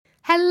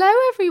Hello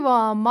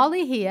everyone,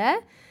 Molly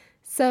here.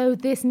 So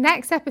this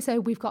next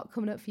episode we've got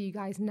coming up for you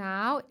guys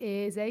now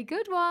is a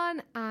good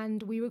one,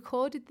 and we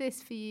recorded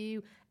this for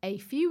you a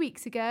few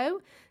weeks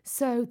ago.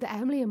 So the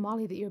Emily and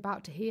Molly that you're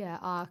about to hear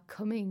are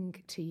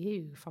coming to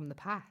you from the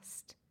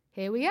past.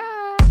 Here we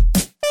are.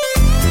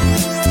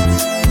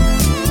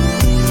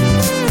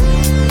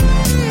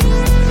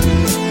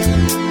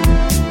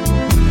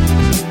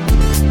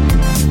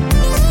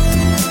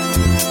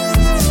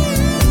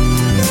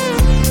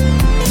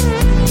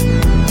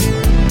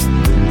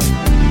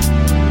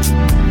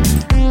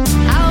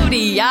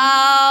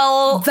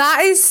 Y'all.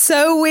 That is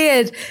so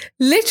weird.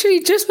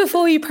 Literally just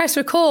before you press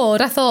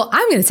record, I thought,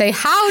 I'm going to say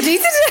howdy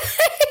today.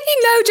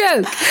 No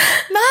joke.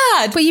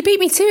 Mad. But you beat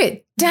me to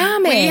it.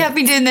 Damn it. We have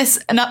been doing this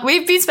enough.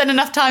 We've been spending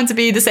enough time to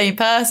be the same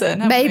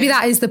person. Maybe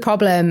that is the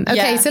problem.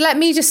 Okay, so let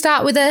me just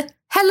start with a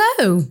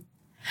hello.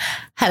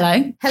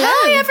 Hello. Hello.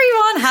 Hi,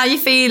 everyone. How you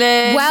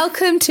feeling?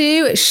 Welcome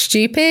to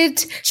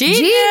Stupid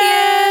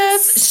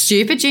Genius.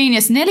 Stupid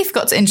Genius. Nearly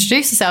forgot to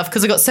introduce yourself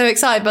because I got so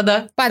excited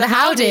by the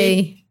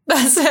howdy.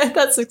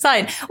 That's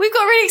exciting. We've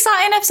got a really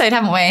exciting episode,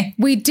 haven't we?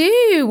 We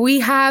do. We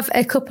have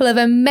a couple of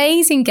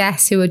amazing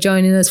guests who are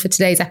joining us for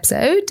today's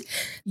episode.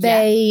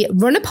 They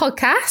run a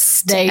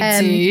podcast. They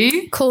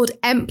do. Called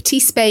Empty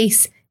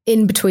Space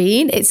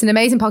Inbetween. It's an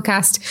amazing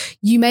podcast.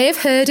 You may have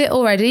heard it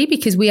already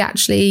because we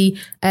actually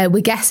were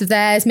guests of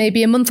theirs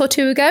maybe a month or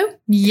two ago.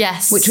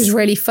 Yes. Which was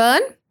really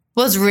fun.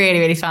 Was really,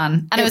 really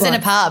fun. And it was in a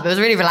pub. It was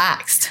really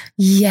relaxed.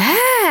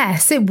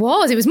 Yes, it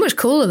was. It was much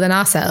cooler than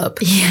our setup.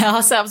 Yeah,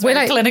 our setup's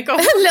very clinical.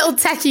 Little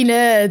techie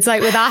nerds,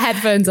 like with our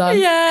headphones on.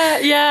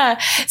 Yeah.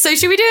 So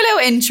should we do a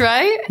little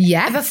intro?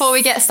 Yes. Before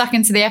we get stuck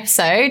into the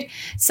episode.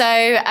 So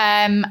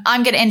I'm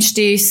going to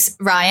introduce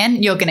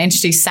Ryan. You're going to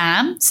introduce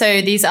Sam.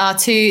 So these are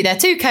they're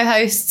two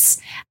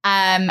co-hosts.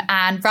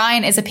 And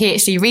Ryan is a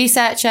PhD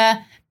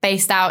researcher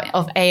based out in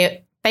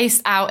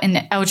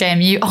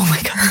LJMU. Oh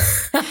my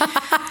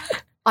God.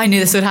 I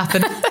knew this would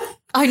happen.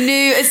 I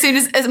knew as soon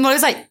as Molly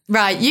was like,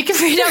 right, you can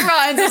read out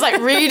Ryan's. I was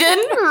like, reading?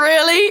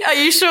 Really? Are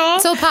you sure?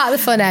 It's all part of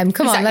the fun, Em.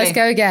 Come on, let's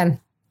go again.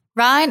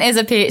 Ryan is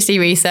a PhD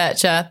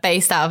researcher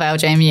based out of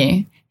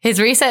LJMU.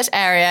 His research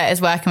area is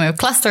working with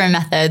clustering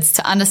methods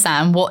to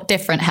understand what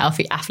different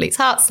healthy athletes'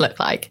 hearts look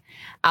like.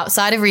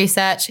 Outside of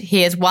research,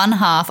 he is one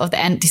half of the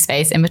Empty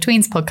Space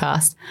Inbetweens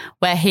podcast,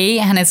 where he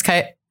and his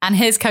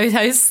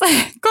co-host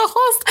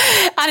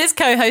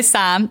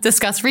Sam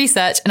discuss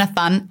research in a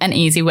fun and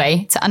easy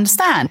way to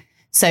understand.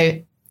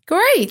 So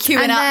great.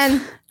 Queuing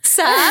up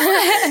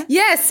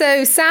Sam.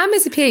 So Sam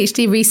is a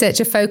PhD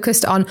researcher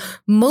focused on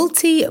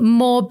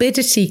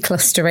multi-morbidity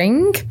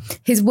clustering.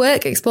 His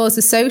work explores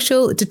the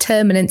social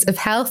determinants of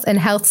health and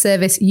health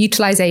service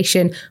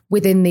utilization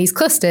within these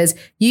clusters,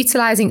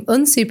 utilizing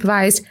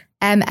unsupervised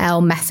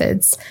ML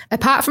methods.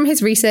 Apart from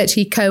his research,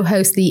 he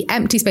co-hosts the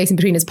Empty Space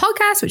Inbetween Us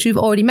podcast, which we've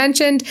already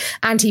mentioned,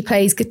 and he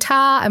plays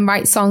guitar and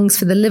writes songs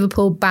for the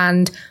Liverpool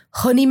band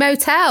Honey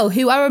Motel,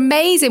 who are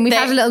amazing. We've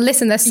had a little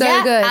listen. They're so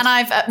good.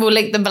 And we'll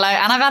link them below,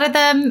 and I've added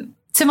them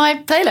to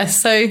my playlist.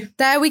 So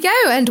there we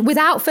go. And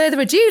without further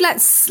ado,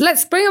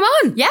 let's bring them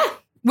on. Yeah.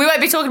 We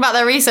won't be talking about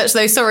their research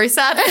though, sorry,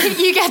 sad.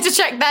 You get to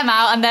check them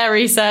out and their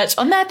research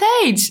on their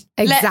page.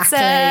 Exactly.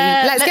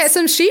 Let's get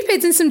some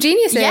stupids and some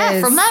geniuses.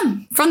 Yeah, from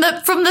them. From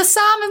the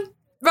Sam and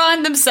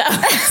Ryan themselves.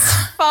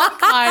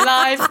 Fuck my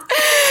life.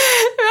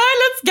 Right,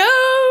 let's go.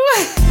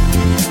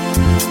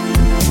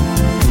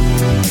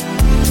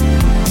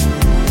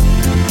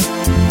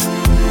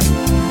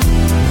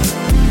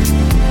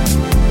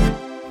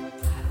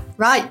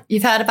 Right,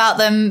 you've heard about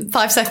them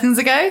 5 seconds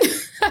ago.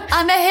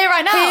 And they're here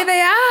right now. Here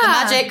they are. The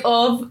magic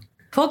of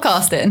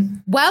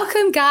podcasting.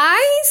 Welcome,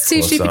 guys,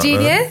 to Stupid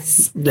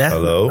Genius. Yeah.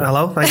 Hello,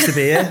 nice to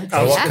be here.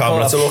 What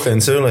camera to look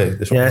into? Like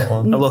this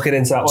one. I'm looking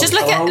into that one. Just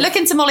look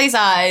into Molly's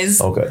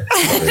eyes. Okay.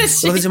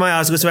 Look into my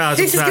eyes,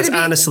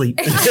 and asleep.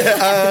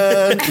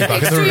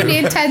 Extremely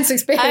intense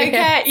experience.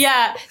 Okay,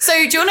 yeah. So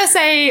do you want to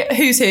say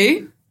who's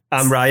who?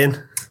 I'm Ryan.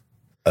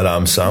 And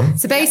I'm Sam.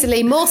 So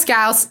basically, more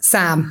Scouse,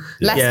 Sam.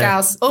 Less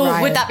Scouse, Oh,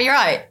 Ryan. would that be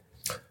right?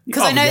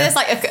 Because I know there's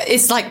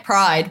it's like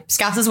pride.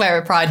 Scousers wear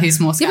a pride. Who's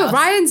more Scouse? Yeah, but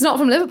Ryan's not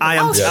from Liverpool. I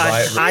am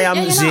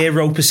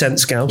 0%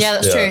 Scouse. Yeah,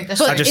 that's true.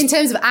 But in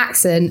terms of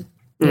accent,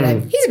 you know,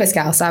 he's a bit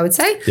Scouse, I would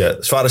say. Yeah,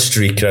 as far as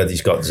street cred,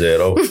 he's got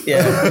 0.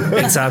 Yeah,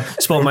 big time.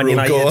 Sport Man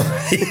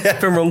United.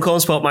 From Runcorn,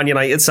 Sport Man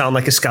United sound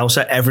like a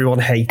Scouser everyone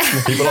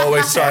hates. People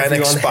always try and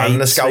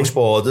expand the Scouse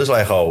borders,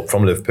 like,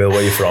 from Liverpool,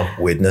 where you're from?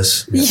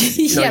 Widnes.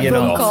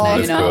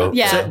 Runcorn.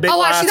 Yeah.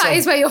 So actually, that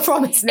is where you're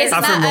from, isn't it?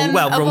 I'm from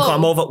Runcorn.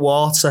 I'm over at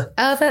Water.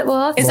 Over at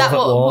Water. Is that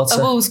what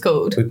a wool's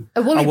called?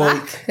 A woolly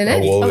back, isn't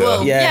it? A wool, a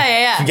wool.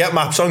 Yeah. You can get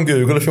maps on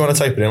Google if you want to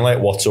type it in, like,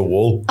 what's a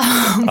wool?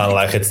 And,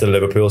 like, it's the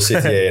Liverpool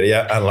city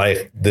area, and,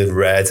 like, the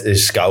red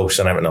is Scouse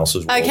and everything else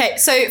is wool. Okay,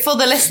 so for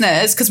the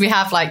listeners, because we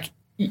have, like,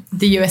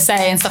 the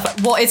USA and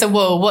stuff, what is a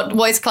wool?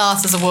 What is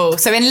classed as a wool?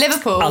 So in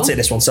Liverpool... I'll take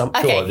this one, Sam.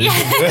 Okay.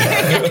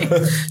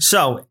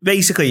 So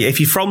basically, if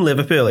you're from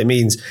Liverpool, it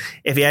means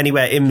if you're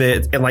anywhere in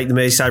the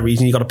Merseyside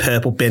region, you've got a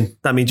purple bin.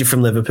 That means you're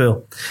from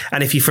Liverpool.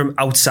 And if you're from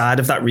outside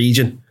of that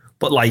region,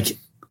 but like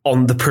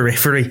on the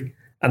periphery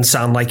and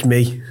sound like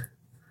me,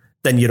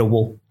 then you're a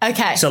wool.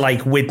 Okay. So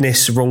like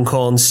Widnes,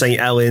 Runcorn, St.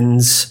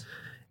 Helens,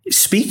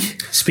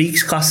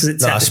 Speak's classes at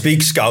 10. Nah,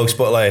 Speak Scouts,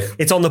 but like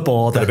It's on the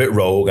border. they're a bit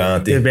rogue,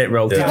 aren't they? They're a bit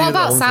rogue. Yeah. They do What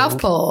about their own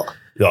Southport?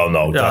 Oh,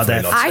 no,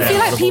 definitely not. I feel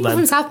like people then.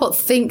 from Southport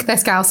think they're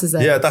Scousers though.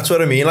 Yeah, that's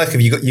what I mean. Like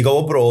if you go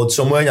abroad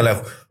somewhere and you're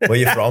like, where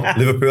you from?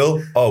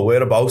 Liverpool? Oh,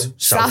 whereabouts?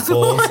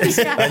 Southport.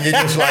 Yeah. And you're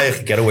just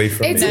like, get away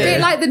from It's me. a bit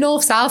like the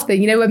North-South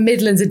thing, you know, when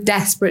Midlands are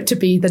desperate to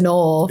be the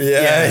North.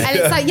 Yeah. And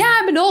it's like, yeah,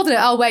 I'm a Northerner.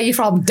 Oh, where are you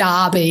from?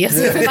 Derby. Or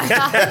something like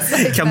that. It's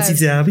like, County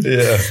no. Derby.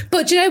 Yeah.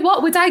 But do you know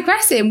what? We're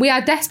digressing. We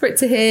are desperate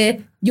to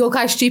hear your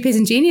guys' stupids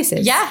and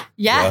geniuses.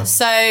 Yeah.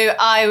 So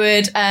I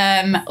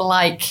would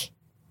like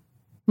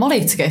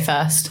Molly to go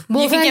first.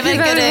 Well, you can thank give a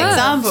you good very much.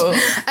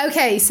 example.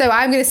 Okay, so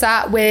I'm going to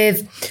start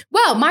with,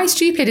 well, my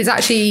stupid is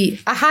actually,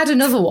 I had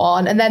another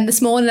one and then this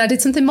morning I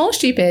did something more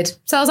stupid.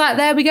 So I was like,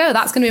 there we go,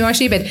 that's going to be my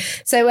stupid.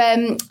 So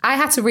I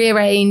had to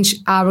rearrange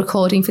our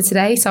recording for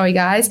today, sorry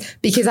guys,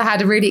 because I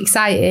had a really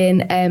exciting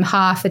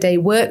half a day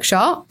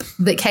workshop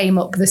that came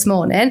up this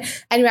morning.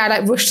 Anyway, I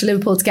like rushed to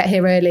Liverpool to get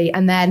here early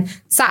and then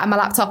sat at my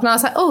laptop and I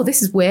was like, oh,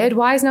 this is weird,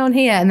 why is no one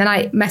here? And then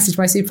I messaged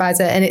my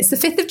supervisor and it's the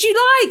 5th of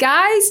July,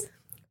 guys.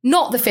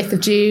 Not the 5th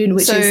of June,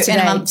 which So is today.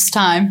 in a month's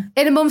time.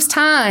 In a month's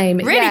time.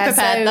 Really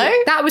prepared though.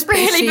 That was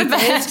pretty really stupid.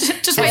 prepared.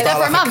 Just Was wait there that for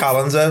a like a month.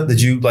 calendar?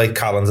 Did you like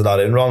calendar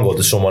that in wrong or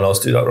did someone else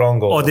do that wrong?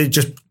 Or they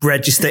just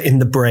register in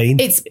the brain.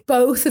 It's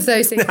both of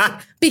those things.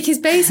 Because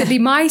basically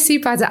my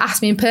supervisor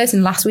asked me in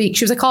person last week,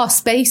 she was like, oh,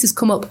 space has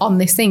come up on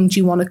this thing.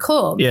 Do you want to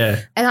come? Yeah.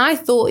 And I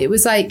thought it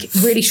was like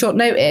really short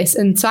notice.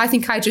 And so I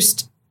think I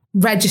just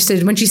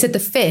registered when she said the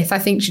 5th.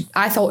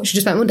 I thought she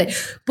just meant Monday,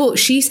 but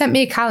she sent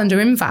me a calendar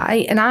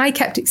invite and I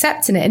kept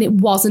accepting it and it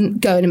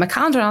wasn't going in my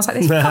calendar. And I was like,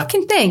 this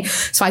fucking thing.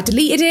 So I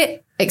deleted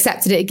it,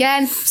 accepted it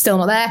again, still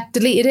not there,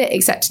 deleted it,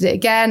 accepted it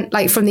again.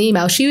 Like from the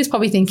email, she was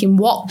probably thinking,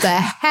 what the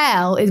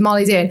hell is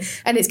Molly doing?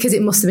 And it's because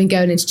it must have been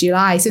going into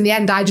July. So in the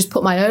end, I just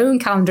put my own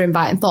calendar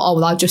invite and thought, oh,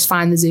 well, I'll just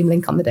find the Zoom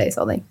link on the day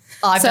sort of thing.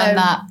 I've done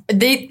that.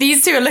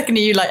 These two are looking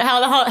at you like, how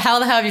the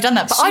hell have you done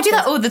that? But I do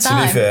that all the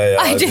time. fair, yeah,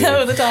 I do I that do.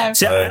 all the time.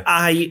 So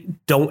I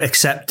don't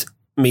accept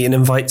meeting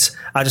invites.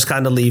 I just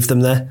kind of leave them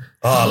there.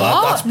 Oh,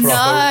 that's proper. No.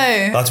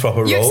 That's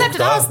proper. You rogue,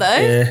 accepted that. ours though.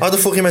 Yeah. How the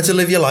fuck are you meant to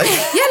live your life?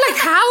 Yeah,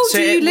 like how So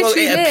do you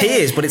literally it live?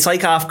 appears, but it's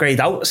like half grade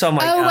out. So I'm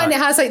like, Oh, when it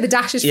has like the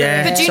dashes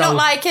Yeah. for But do you So- not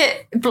like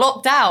it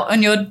blocked out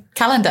on your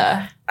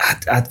calendar?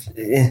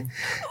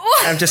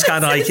 I'm just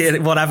kind of like,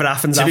 whatever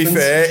happens, To be happens.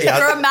 fair,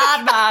 You're a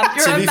madman.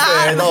 You're to a be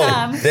fair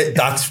madman. though,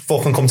 that's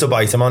fucking come to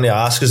bite him on the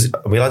ass because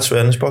we had swear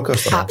in this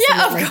podcast. or not?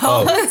 Yeah, of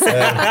course.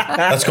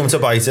 That's come to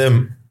bite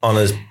him on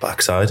his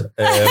backside.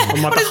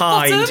 On my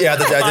behind. He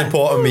had an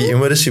important meeting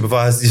with his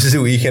supervisor this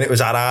week and it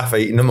was at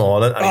 8:30 in the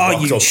morning. And he Oh,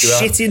 rocked you up to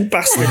it. shitting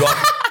bastard.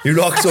 He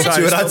rocked up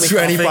Sorry, to it at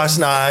spilt me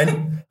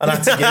 9:20 and I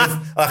had to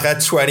give like a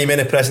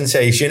 20-minute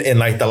presentation in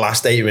like the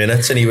last 8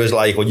 minutes and he was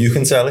like, well, you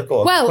can tell it. Go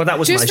on. Well, That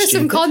was just my for some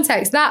stupid.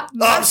 context, that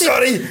Oh, I'm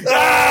sorry. I'm sorry.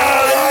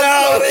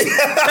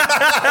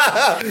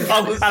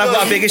 Oh, and I've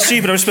got a bigger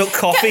stupid. I've spilled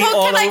coffee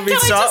all Can I over his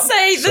just top.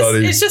 say, this,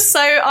 Sorry. it's just so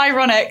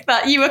ironic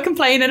that you were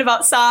complaining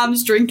about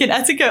Sam's drinking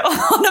etiquette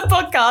on a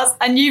podcast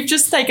and you've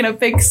just taken a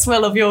big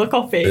swill of your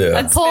coffee Yeah.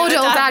 and poured it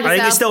all down I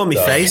think it's still on my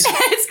face.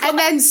 and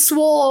then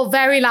swore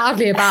very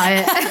loudly about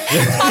it.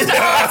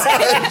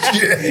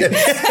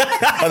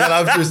 And then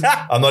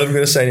I'm not even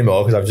going to say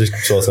anymore because I've just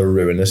sort of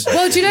ruined this.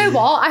 Well, do you know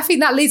what? I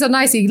think that leads on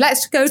nicely.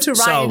 Let's go to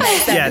Ryan.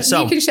 next then. yeah,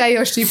 so- you can share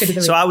your stupid of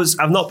the week. So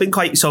I've not been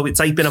quite, so it's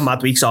like been a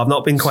mad week, so I've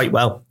not been quite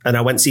well. And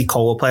I went to see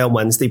Cole play on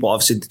Wednesday, but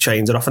obviously the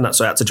trains are off and that,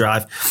 so I had to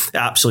drive.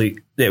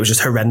 It was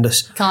just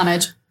horrendous.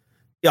 Carnage.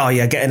 Oh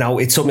yeah, getting out.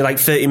 It took me like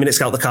 30 minutes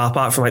to get out the car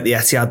park from like the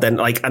Etihad, then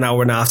like an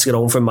hour and a half to get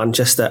home from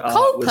Manchester.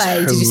 Oh, it was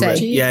Coldplay, did you say?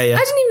 horrendous. Yeah, yeah.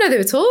 I didn't even know they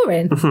were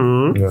touring.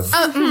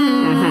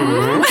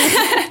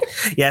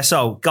 Yeah,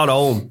 so got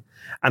home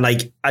and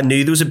like I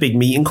knew there was a big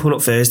meeting coming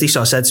up Thursday,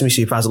 so I said to my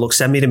supervisor, look,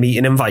 send me the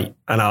meeting invite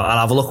and I'll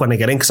have a look when I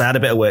get in because I had a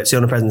bit of work to do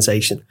on a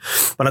presentation.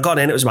 When I got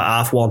in, it was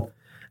about 1:30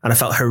 and I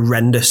felt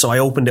horrendous. So I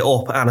opened it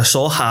up and I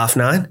saw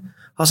 9:30.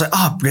 I was like,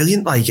 oh,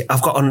 brilliant. Like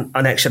I've got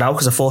an extra hour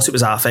because I thought it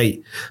was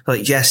 8:30.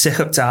 Like, yeah, sit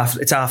up to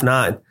it's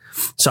 9:30.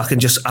 So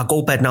I'll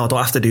go to bed now. I don't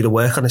have to do the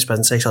work on this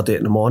presentation. I'll do it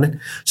in the morning.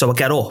 So I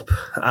get up,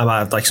 I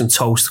have like some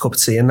toast, a cup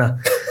of tea in there.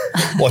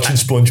 Watching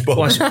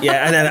SpongeBob.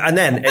 Yeah, and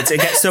then it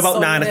gets to about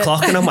 9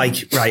 o'clock and I'm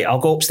like, right, I'll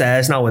go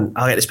upstairs now and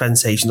I'll get this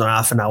presentation done in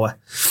half an hour.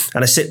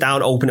 And I sit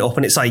down, open it up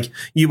and it's like,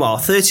 you are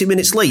 30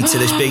 minutes late to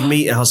this big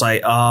meeting. I was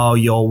like, oh,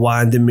 you're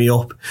winding me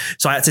up.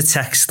 So I had to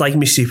text like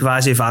my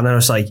supervisor, Ivana, and I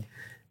was like,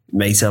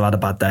 mate, I've had a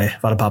bad day.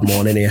 I've had a bad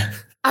morning here.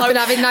 I've been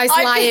having nice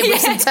lying with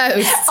some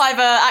toast. I've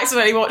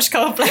accidentally watched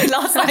Coldplay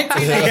last night.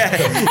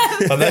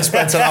 And then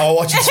spent an hour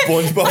watching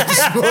SpongeBob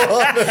this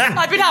morning.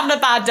 I've been having a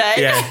bad day.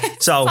 Yeah.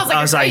 So Sounds like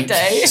I was a great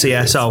like,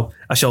 day. so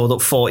I showed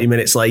up 40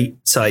 minutes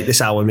late to like this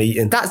hour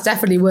meeting. That's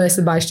definitely worse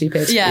than my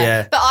stupid.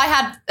 Yeah. But I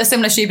had a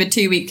similar stupid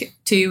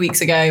 2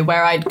 weeks ago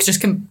where I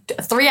just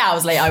 3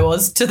 hours late I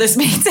was to this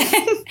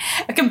meeting.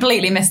 I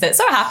completely missed it.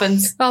 So it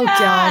happens. Oh, Yeah,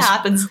 God. it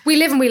happens. We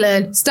live and we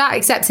learn. Start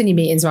accepting your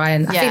meetings,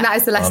 Ryan. I Yeah. think that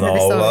is the lesson of I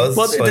this know, story. lads.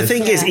 Well, the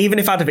thing is, even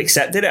if I'd have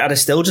accepted it, I'd have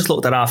still just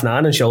looked at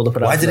 9:30 and showed up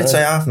at Why 9:30. did it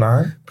say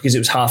 9:30? Because it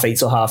was 8:30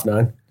 till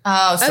 9:30.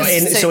 Oh,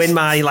 So in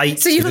my like...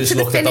 So you looked just at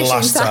the looked at the finishing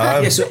last time.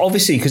 time. Yeah, so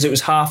obviously, because it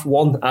was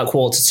 1:30 at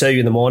 1:45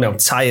 in the morning, I'm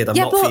tired, I'm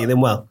not but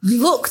feeling well.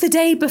 Look the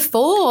day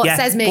before, Yeah,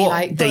 says me. but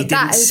Like, they but that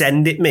didn't is-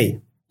 send it me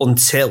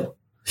until...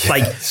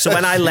 Like, so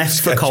when I left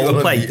for Schedule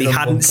a Coldplay, meeting they a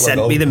hadn't month sent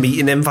ago. me the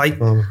meeting invite.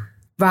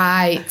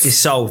 Right.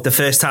 So the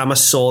first time I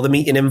saw the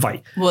meeting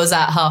invite was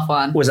at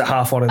 1:30. was at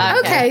 1:30.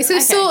 Okay, so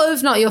it's Okay. sort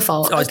of not your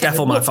fault. Oh, it's Okay.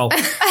 definitely my fault.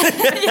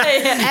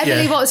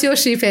 Emily, what's your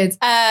stupid?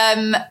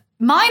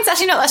 Mine's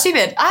actually not that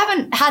stupid.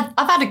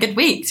 I've had a good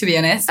week, to be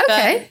honest. but,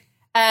 Okay.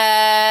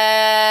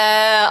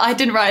 I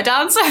didn't write it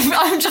down, so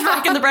I'm just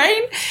racking the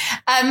brain.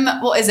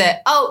 What is it?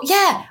 Oh,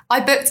 yeah. I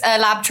booked a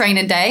lab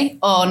training day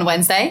on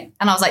Wednesday,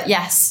 and I was like,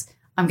 yes,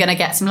 I'm going to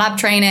get some lab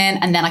training,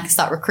 and then I can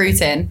start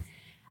recruiting.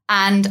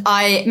 And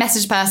I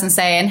messaged a person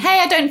saying, hey,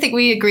 I don't think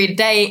we agreed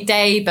a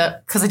day,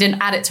 but because I didn't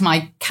add it to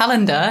my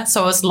calendar,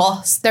 so I was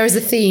lost. There is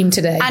a theme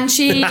today. And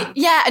she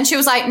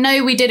was like,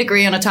 no, we did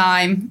agree on a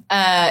time.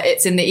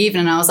 It's in the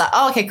evening. And I was like,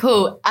 oh, okay,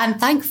 cool. And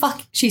thank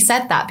fuck she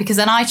said that, because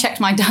then I checked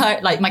my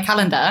my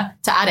calendar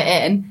to add it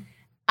in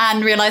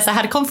and realized I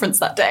had a conference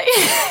that day.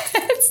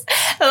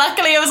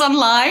 Luckily, it was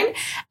online,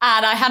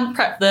 and I hadn't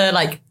prepped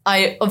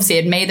I obviously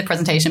had made the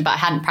presentation, but I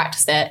hadn't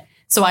practiced it.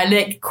 So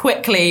I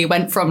quickly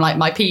went from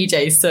my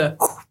PJs to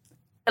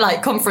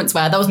conference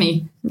wear. That was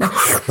me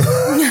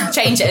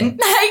changing,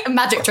 a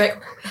magic trick.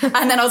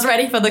 And then I was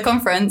ready for the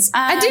conference.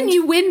 And didn't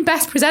you win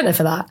Best Presenter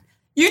for that?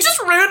 You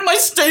just ruined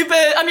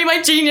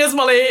my genius,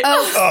 Molly.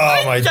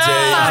 Oh my days.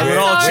 We're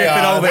all Sorry.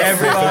 tripping over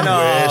everyone.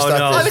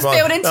 I was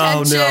building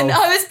tension. Oh,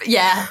 no.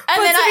 And But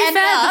then to I be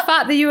ended fair, up the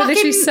fact that you were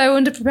literally so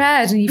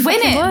underprepared and you fucking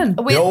winning won.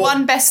 with You know what?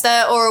 one best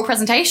oral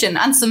presentation,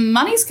 and some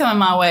money's coming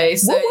my way.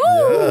 So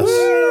Yes.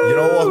 You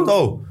know what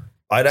though?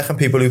 I reckon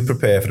people who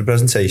prepare for the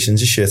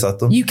presentations are shit at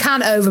them. You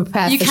can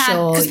over-prepare you for can,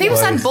 sure. because people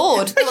sound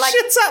bored. They were like,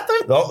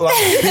 No,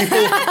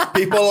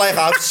 people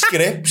have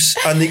scripts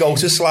and they go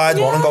to slide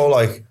one and go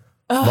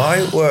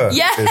my work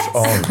Yes. is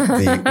on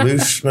the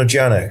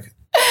hallucinogenic.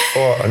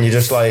 And you're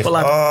just like, Well,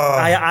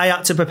 I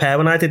had to prepare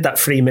when I did that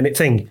 3-minute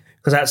thing,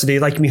 because I had to do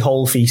my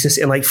whole thesis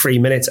in 3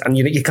 minutes, and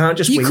you can't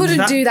just You wing couldn't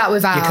that. do that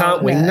without. You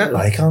can't wing that.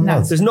 I can't.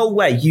 No. There's no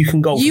way you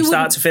can go You from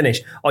start to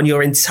finish on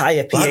your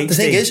entire PhD. The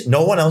thing is,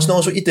 no one else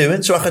knows what you're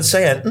doing, so I could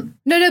say anything.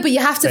 No, but you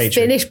have to Very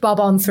true. finish Bob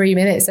on 3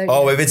 minutes. don't you?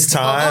 Oh, if it's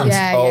timed.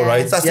 Yeah, Oh, yeah.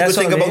 right. That's Yeah, the good that's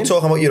thing what I about mean.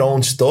 talking about your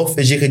own stuff,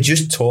 is you could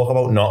just talk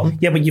about nothing.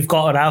 Yeah, but you've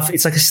got to have,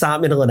 it's like a start,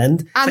 middle and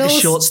end. It's And like a also-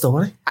 short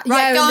story. right,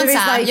 and go on, there is,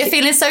 Sam. You're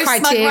feeling so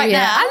smug criteria. right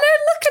now. I know,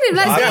 look at him.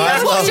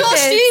 Let's What's your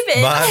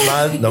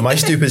stupid? My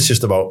stupid's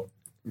just about,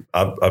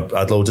 I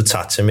had loads of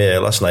tats in my hair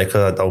last night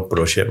because I don't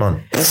brush it,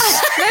 man.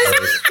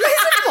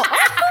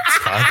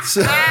 Tats?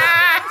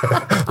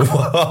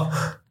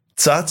 What?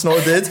 Tats? No,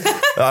 I did.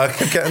 I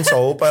kept getting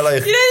told by You know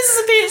this is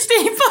a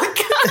PhD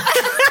podcast.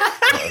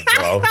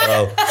 well,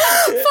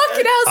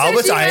 fucking hell,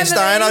 Albert Sophie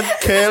Einstein Emily. had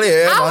curly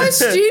hair, Our man.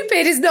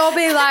 stupid is not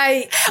being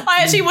like, I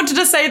actually wanted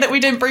to say that we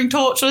didn't bring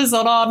torches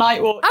on our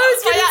night walk. I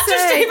was That's my gonna actual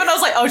say. statement. I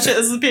was like, oh shit,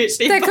 this is a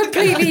PhD they're podcast.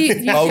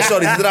 completely. Oh,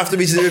 sorry, did it have to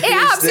be to do with It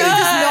absolutely does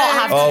PhD? not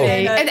have to Oh, be.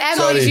 And Emily's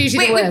sorry.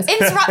 usually the Wait, worst.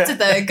 we've interrupted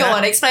though. Go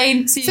on,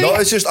 explain. So No,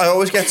 it's just, I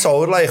always get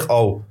told,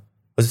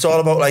 it's all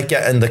about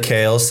getting the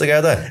curls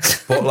together.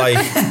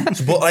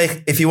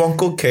 But if you want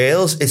good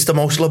curls, it's the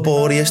most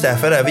laborious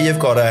effort ever. You've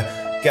got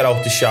to get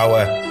out the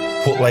shower,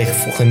 put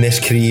fucking this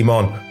cream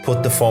on,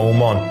 put the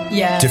foam on,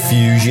 Yeah.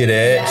 diffuse your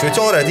hair. Yeah. So it's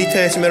already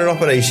 30-minute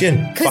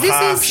operation for this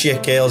half is-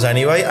 shit curls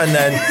anyway. And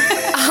then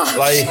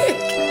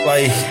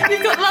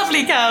you've got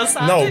lovely curls.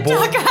 Sam. no,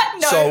 but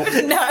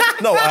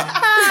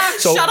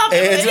so Shut up,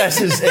 Emily.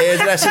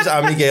 hairdressers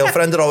and my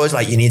girlfriend are always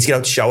like, you need to get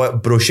out the shower,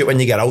 brush it when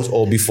you get out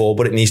or before,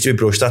 but it needs to be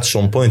brushed at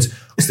some point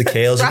because the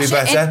curls will be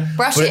better.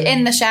 Brush But it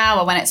in the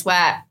shower when it's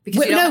wet. Because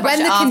Wait, you don't no, brush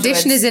when it the afterwards.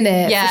 conditioner's in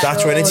it. Yeah.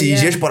 That's when it's yeah.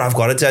 easiest, but I've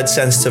got a dead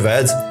sensitive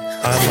head.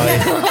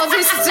 And Oh,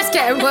 this is just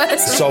getting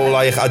worse. so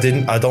I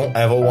don't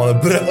ever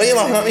want to. What are you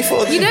laughing at me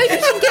for? You know, you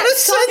can get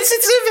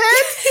Sensitive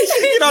head.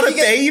 You're not a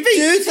baby.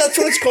 Dude, that's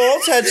what it's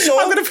called, head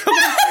sore. I'm going to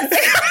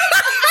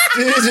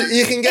Dude,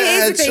 you can get a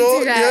It head is a thing sore,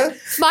 to do. yeah.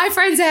 My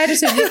friend's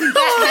hairdresser, you can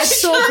get head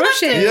sore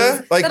brushes.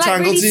 Yeah, like They're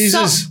tangle really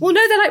teasers. soft. Well,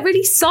 no, they're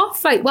really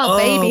soft, baby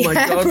my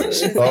hair God.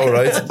 brushes. All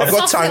right, I've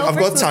got Soft little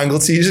bristles. tangle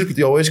teasers, but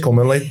they always come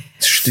in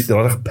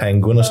they're like a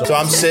penguin or something. So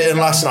I'm sitting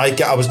last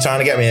night. I was trying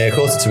to get my hair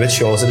cut. It's a bit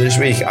shorter this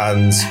week,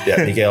 and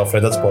my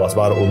girlfriend had bought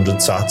about 100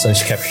 tats, and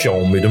she kept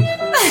showing me them,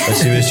 and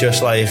she was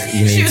just like,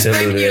 "You She need was to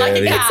grooming you like a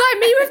really." cat. It's like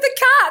me with the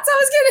cats. I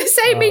was going to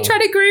say me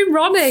trying to groom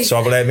Ronnie. So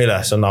I've learned my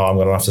lesson. Now I'm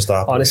going to have to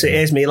start. Honestly,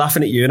 here's me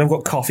laughing at you, and I've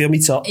got coffee on my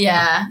top.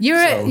 Yeah.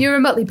 You're a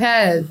motley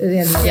pair at the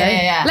end of the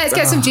day. Yeah. Let's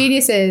get some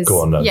geniuses.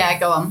 Go on then. Yeah,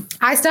 go on.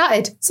 I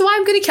started, so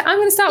I'm gonna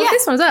start with Yeah.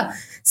 this one as well.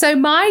 So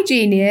my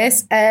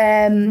genius,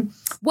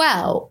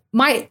 Well,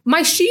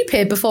 my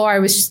stupid before I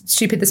was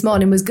stupid this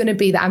morning was going to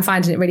be that I'm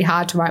finding it really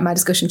hard to write my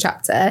discussion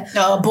chapter.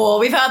 Oh, boy,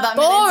 we've heard that.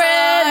 Boring.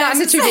 That's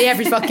literally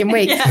every fucking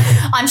week. Yeah.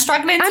 I'm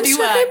struggling to do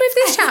work with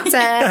this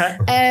chapter.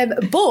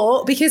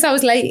 But because I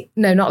was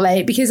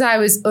because I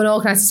was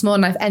unorganised this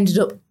morning, I've ended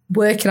up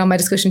working on my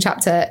discussion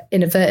chapter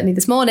inadvertently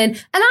this morning.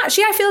 And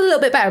actually, I feel a little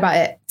bit better about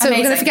it. So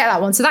we're going to forget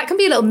that one. So that can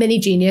be a little mini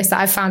genius that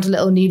I've found a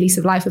little new lease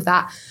of life with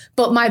that.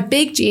 But my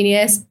big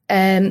genius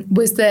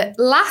was that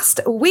last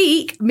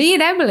week, me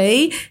and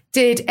Emily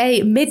did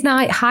a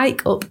midnight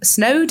hike up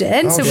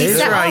Snowdon. So we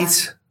set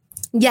off.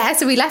 Yeah,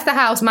 so we left the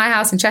house, my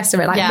house in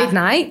Chester at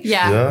midnight.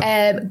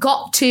 Yeah.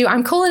 Got to,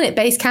 I'm calling it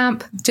base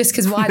camp just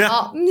because why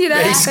not? You know,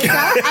 base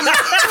camp.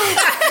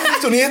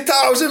 It's only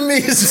 1,000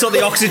 metres. So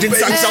the oxygen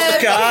tanks off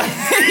the car.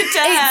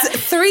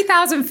 It's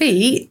 3,000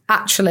 feet,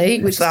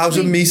 actually.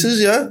 1,000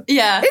 metres, yeah?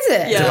 Yeah. Is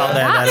it? Yeah. It's about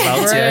there,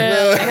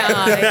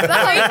 The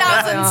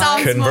 3,000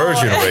 sounds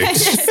Conversion more.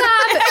 rates. Sam,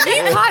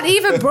 you can't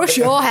even brush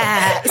your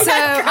hair. So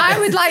I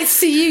would like to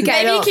see you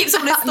get Maybe up. he keeps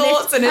all his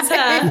thoughts in his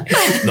hair.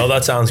 No,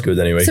 that sounds good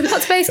anyway. So we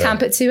got to base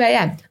camp at 2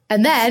 a.m.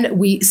 And then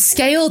we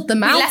scaled the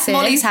mountain. We left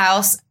Molly's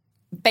house,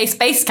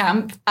 base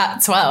camp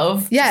at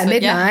 12. Yeah,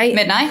 midnight.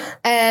 Midnight.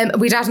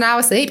 We'd had an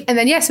hour sleep. And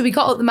then, so we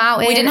got up the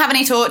mountain. We didn't have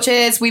any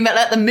torches. We met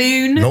at the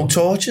moon. No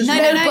torches? No.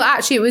 But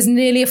actually it was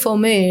nearly a full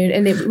moon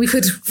and we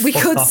could see. We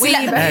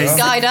let the moon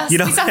guide us. You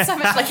know, we sound so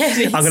much like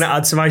idiots. I'm going to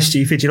add to my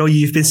stupid. You know,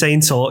 you've been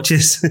saying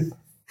torches.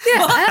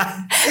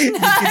 Yeah. You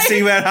can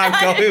see where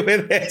I'm going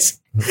with this.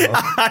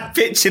 I'm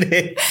picturing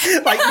it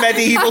like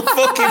medieval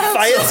fucking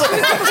fires.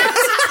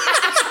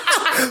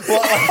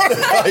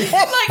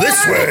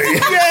 This way.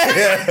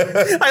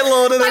 Yeah. Like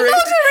Lord of the Rings. Lord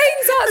of the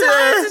Rings, that's what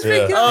I was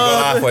thinking.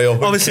 Halfway up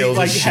and obviously, kills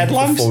like a sheep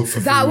headlamps. for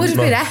That would have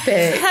been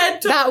epic.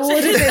 That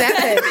would have been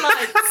epic.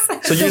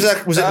 So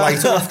was it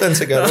light off then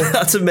together?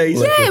 That's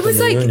amazing. Yeah, it was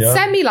like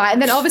semi-light.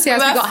 And then obviously as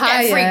we got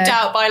higher. freaked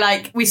out by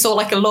we saw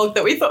a log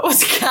that we thought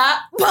was a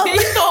cat. We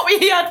thought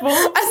we had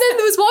wolves. And then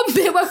there was one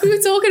bit where we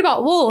were talking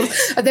about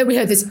wolves. And then we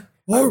heard this.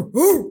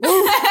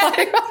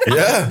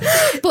 Yeah.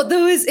 But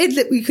there was,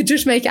 we could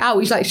just make it out.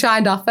 We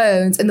shined our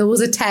phones and there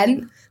was a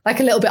tent a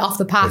little bit off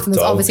the path and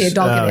there's obviously a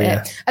dog in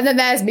it. And then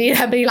there's me and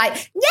Emily yeah.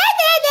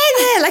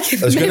 I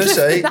was going to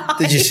say,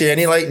 did you see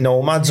any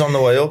nomads on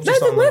the way up? No,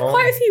 there were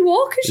quite a few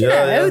walkers, you know.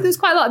 Yeah. There was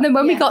quite a lot. And then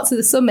when we got to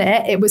the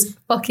summit, it was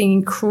fucking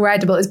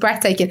incredible. It was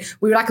breathtaking.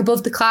 We were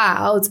above the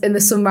clouds and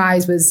the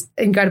sunrise was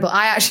incredible.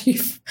 I actually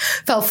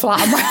fell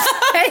flat on my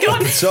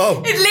face.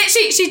 So, It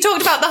literally, she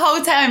talked about the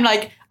whole time,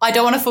 I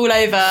don't want to fall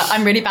over.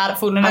 I'm really bad at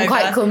falling over. I'm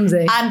quite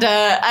clumsy. And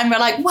we're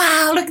like,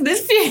 wow, look at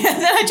this view.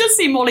 And then I just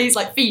see Molly's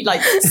feet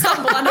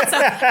stumble on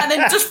herself and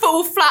then just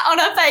fall flat on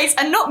her face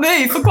and not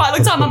move for quite a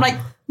long time. I'm like,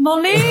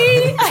 Molly,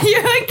 are you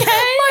okay?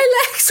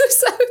 My legs were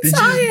so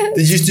tired.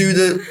 did you do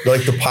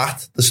the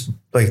path? There's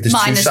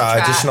two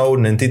sides of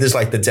Snowdon, and there's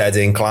the dead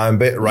incline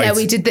bit, right? Yeah,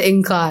 we did the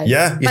incline.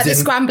 Yeah, you the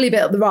didn't. scrambly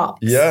bit up the rock.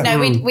 Yeah. No,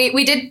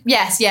 we did.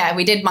 Yes, yeah,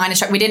 we did minus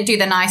track. We didn't do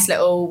the nice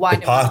little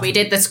winding one. We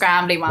did the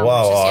scrambly one.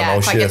 Wow,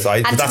 which is, no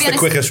shit. That's the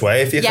quickest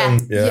way if you can.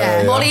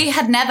 Yeah. Molly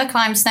had never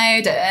climbed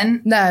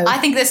Snowdon. No, I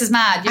think this is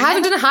mad. I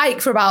haven't done a hike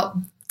for about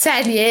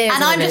 10 years.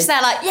 And I'm just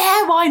there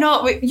yeah, why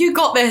not? You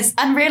got this.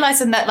 And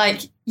realising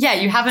that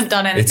you haven't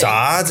done anything. It's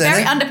hard,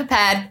 very isn't it?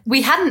 underprepared.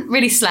 We hadn't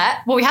really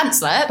slept. Well, we hadn't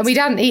slept. And we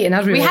hadn't eaten,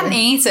 had we? We hadn't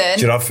eaten.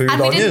 Did you have food on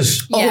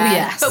yours? Yeah, oh,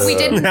 yes. But we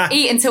didn't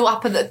eat until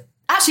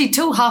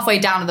till halfway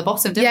down at the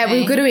bottom, didn't we?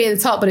 We were going to eat at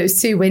the top, but it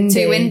was too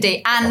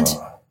windy. And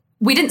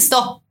we didn't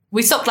stop.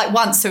 We stopped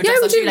once to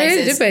adjust our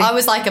shoelaces. Did we? I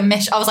was I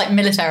was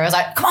military. I was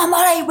like, come on,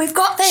 Molly, we've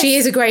got this. She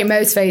is a great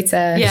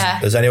motivator. Yeah.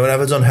 Has anyone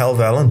ever done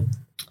Helvellyn?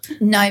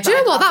 No, do you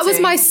know what? That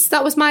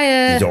was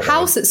my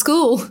house at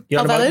school. You're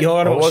on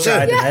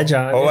Striding Edge,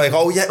 aren't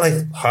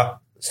you?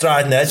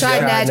 Striding Edge.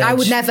 Striding Edge. I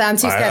would never. I'm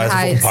too scared of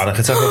heights. Panic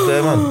attack up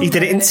there, man. He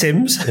did it in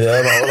Tim's.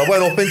 Yeah, I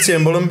went up in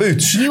Timberland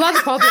boots. You are the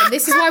problem.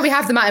 This is why we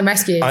have the mountain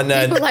rescue. And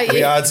then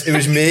it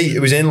was me.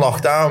 It was in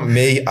lockdown.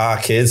 Me, our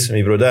kids,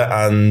 my brother,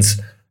 and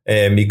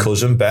my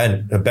cousin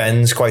Ben.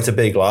 Ben's quite a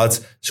big lad,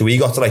 so we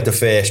got to the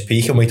first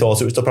peak, and we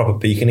thought it was the proper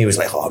peak, and he was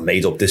like, "Oh, I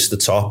made up this the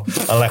top,"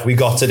 and we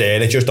got to there,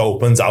 and it just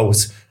opened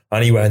out,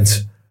 and he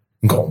went,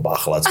 I'm going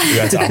back, lads. We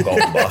went, I'm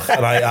going back.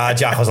 And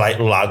Jack was like,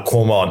 lad,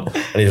 come on.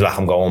 And he was like,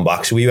 I'm going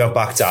back. So we went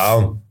back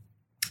down.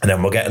 And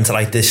then we're getting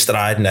to this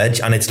Striding Edge.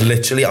 And it's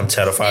literally, I'm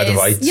terrified of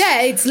heights.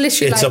 Yeah, it's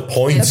literally it's a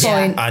point.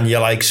 And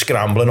you're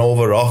scrambling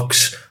over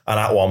rocks. And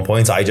at one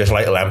point, I just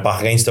leant back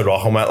against the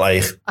rock and went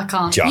I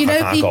can't. Jack,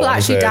 people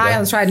actually die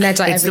on Striding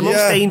Edge it's the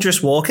most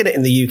dangerous walking it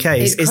in the UK.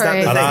 Is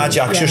that the and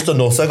Jack's just a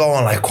nutter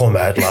going come on,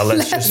 lad,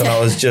 let's just. And I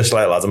was just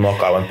lads, I'm not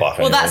going back.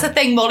 Well, that's the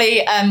thing,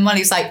 Molly. Molly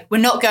was like, we're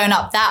not going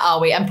up that,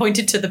 are we? And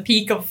pointed to the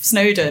peak of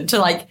Snowdon to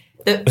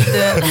the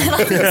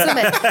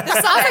summit.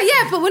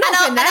 Yeah, but we're not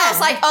going there. And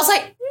I was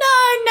like,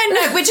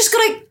 no, we're just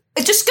gonna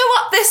just go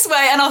up this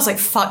way. And I was like,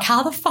 fuck,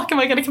 how the fuck am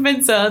I going to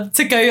convince her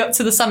to go up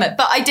to the summit?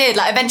 But I did.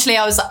 Eventually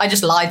I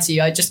just lied to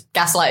you. I just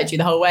gaslighted you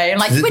the whole way. And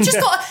we just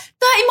got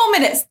 30 more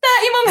minutes.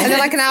 And then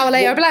an hour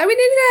later, I'd be like, are we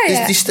nearly there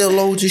yet? Is there still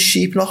loads of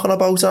sheep knocking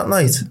about at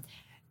night?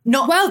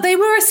 Well, they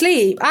were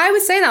asleep. I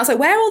was saying that. I was like,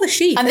 where are all the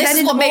sheep? And this then is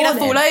in what the made her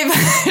morning- fall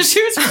over.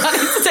 She was running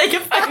to take a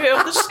photo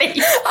of the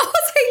sheep. I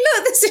was like,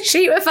 look, there's a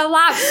sheep with a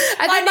lamb.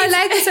 And then my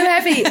legs are so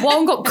heavy.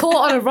 One got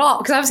caught on a rock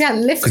because obviously I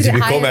hadn't lifted Because it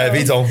you high become heavy,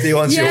 enough. don't you?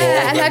 Once you walk,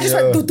 Yeah, and I just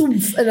went, dum,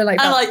 and then like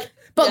that. And like,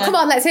 But yeah. come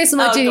on, let's hear some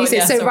more Oh, God, geniuses.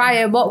 yeah, So sorry.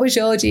 Ryan, what was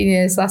your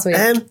genius last week?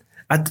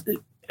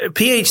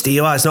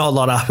 PhD wise, not a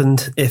lot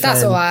happened. If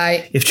That's all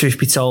right. If truth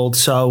be told,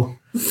 so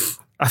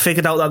I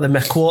figured out that the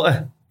Met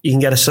Quarter, you can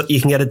get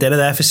a dinner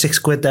there for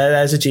 £6 there.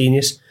 There's a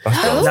genius.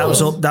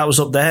 That was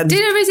up there.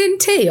 Dinner is in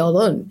tea or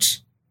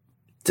lunch?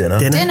 Dinner.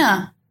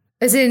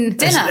 As in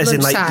Dinner. As in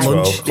like lunchtime.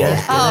 lunch.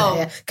 Yeah.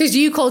 Oh. Because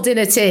you call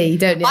dinner tea,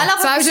 don't you? I love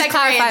so I how was you just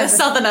segregated clarifying. the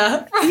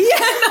southerner.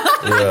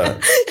 Yeah.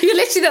 You're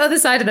literally the other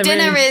side of the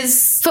Dinner room.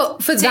 is For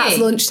tea. that's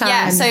lunchtime.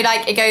 Yeah, so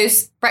like it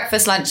goes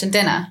breakfast, lunch and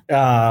dinner.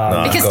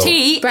 Because go.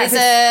 tea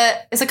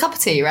is a cup of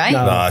tea, right?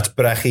 No, it's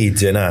brechi,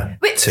 dinner,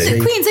 Wait, tea.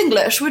 so Queen's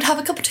English would have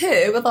a cup of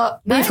tea with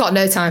that. No? We've got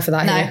no time for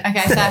that No, here.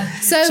 okay, fair.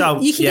 So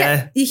you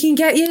can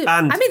get you.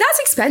 And- I mean, that's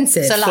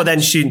expensive. So But then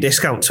student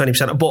discount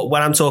 20%. But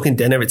when I'm talking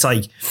dinner, it's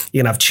like you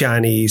can have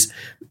Chinese,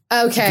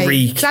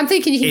 Greek. So I'm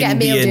thinking you can get a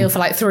meal Indian. deal for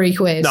like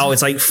 £3. No,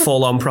 it's like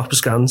full on proper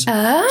scans. So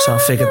I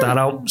figured that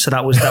out. So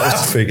that was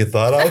Figured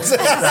that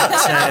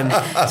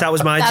out. that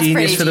was my That's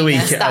genius pretty for the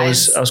week.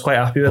 genius, I was quite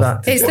happy with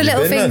that. It's the What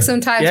little have you been things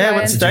then? sometimes. Yeah, Ryan.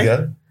 what's Did you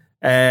get?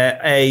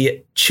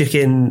 A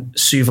chicken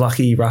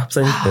souvlaki wrap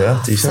thing.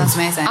 Yeah, decent. That's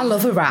amazing. I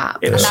love a wrap.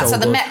 It And was that's so at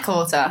the good. Met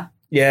Quarter.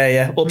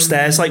 Yeah.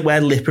 Upstairs, like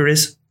where Lipper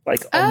is,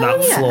 like on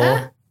that yeah.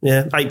 floor.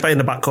 Yeah, like in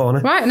the back corner.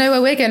 Right, I know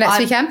where we're going next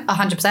weekend.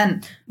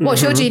 100%.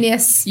 What's your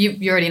genius?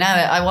 You already know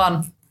it. I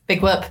won.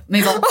 Big whoop.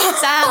 Move on.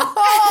 Sam.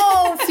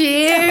 Oh, phew.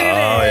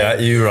 Oh, yeah,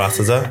 you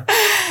ratted her.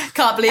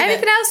 Can't believe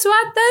Anything it. else to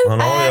add though? I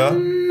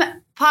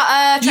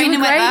know, Training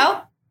were went great.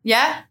 well.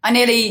 Yeah. I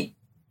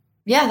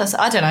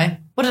don't know.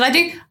 What did I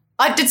do?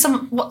 I did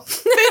some... Move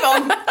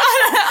on.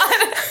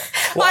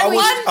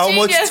 How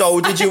much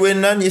dough did you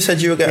win then? You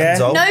said you were getting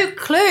dough. No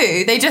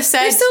clue. They just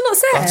said... You're still not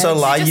said. That's a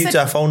lie. just You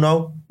said- defo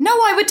know. No,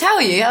 I would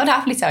tell you. I would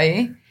happily tell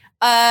you.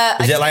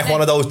 Is it like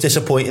one of those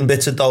disappointing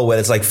bits of dough where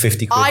it's like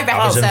 50 quid I reckon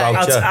Amazon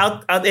so.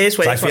 voucher? Here's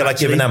where I feel like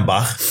giving them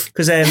back.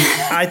 because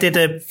I did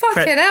a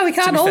Fucking hell, we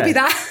can't all be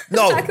that.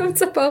 No. that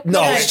comfortable.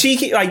 No. It's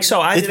cheeky. Like so,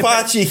 I It's did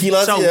part cheeky,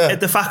 lads. So Yeah.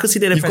 the faculty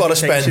did a You've got to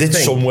spend presentation it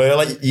thing. somewhere.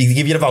 Like you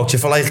give you a voucher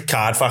for like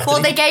Card Factory.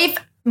 Well, they gave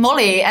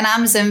Molly an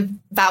Amazon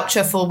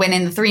voucher for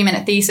winning the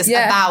 3-minute thesis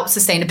about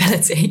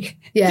sustainability.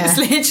 Yeah. It's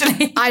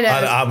literally... I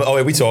know.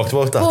 Oh, we talked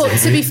about that. But didn't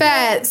to we? be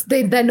fair,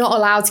 they're not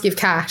allowed to give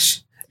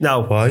cash.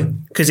 No, Why?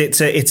 because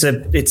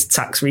it's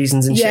tax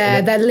reasons and Yeah,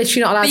 shit. they're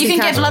literally not allowed But to you give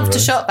can cash. get love to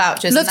shop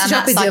vouchers, Love and to then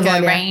shop that's is the like other a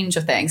one, yeah. range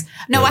of things.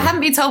 No, I haven't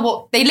been told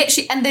what they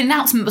literally, and the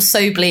announcement was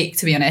so bleak,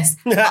 to be honest.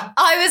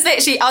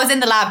 I was in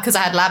the lab because I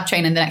had lab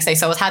training the next day,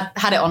 so I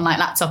had it on like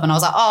laptop, and I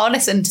was like, oh, I'll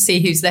listen to see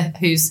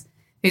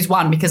who's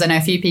won because I know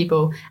a few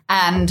people.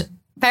 And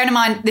bearing in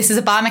mind, this is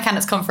a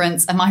biomechanics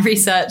conference, and my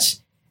research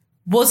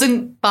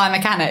wasn't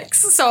biomechanics.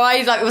 So I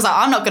was like,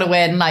 I'm not going to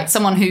win. Like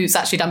someone who's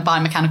actually done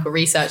biomechanical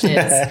research is.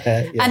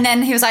 And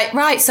then he was like,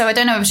 right, so I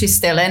don't know if she's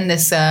still in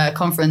this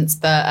conference,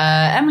 but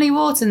Emily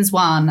Wharton's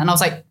won. And I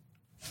was like,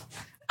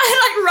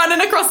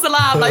 running across the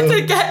lab like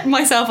to get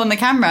myself on the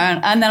camera.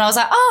 And then I was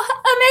like,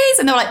 oh,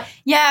 amazing. They were like,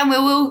 yeah,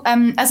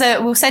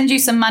 and we'll send you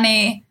some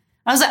money.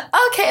 I was like,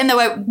 okay, and they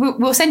were,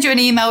 we'll send you an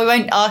email. We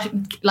won't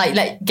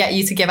get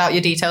you to give out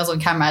your details on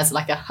camera as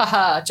like a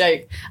haha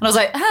joke. And I was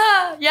like,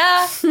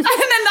 yeah, and then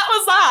that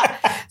was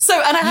that. So,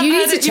 and I haven't You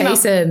need heard to an email.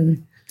 chase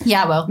him.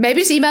 Yeah, well,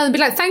 Maybe just email and be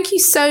like, thank you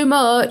so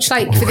much,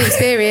 like for the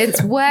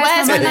experience.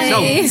 Where's my my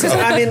money?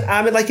 money?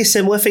 I'm in like a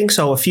similar thing.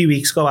 So a few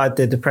weeks ago, I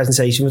did the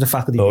presentation with the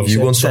faculty. Oh, you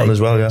won research something day. as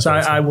well, yeah. So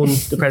I won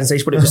the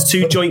presentation, but it was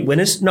 2 joint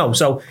winners. No,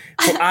 so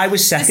but I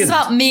was second. This is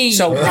about me.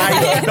 So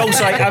I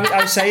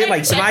was saying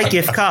like, so my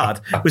gift card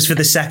was for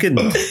the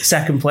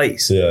second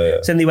place. Yeah.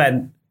 So then they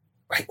went,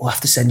 right, we'll have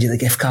to send you the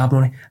gift card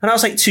money. And I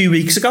was like 2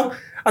 weeks ago,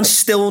 and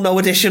still no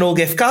additional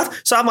gift card.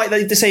 So I'm like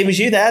the same as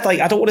you there. Like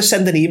I don't want to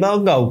send an email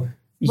and go,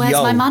 where's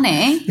my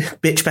money?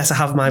 bitch, better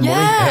have my money.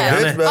 Yeah.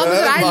 Yeah, innit? Oh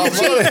my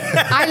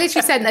God, I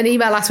literally sent an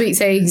email last week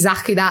saying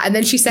exactly that, and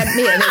then she sent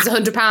me it and it was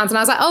 £100, and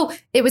I was like, oh,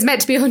 it was meant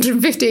to be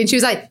 150, and she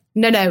was like,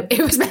 no, it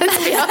was meant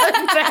to be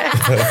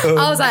 100.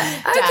 I was like,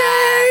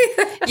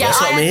 okay. Yeah, That's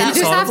what I mean. that It's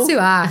You just have horrible.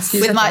 to ask.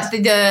 with my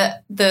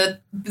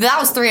that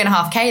was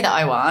 3.5K that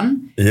I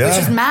won, Yeah. which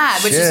is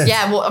mad. Which Shit.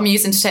 is what I'm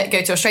using to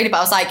go to Australia. But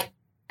I was like,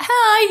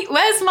 hi,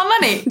 where's my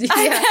money?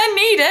 I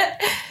need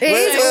it.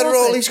 Where are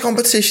all these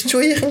competitions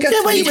where you can get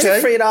Yeah, well, you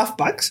get 20K? 3.5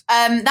 bags.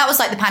 That was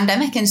like the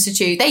Pandemic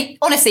Institute. They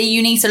honestly,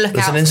 you need to look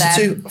There's out an for them.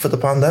 institute for the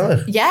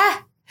pandemic. Yeah.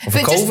 For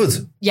But just-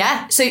 COVID.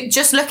 Yeah. So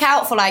just look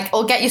out for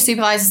or get your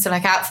supervisors to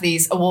look out for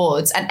these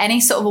awards and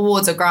any sort of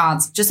awards or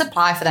grants. Just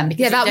apply for them.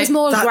 Because Yeah, that was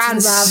more a That's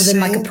grant rather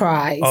than like a insane.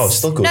 prize. Oh, it's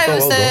still good. No, it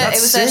was well done.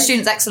 it was a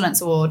Students' Excellence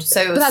Award. So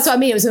it was, But that's what I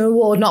mean. It was an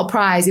award, not a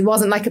prize. It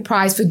wasn't like a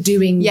prize for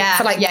doing. doing doing So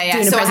a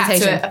I had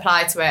presentation. to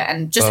apply to it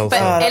and just. Well but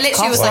done. it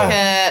literally was Wow. like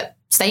a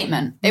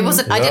statement. It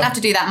wasn't. I didn't Yeah. have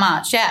to do that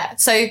much. Yeah.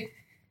 So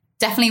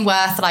definitely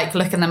worth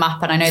looking them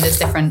up. And I know there's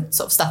different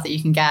sort of stuff that you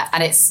can get,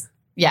 and it's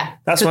Yeah.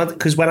 That's what,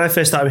 because when I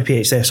first started my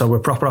PhD, so we're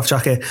proper off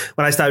track here.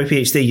 When I started my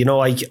PhD, you know,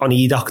 like on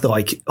eDoc, they're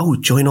like, oh,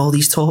 join all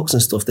these talks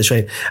and stuff, this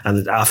way.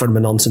 And half of them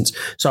are nonsense.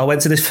 So I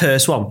went to this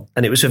first one,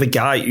 and it was with a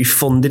guy who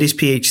funded his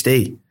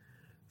PhD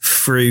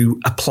through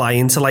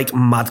applying to like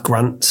mad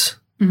grants.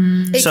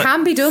 It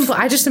can be done, but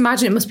I just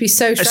imagine it must be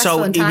so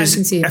stressful and time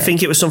consuming. I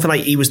think it was something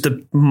like he's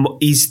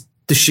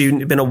the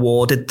student who'd been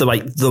awarded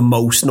the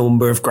most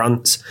number of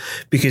grants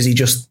because he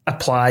just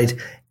applied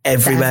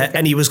everywhere,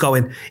 and he was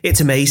going,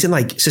 it's amazing.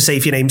 Like, so say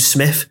if your name's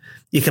Smith,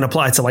 you can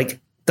apply to like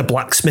the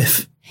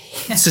Blacksmith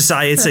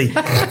Society,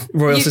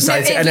 Royal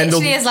Society, and then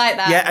is like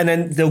that. Yeah, and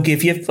then they'll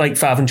give you like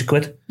 500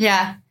 quid.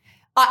 Yeah.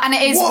 And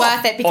it is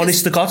worth it because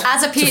honest to God,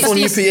 as a PhD, to fund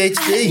your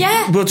PhD,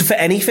 yeah, but for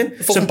anything,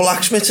 fucking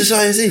Blacksmith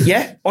Society,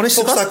 yeah, honest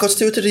to God, that got to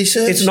do with the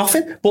research. It's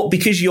nothing, but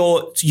because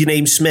your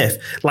name's Smith,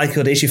 like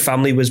it is, your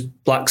family was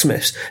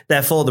blacksmiths,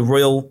 therefore the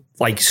Royal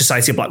like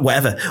Society of Black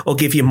whatever will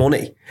give you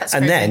money, That's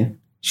and crazy. Then.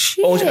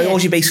 All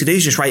you basically do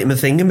is just write them a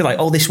thing and be like,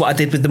 oh, this is what I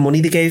did with the money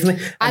they gave me.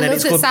 And I then love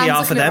it's that good Sam's PR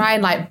for looking at them.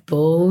 Ryan like,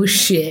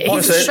 bullshit.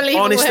 Honest to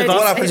God.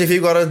 What happens if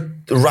you've got a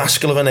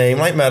rascal of a name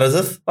like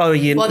Meredith? Oh,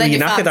 you're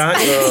knackered,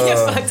 aren't you? You're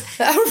fucked.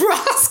 A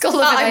rascal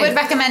of I a would name.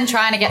 recommend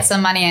trying to get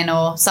some money in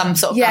or some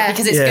sort of grant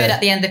because it's good at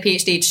the end of the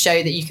PhD to show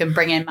that you can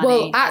bring in money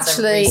Well, as a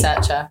actually,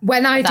 researcher.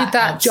 when I did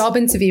that helps. job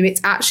interview,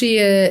 it's actually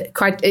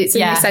it's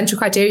an essential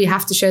criteria. You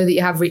have to show that you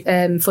have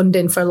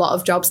funding for a lot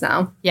of jobs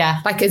now.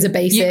 Yeah. Like as a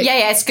basic.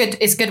 Yeah, it's good.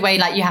 It's a good way.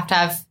 Like you have to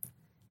have.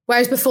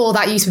 Whereas before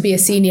that used to be a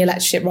senior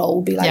lectureship role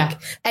would be like. Yeah.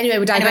 Anyway,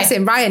 we're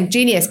digressing. Ryan,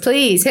 genius,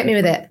 please hit me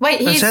with it. Wait,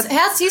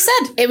 as you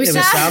said. It was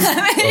Sam.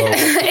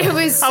 It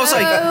was so. I was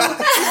like,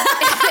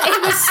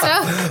 it was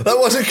so. That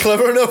wasn't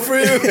clever enough for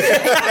you.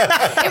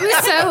 It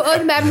was so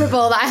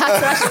unmemorable that I had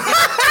to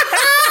actually.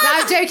 No,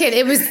 I'm joking.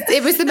 It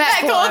was the Met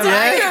Quarter,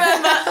 I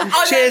remember.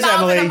 Cheers,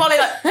 Emily. Molly,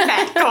 like,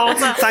 Met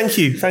Quarter. Thank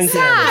you.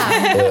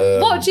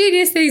 What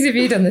genius things have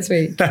you done this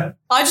week? I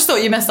just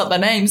thought you messed up their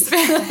names.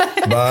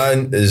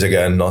 Mine is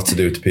again not to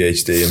do with the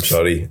PhD. I'm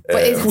sorry.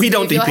 We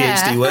don't do Your PhD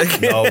hair.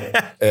 work. No,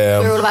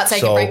 We're all about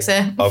taking breaks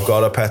here. I've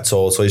got a pet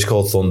tortoise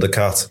called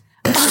Thundercat.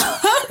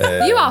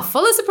 You are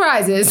full of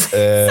surprises.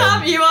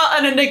 Sam, you are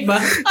an enigma.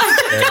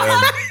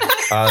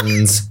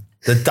 And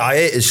the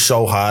diet is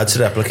so hard to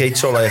replicate.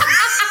 So like,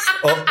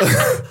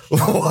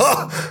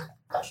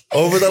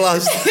 over the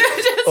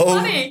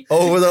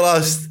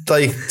last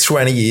like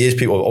 20 years,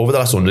 over the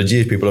last 100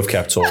 years, people have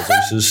kept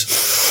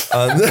tortoises.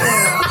 And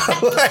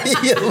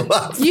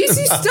You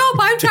two stop.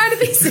 I'm trying to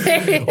be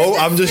serious.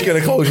 I'm just going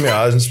to close my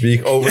eyes and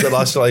speak. Over the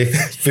last like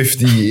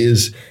 50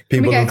 years,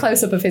 Can we get a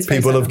close up of his face?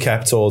 people have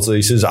kept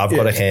tortoises. I've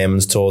got a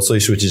Hammond's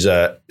tortoise, which is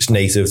it's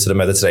native to the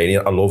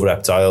Mediterranean. I love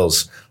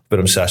reptiles. Been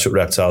obsessed with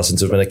reptiles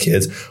since I've been a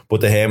kid. But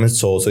the Hammond's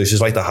tortoise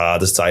is like the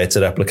hardest diet to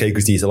replicate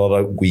because they eat a lot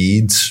of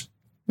weeds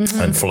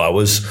and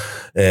flowers.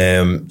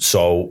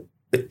 So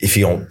if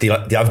you don't, they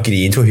have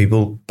greens where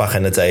people back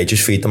in the day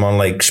just feed them on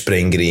like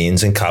spring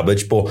greens and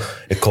cabbage, but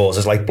it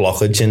causes like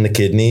blockage in the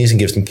kidneys and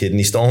gives them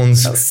kidney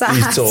stones. sad.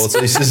 These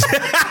tortoises.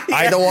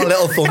 I don't want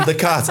little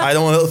Thundercat.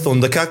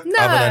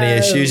 Having any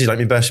issues. He's like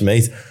my best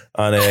mate.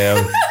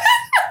 And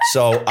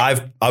so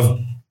I've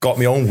got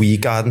my own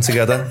weed garden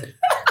together.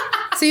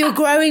 So you're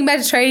growing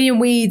Mediterranean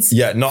weeds.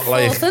 Yeah, not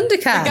like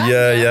Thundercat.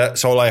 Yeah.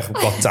 So like I've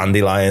got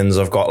dandelions.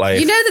 I've got like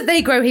You know that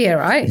they grow here,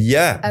 right?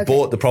 yeah. Okay.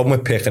 But the problem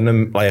with picking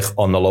them like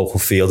on the local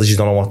field is you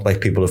don't know what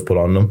like people have put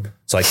on them.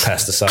 It's like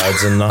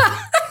pesticides and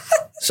that.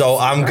 So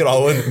I'm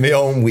growing my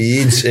own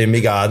weeds in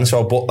my garden.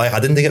 So, but like I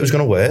didn't think it was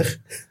gonna work.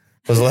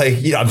 Because like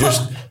I'm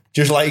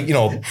just like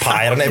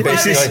piring it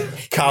basically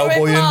like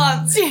cowboying.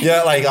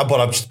 Yeah, like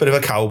but I'm just a bit of a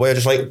cowboy. I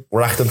just like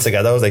racked them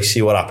together. I was like,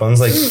 see what happens.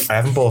 Like I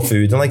haven't bought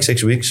food in like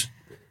 6 weeks.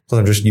 So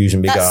I'm just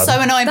using my garden. That's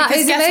so annoying That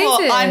because is guess what?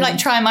 amazing. I'm like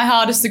trying my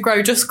hardest to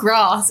grow just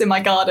grass in my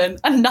garden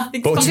and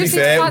nothing's But to be Just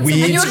fair, plants and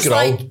And you're weeds just grow.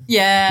 like,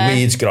 yeah.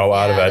 Weeds grow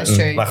out of Yeah, it. that's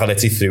true. And like I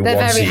literally threw They're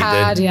one very seed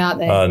hardy, in. aren't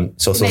they? And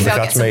so Maybe I'll Thundercat's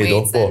get some made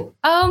up. weeds But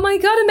Oh my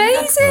God,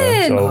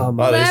 amazing. so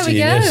that there is we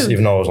genius. go.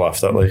 Even though I was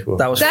laughed at. Like,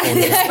 That was That funny.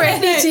 is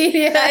pretty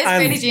genius. That is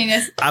And- really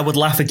genius. I would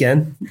laugh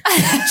again.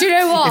 Do you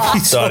know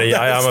what? sorry,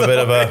 I am a bit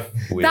of a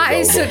weirdo. That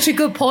is but- such a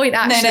good point,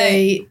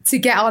 actually, to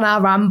get on our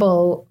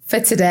ramble for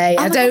today.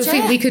 I my don't God,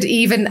 think yeah. we could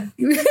even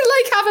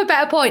like have a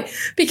better point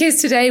because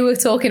today we're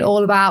talking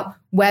all about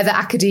whether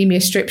academia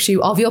strips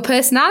you of your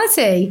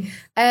personality.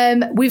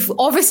 We've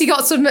obviously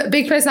got some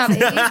big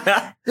personalities.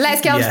 Let's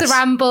get on to the Yes.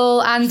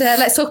 ramble and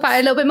let's talk about it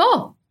a little bit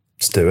more.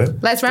 Let's do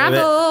it. Let's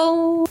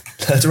ramble.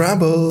 Let's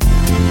ramble.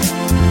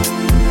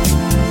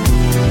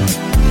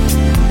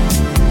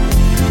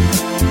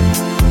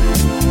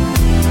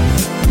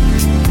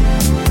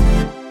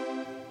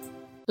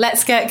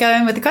 Let's get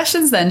going with the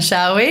questions then,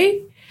 shall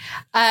we?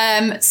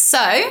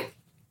 So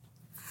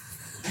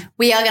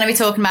we are going to be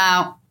talking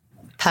about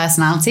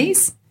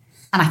personalities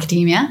and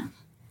academia.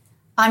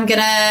 I'm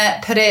going to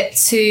put it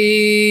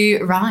to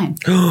Ryan.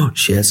 Oh,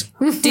 shit.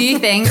 Do you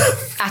think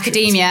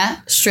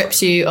academia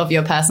strips you of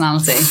your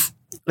personality?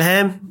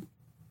 I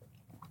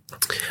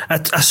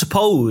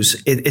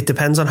suppose it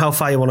depends on how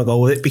far you want to go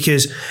with it,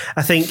 because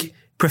I think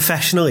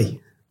professionally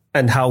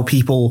and how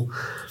people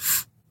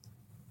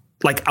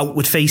like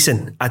outward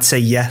facing, I'd say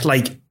yeah.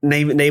 Like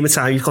name a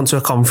time you've gone to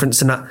a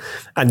conference and that,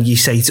 and you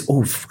say,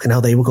 oh, fucking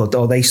hell, they were good,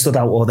 or they stood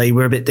out, or they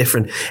were a bit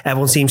different.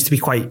 Everyone seems to be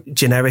quite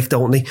generic,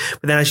 don't they?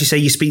 But then, as you say,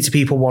 you speak to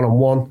people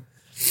one-on-one,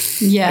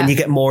 and you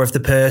get more of the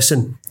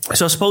person.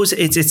 So I suppose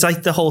it's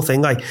like the whole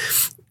thing, like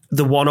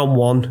the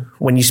one-on-one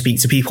when you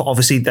speak to people,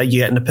 obviously that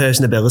you're getting the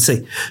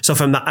personability. So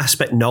from that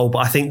aspect, no, but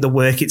I think the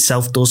work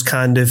itself does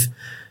kind of,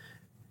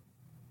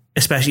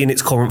 especially in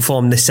its current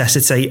form,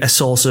 necessitate a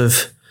sort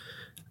of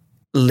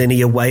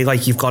linear way.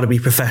 Like you've got to be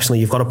professional,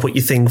 you've got to put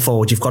your thing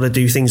forward, you've got to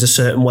do things a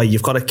certain way,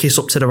 you've got to kiss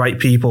up to the right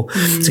people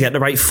to get the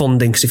right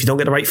funding, because if you don't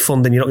get the right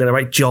funding, you're not getting the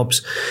right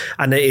jobs.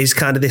 And it is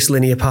kind of this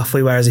linear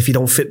pathway, whereas if you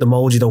don't fit the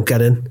mold, you don't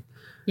get in.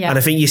 And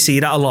I think you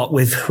see that a lot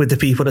with the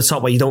people at the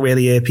top, where you don't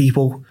really hear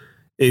people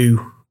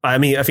who, I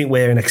mean, I think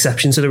we're an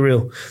exception to the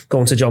rule.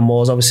 Going to John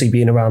Moore's, obviously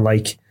being around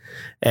like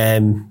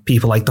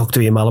people like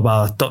Dr. Ian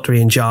Malabar, Dr.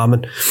 Ian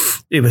Jarman,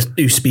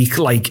 who speak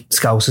like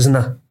Scousers and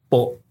that.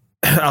 But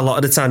a lot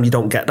of the time you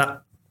don't get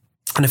that.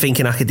 And I think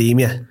in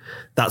academia,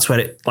 that's where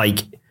it, like,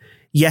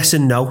 yes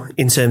and no,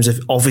 in terms of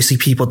obviously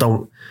people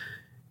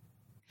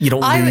you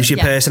don't lose your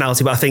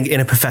personality, but I think in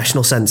a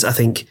professional sense, I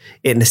think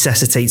it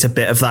necessitates a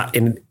bit of that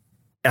in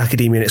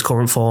academia in its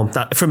current form,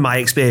 that from my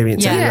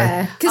experience anyway.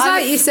 Yeah, because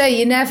like you say,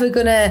 you're never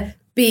going to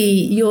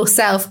be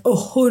yourself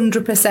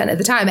 100% of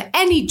the time at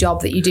any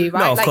job that you do,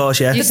 right? No, of course,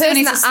 yeah. The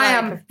person that I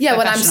am,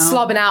 when I'm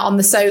slobbing out on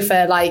the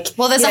sofa, like...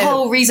 Well, there's a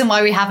whole reason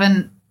why we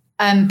haven't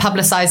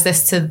publicised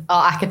this to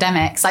our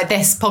academics, like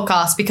this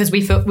podcast, because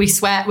we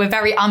swear we're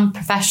very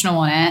unprofessional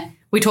on it.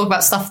 We talk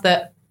about stuff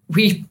that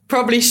we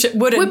probably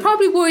wouldn't. We're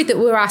probably worried that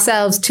we're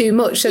ourselves too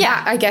much. So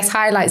that, I guess,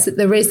 highlights that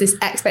there is this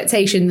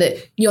expectation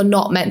that you're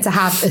not meant to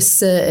have a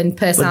certain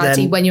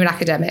personality when you're an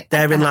academic.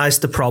 Therein lies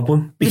the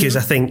problem, because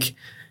I think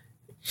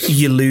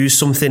you lose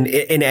something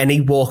in any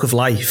walk of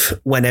life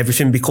when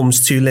everything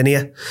becomes too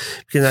linear.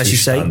 Because as you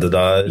say,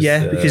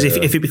 standardized. Because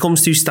if it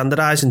becomes too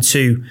standardized and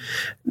too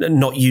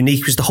not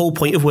unique, because the whole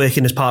point of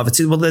working as part of a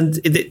team, well, then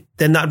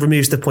that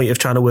removes the point of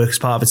trying to work as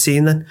part of a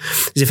team then.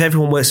 Because if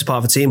everyone works as part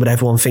of a team, but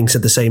everyone thinks it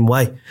the same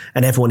way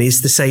and everyone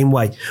is the same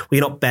way, well, you're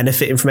not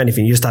benefiting from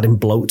anything. You're just adding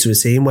bloat to a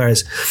team.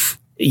 Whereas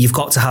you've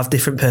got to have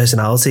different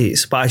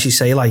personalities. But as you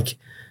say, like,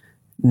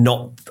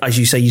 not, as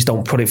you say, you just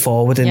don't put it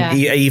forward. And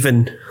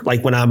even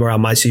like when I'm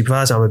around my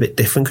supervisor, I'm a bit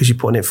different because you're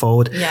putting it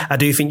forward. I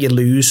do think you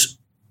lose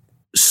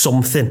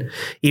something,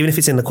 even if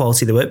it's in the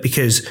quality of the work,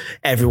 because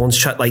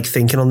everyone's like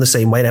thinking on the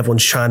same way and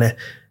everyone's trying to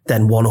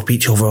then one up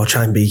each other or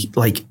try and be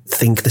like,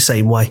 think the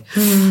same way.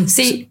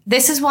 See,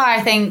 this is why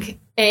I think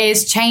it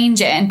is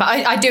changing, but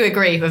I do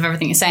agree with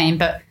everything you're saying.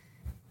 But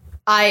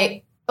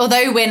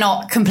although we're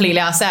not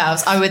completely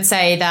ourselves, I would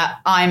say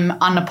that I'm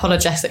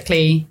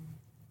unapologetically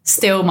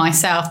still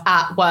myself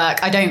at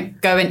work. I don't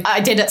go in.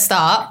 I did at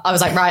start. I was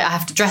like, right, I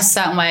have to dress a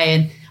certain way.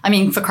 And I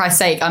mean, for Christ's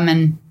sake, I'm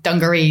in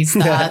dungarees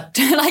that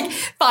are like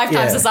 5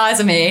 times the size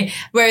of me.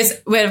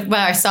 Whereas where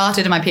I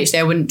started in my PhD,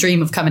 I wouldn't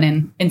dream of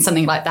coming in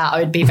something like that. I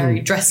would be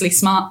very dressly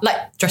smarted.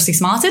 Dressly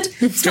smarted.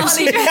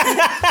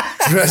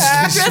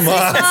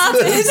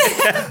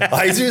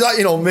 I do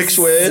that, mixed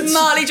words.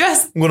 Smartly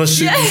dressed. I'm going to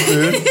suit me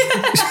spoon.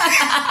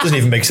 Doesn't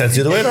even make sense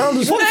the other way around.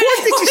 What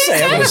did you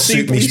say? I'm going to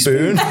suit me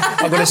spoon.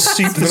 I'm going to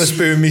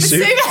spoon me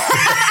soup.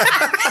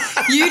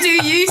 You do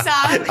you,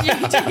 Sam. You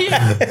do you.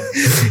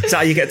 Is that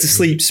how you get to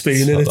sleep,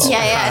 spooning it?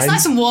 Yeah. It's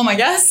nice and warm, I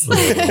guess.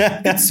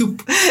 Good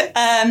soup.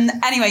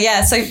 Anyway,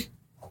 so,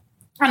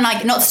 and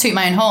like, not to toot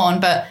my own horn,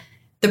 but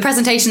the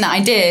presentation that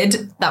I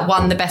did, that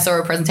won the best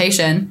oral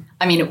presentation,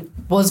 I mean, it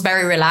was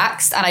very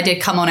relaxed, and I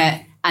did come on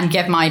it and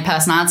give my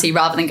personality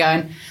rather than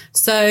going,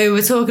 so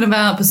we're talking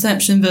about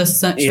perception versus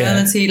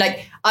sexuality.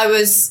 Like, I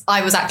was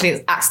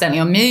actually accidentally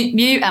on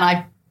mute, and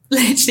I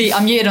literally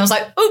unmuted and I was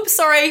like, oops,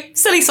 sorry,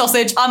 silly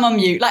sausage, I'm on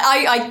mute. Like,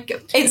 I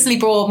instantly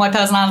brought my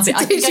personality.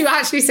 Did you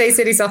actually say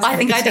silly sausage? I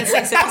think I did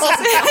say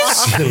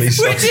silly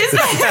sausage. Which is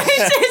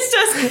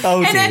just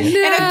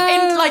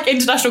in like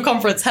international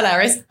conference,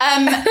 hilarious.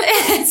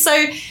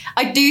 So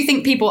I do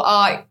think people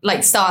are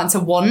like starting to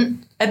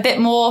want a bit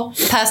more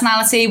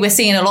personality. We're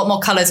seeing a lot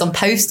more colours on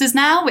posters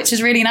now, which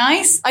is really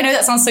nice. I know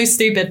that sounds so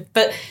stupid,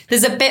 but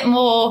there's a bit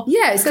more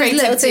it's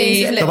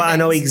creativity. But I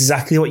know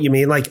exactly what you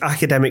mean. Like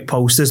academic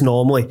posters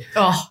normally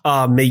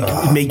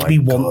make me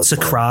want to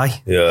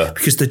cry. Yeah.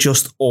 Because they're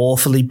just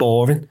awfully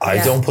boring.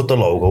 I don't put the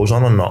logos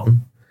on or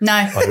nothing. No.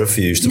 I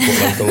refuse to put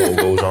like the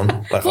logos on.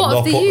 Like, what,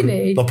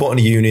 I'm not putting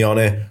a uni on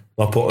it.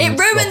 Not putting, it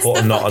ruins not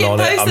putting the nothing on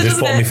poster, it. I'm just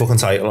putting my fucking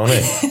title on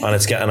it, and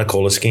it's getting a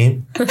colour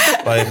scheme.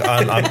 Like,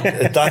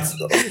 that's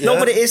no,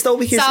 but it is though,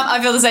 because Sam,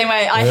 I feel the same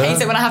way. I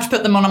hate it when I have to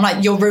put them on. I'm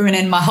like, you're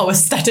ruining my whole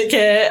aesthetic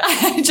here.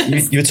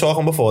 You were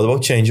talking before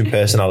about changing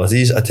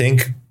personalities. I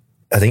think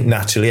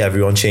naturally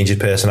everyone changes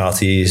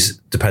personalities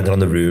depending on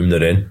the room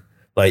they're in.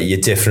 Like,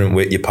 you're different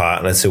with your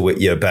partner to with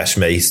your best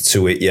mate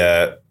to with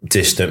your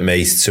distant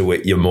mate to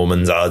with your mum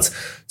and dad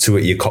to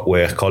with your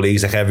work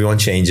colleagues. Like, everyone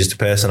changes the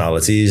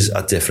personalities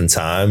at different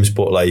times.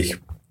 But like,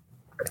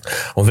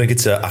 I don't think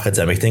it's an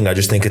academic thing. I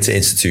just think it's an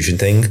institution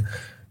thing.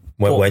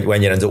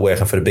 when you end up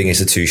working for a big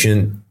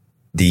institution,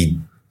 they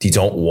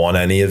don't want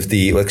any of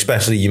the,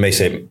 especially you're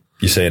saying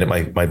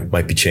it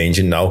might be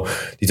changing now.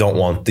 They don't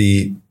want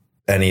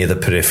any of the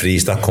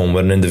peripheries that come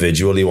with an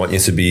individual. They want you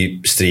to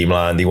be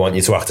streamlined. They want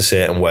you to act a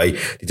certain way.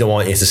 They don't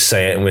want you to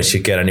say it in which you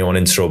get anyone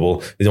in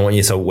trouble. They don't want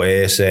you to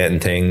wear certain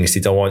things.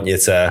 They don't want you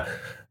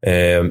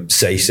to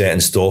say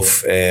certain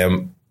stuff.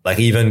 Like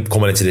even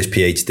coming into this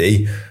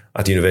PhD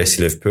at the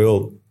University of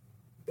Liverpool,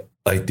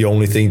 like the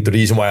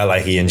reason why I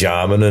like Ian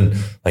Jarman and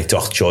like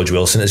Dr. George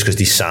Wilson is because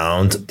they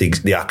sound,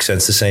 the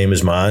accent's the same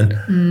as mine.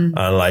 And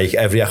like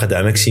every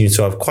academic seems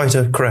to have quite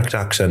a correct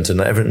accent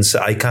and everything.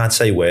 I can't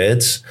say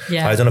words.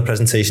 Yeah. I done a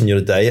presentation the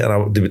other day and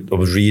I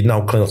was reading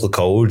out clinical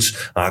codes.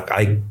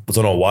 I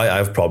don't know why I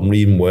have a problem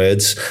reading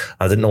words.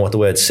 I didn't know what the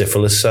word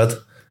syphilis said.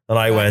 And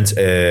I went,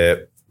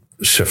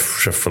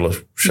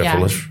 syphilis. And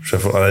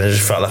I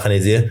just felt like an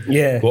idiot.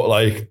 Yeah. But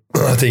like,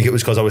 I think it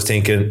was because I was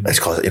thinking, it's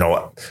because, you know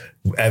what,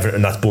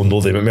 everything that's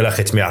bundled in with me, like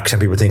it's my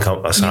accent, people think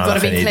I sound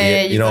like an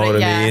idiot. You know what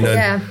I mean?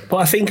 Yeah. But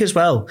I think as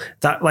well,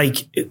 that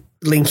like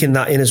linking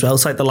that in as well,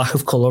 it's like the lack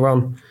of colour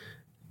on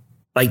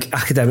like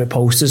academic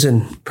posters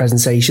and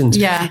presentations,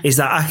 is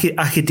that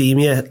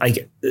academia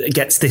like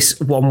gets this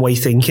one-way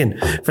thinking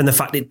from the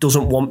fact it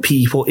doesn't want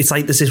people, it's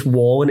like there's this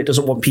wall and it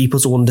doesn't want people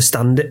to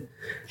understand it.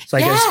 So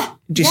I guess,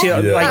 do you see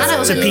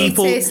like so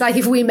people, it's like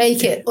if we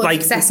make it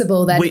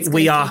accessible, then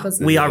we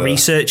are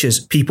researchers.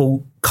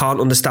 People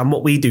can't understand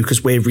what we do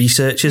because we're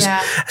researchers.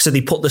 So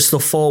they put the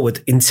stuff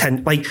forward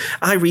intent. Like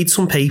I read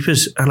some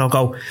papers and I'll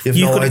go, you have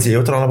no idea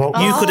what they're on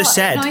about. You could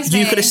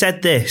have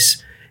said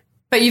this.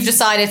 But you've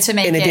decided to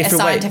make it a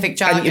scientific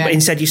jargon. But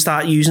instead you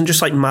start using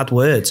just like mad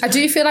words. I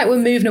do feel like we're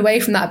moving away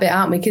from that a bit,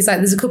 aren't we? Because like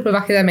there's a couple of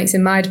academics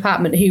in my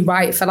department who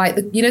write for like,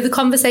 the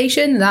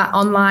Conversation, that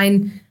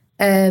online...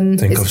 I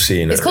think I've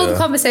seen it. It's called The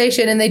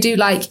Conversation and they do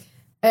like,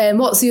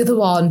 what's the other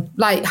one?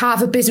 Like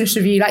Harvard Business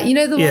Review. Like,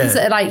 the ones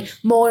that are like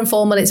more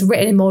informal, it's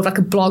written in more of like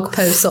a blog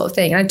post sort of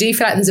thing. And I do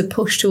feel like there's a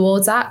push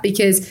towards that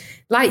because...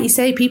 like you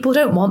say, people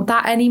don't want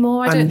that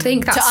anymore. I don't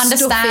think that's to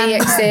understand stuffy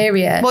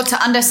exterior. Well,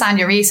 to understand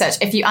your research,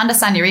 if you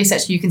understand your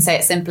research, you can say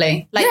it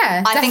simply. Like,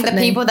 I think the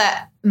people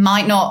that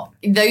might not,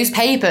 those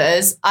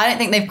papers, I don't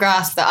think they've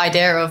grasped the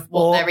idea of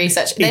what their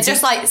research. They're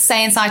just like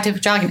saying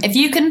scientific jargon. If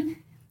you can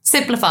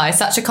simplify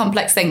such a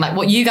complex thing like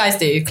what you guys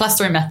do,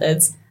 clustering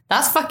methods,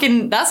 that's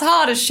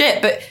hard as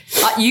shit. But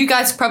you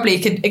guys probably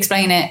could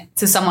explain it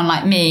to someone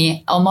like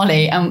me or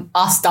Molly and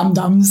us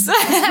dum-dums.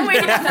 And we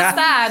would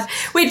understand.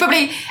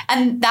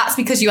 And that's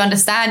because you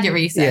understand your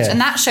research.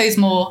 And that shows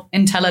more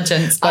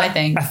intelligence, I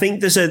think. I think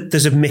there's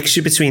a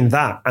mixture between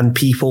that and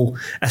people,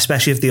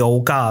 especially of the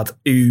old guard,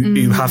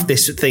 who have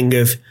this thing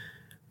of,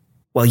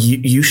 well,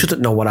 you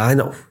shouldn't know what I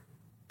know.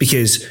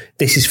 Because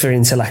this is for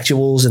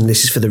intellectuals and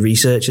this is for the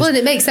researchers. Well, and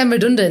it makes them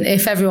redundant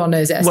if everyone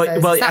knows it. I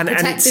suppose. Well, and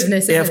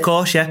protectiveness. And of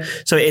course, yeah.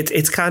 So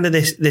it's kind of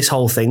this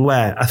whole thing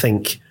where I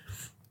think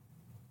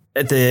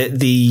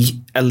the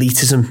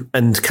elitism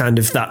and kind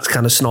of that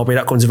kind of snobbery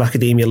that comes with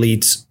academia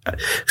leads,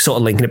 sort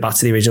of linking it back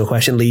to the original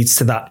question, leads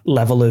to that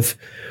level of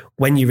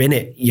when you're in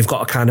it, you've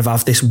got to kind of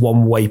have this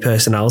one-way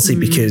personality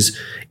because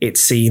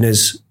it's seen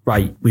as,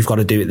 right, we've got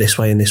to do it this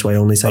way and this way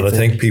only. And I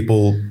think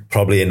people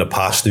probably in the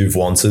past who've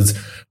wanted,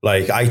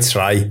 like I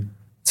try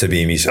to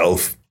be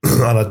myself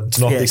and it's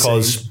not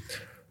because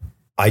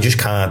I just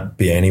can't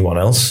be anyone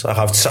else. Like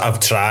I've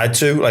tried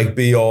to like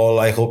be all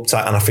like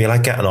uptight and I feel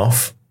like getting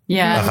off.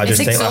 Yeah, like I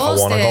just think like I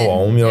want to go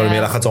home. You know what I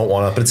mean? Like I don't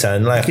want to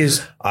pretend. Like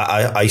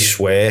I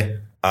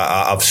swear,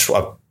 I've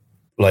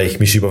like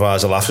my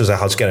supervisor laughs because I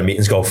had to get a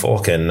meetings go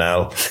fucking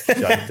now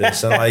like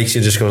this and like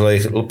she just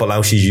goes like, but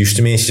now she's used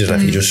to me. She's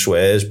like he just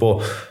swears,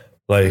 but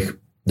like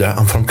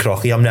I'm from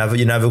Crocky. You're never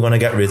going to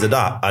get rid of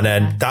that. And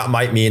then that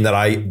might mean that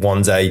I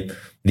one day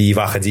leave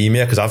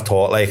academia because I've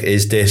thought like,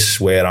 is this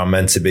where I'm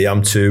meant to be?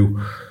 I'm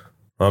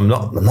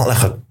not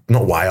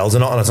not wild or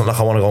not, and it's not like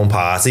I want to go and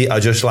party. I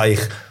just like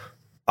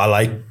I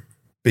like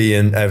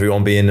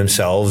everyone being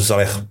themselves.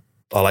 I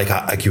like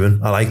arguing.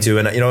 I like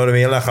doing it. You know what I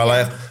mean?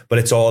 Like but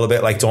it's all a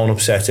bit like don't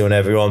upset you and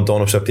everyone,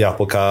 don't upset the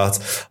apple cart.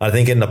 I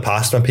think in the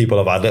past when people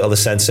have had little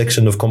eccentrics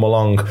and have come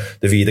along,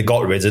 they've either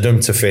got rid of them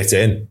to fit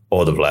in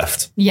or they've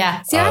left.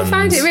 Yeah. See, I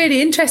find it really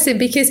interesting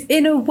because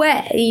in a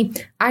way,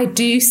 I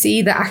do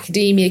see that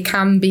academia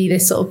can be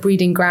this sort of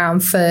breeding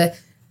ground for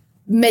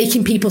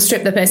making people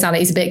strip their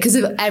personalities a bit because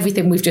of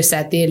everything we've just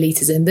said, the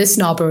elitism, the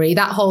snobbery,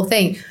 that whole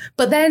thing.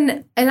 But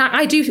then, and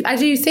I do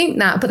think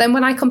that, but then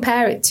when I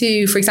compare it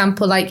to, for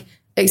example, like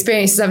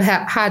experiences I've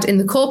had in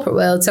the corporate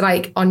world, so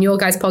like on your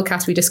guys'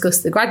 podcast, we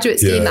discussed the graduate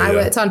scheme that I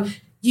worked on.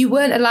 You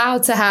weren't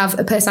allowed to have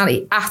a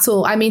personality at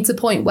all. I mean, to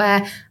the point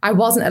where I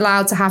wasn't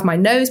allowed to have my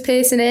nose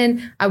piercing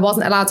in. I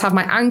wasn't allowed to have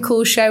my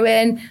ankles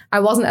showing.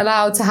 I wasn't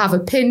allowed to have a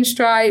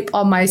pinstripe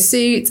on my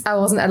suit. I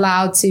wasn't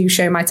allowed to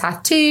show my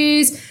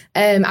tattoos.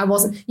 I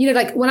wasn't,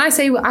 like when I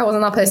say I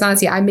wasn't allowed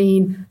personality, I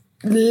mean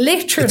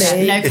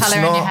literally no colour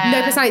in your hair.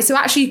 No personality. So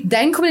actually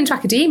then coming into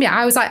academia,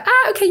 I was like,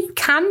 okay, you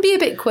can be a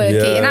bit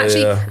quirky. And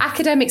actually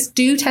academics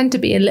do tend to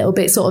be a little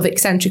bit sort of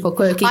eccentric or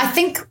quirky. I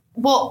think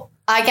what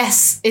I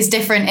guess is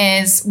different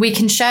is we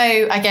can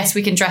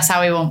dress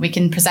how we want, we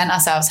can present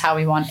ourselves how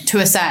we want to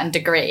a certain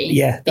degree.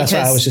 Yeah, that's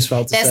what I was just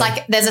about to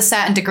say. There's a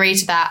certain degree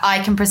to that. I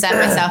can present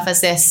myself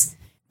as this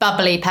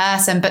bubbly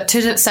person, but to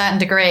a certain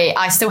degree,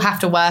 I still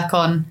have to work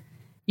on,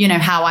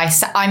 how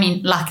I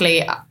mean,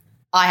 luckily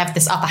I have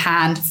this upper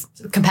hand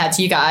compared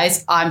to you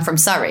guys. I'm from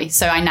Surrey,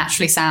 so I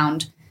naturally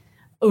sound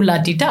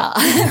ooh-la-dee-da.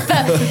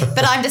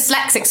 but I'm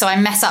dyslexic, so I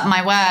mess up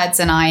my words,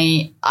 and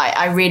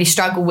I really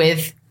struggle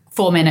with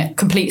forming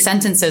complete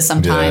sentences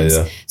sometimes.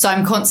 Yeah. So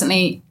I'm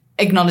constantly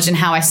acknowledging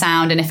how I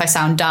sound and if I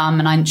sound dumb,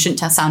 and I shouldn't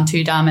sound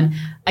too dumb. And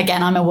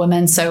again, I'm a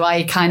woman, so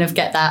I kind of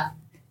get that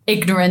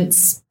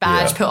ignorance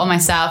badge put on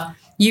myself.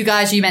 You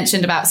guys, you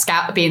mentioned about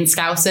being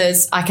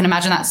Scousers. I can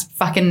imagine that's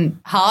fucking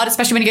hard,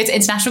 especially when you go to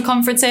international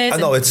conferences. I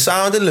know, it's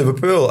sound in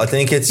Liverpool. I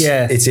think it's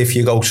if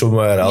you go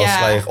somewhere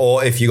else,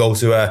 or if you go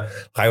to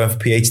I went for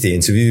PhD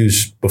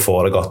interviews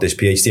before I got this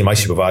PhD. My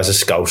supervisor's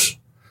Scouse.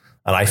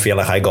 And I feel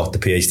like I got the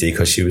PhD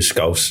because she was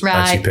Scouse,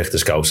 and she picked a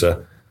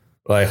Scouser.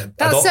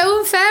 That's so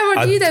unfair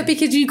on you though,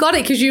 because you got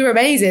it because you were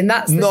amazing.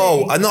 That's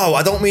I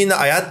don't mean that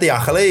I had the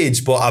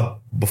accolades, but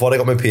before I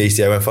got my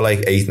PhD, I went for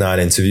 8-9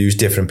 interviews,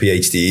 different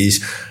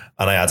PhDs,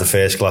 and I had a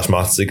first class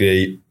maths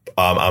degree.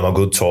 I'm a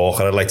good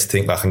talker. I'd like to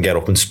think that I can get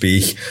up and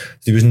speak.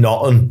 There was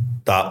nothing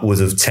that would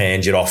have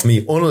turned it off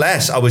me,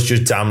 unless I was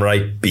just damn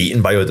right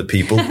beaten by other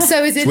people.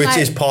 So is it which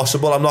is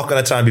possible. I'm not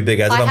going to try and be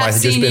big-headed. I might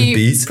have just been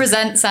beat.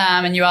 Present,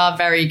 Sam, and you are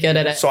very good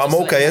at it. So I'm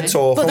okay at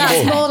talking. But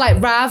that's more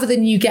rather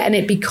than you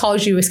getting it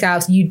because you were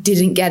Scouse, you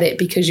didn't get it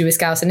because you were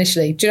Scouse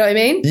initially. Do you know what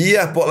I mean?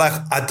 Yeah, but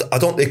I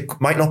don't. It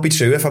might not be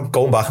true if I'm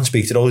going back and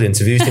speak to those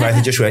interviews. They might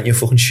have just went, "You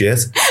fucking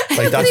shit."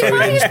 That's why we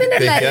didn't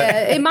pick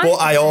it.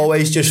 But I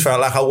always just felt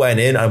like I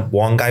went in, and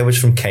one guy was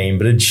from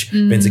Cambridge,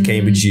 been to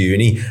Cambridge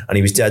Uni, and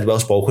he was dead well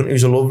spoken. He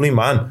was a lovely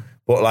man.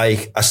 But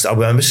I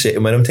remember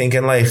sitting with him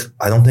thinking I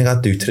don't think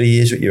I'd do 3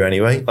 years with you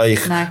anyway.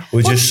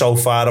 We're just so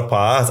far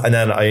apart. And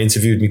then I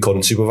interviewed my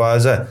current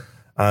supervisor,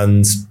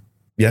 and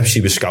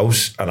she was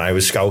Scouse and I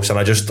was Scouse, and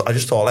I just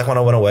thought when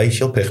I went away,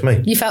 she'll pick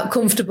me. You felt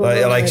comfortable.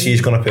 She's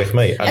going to pick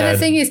me. And the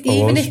thing is,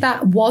 even if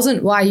that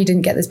wasn't why you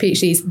didn't get this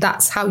PhD,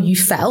 that's how you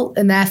felt,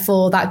 and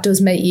therefore that does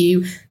make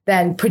you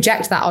then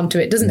project that onto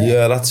it, doesn't it?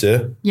 Yeah, that's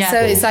it. Yeah. So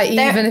it's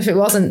even if it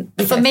wasn't.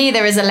 For me,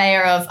 there is a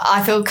layer of,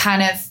 I feel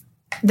kind of,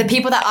 the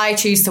people that I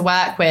choose to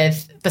work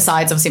with,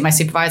 besides obviously my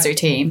supervisory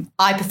team,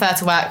 I prefer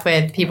to work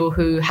with people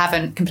who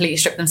haven't completely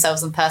stripped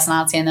themselves of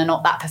personality and they're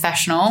not that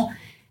professional.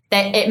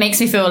 It makes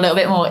me feel a little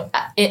bit more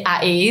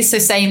at ease. So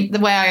same the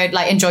way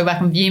I enjoy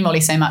working with you,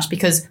 Molly, so much,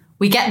 because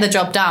we get the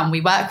job done,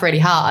 we work really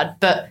hard,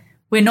 but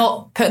we're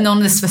not putting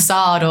on this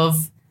facade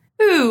of,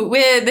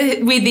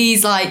 we're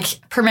these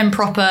prim and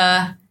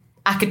proper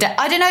academic.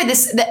 I don't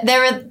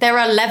know. There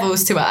are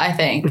levels to it, I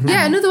think. Mm-hmm.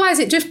 Yeah, and otherwise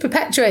it just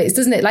perpetuates,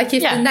 doesn't it?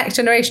 If the next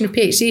generation of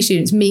PhD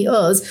students meet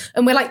us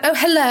and we're like, oh,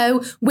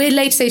 hello, we're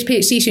later stage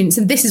PhD students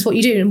and this is what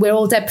you do and we're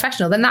all dead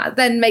professional, then that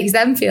then makes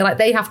them feel like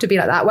they have to be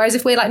like that. Whereas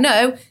if we're like,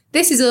 no,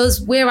 this is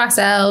us, we're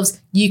ourselves,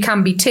 you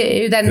can be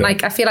too, then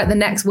I feel like the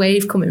next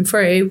wave coming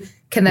through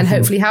can then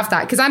hopefully have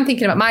that. Because I'm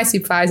thinking about my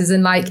supervisors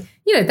and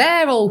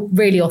they're all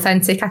really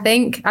authentic, I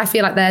think. I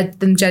feel like they're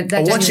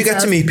once you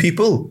get to meet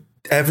people,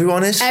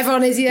 Everyone is,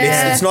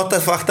 yeah. It's not the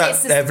fact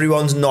that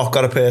everyone's not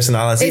got a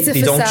personality.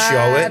 They don't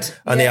show it,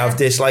 and they have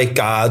this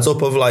guards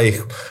up of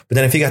But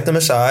then if you get them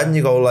aside and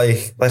you go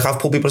I've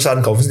pulled people aside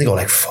in conference and they go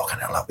fucking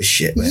hell, that was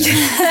shit, man.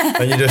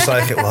 And you're just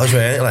it was,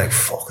 man.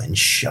 Fucking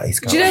shite.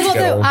 Do you know what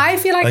though? I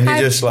feel like I'm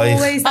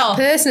always that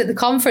person at the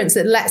conference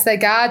that lets their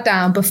guard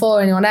down before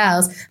anyone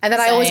else, and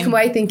then I always come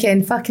away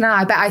thinking, fucking hell,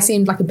 I bet I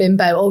seemed like a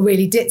bimbo or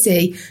really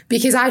ditzy,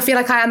 because I feel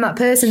like I am that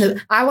person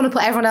that I want to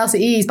put everyone else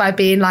at ease by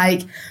being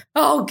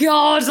oh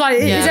God, is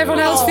everyone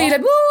else feeling,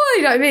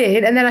 you know what I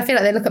mean? And then I feel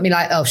like they look at me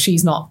oh,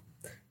 she's not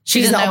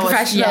a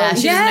professional.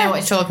 She doesn't know what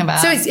you're talking about.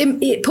 So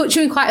it puts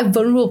you in quite a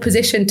vulnerable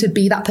position to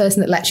be that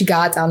person that lets your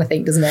guard down, I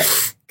think, doesn't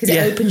it? Because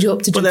it opens you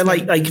up to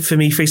judgment. But then for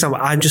me, for example,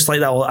 I'm just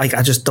like that.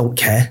 I just don't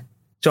care.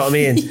 Do you know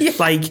what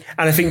I mean?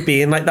 And I think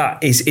being like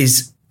that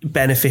is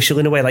beneficial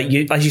in a way.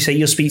 As you say,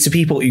 you'll speak to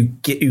people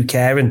who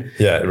care. And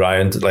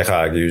Ryan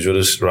argues with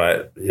us,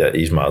 right? Yeah,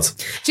 he's mad.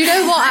 Do you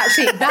know what?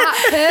 Actually,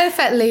 that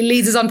perfectly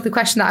leads us on to the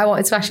question that I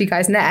wanted to ask you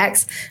guys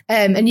next.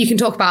 And you can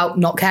talk about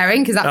not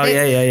caring, because that's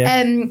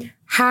it.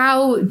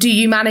 How do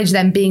you manage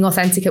them being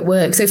authentic at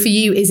work? So for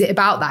you, is it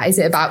about that? Is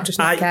it about just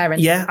not caring?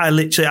 Yeah,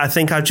 I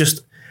think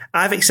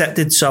I've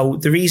accepted. So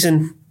the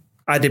reason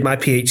I did my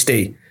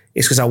PhD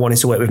is because I wanted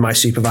to work with my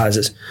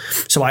supervisors.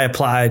 So I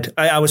applied.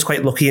 I was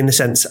quite lucky in the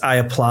sense I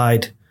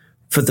applied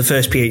for the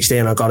first PhD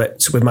and I got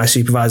it with my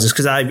supervisors,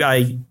 because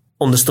I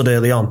understood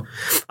early on,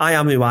 I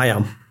am who I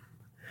am.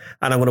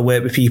 and I'm going to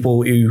work with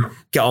people who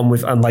get on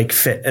with and like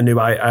fit and who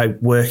I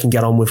work and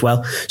get on with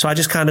well. So I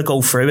just kind of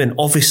go through, and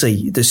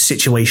obviously there's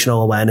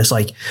situational awareness.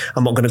 Like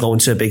I'm not going to go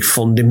into a big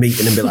funding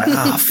meeting and be like,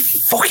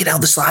 fucking hell,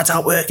 the slides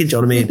aren't working. Do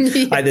you know what I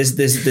mean? Like there's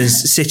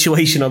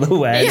situational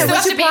awareness. Yeah,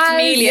 which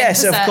applies,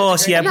 yes, of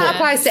course, yeah. And that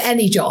applies to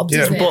any job,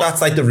 doesn't it? But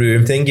that's like the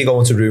room thing. You go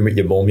into a room with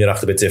your mum, you're have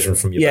to be different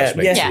from your best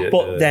mate. Yeah.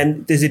 But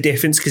then there's a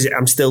difference because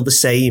I'm still the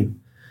same.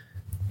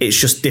 It's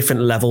just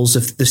different levels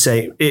of the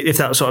same, if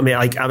that's what I mean.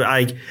 Like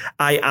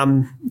I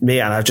am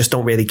me, and I just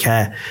don't really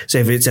care. So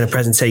if it's in a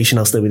presentation,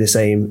 I'll still be the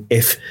same.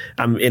 If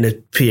I'm in a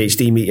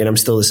PhD meeting, I'm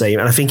still the same.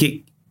 And I think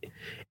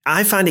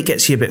I find it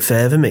gets you a bit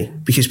further, me,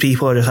 because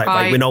people are just like,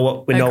 right, we know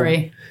what we know.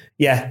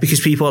 Yeah,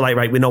 because people are like,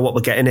 right, we know what we're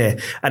getting here.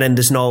 And then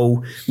there's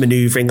no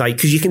manoeuvring, like,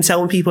 because you can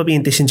tell when people are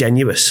being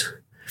disingenuous.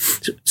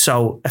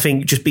 So I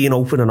think just being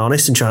open and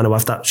honest and trying to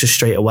have that just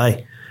straight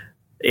away,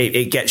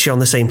 it gets you on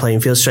the same playing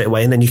field straight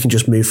away, and then you can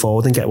just move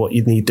forward and get what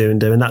you need to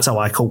do. And that's how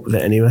I cope with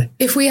it anyway.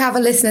 If we have a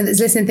listener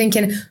that's listening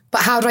thinking, but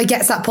how do I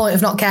get to that point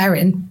of not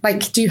caring?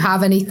 Like, do you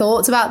have any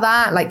thoughts about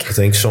that? Like, I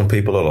think some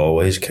people will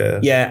always care.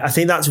 Yeah, I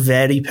think that's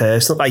very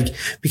personal. Like,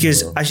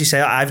 because as you say,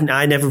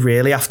 I never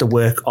really have to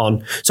work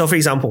on. So for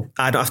example,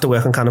 I don't have to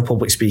work on kind of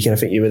public speaking. I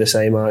think you were the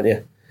same, aren't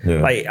you?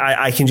 Yeah. Like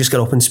I can just get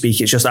up and speak.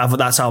 It's just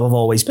that's how I've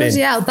always been.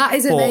 Yeah, that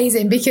is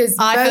amazing because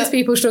most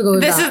people struggle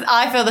with that.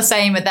 I feel the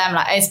same with them.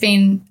 Like it's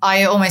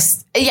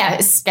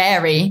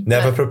scary.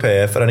 Never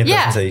prepare for any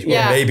presentation.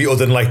 Yeah. Maybe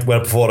other than like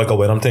before I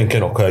go in, I'm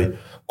thinking, okay,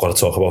 got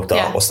to talk about that.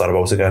 Yeah. What's that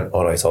about again?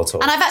 All right, I'll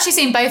talk. And I've actually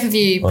seen both of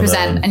you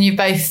present, and you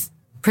both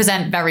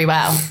present very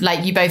well.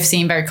 Like you both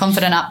seem very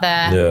confident up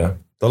there. Yeah.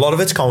 A lot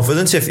of it's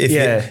confidence. If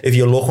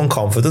you look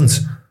unconfident,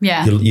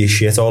 you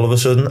shit all of a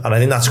sudden. And I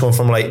think that's come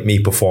from like me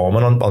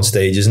performing on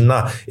stages and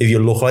that. If you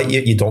look like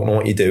you don't know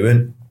what you're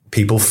doing,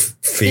 people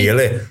feel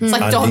it. It's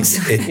like dogs.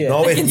 You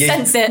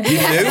sense it. You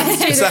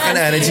do. It's like an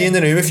energy in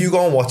the room. If you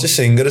go and watch a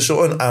singer or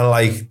something and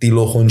like they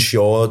look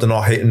unsure, they're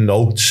not hitting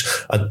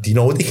notes, and you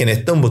know they can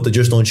hit them, but they're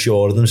just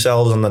unsure of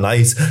themselves on the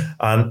night.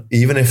 And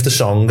even if the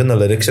song and the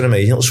lyrics are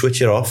amazing, it'll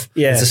switch it off.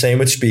 Yeah. It's the same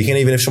with speaking.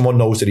 Even if someone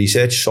knows the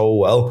research so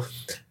well,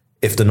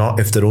 if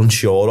they're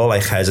unsure or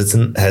like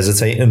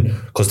hesitating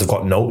because they've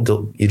got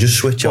you just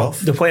switch off.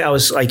 The point I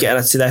was like getting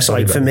at to this,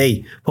 like for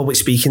me, public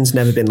speaking's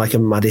never been like a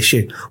mad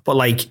issue, but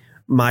like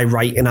my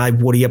writing, I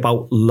worry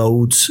about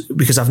loads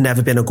because I've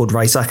never been a good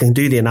writer. I can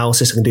do the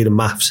analysis, I can do the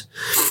maths,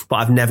 but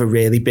I've never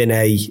really been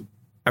a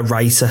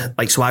writer.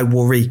 Like, so I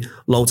worry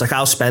loads. Like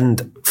I'll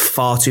spend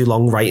far too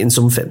long writing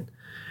something.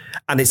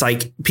 And it's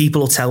like,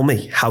 people will tell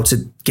me how to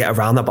get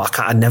around that, but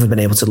I've never been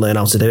able to learn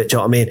how to do it. Do you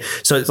know what I mean?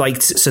 So it's like,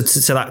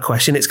 to that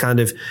question, it's kind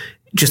of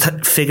just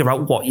figure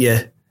out what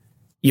your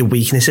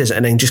weakness is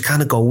and then just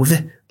kind of go with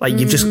it. Like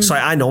so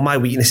I know my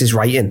weakness is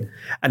writing,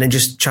 and then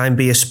just try and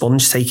be a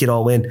sponge, take it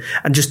all in,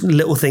 and just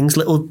little things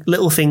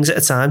at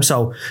a time.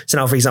 So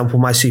now, for example,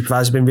 my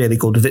supervisor's been really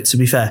good with it, to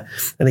be fair.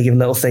 And they give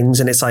little things,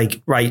 and it's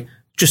like, right,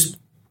 so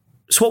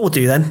what we'll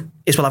do then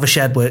is we'll have a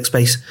shared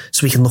workspace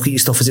so we can look at your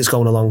stuff as it's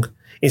going along,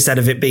 instead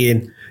of it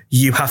being,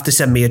 you have to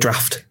send me a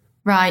draft.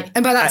 Right.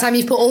 And by that time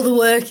you've put all the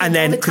work in, and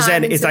then because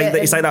then it's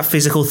like that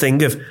physical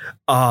thing of,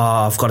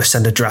 I've got to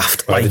send a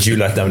draft. Right, did you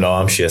let them know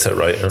I'm shit at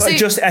writing?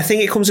 I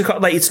think it comes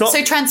across like it's not.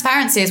 So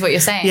transparency is what you're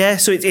saying. Yeah.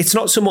 So it's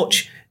not so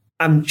much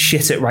I'm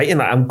shit at writing.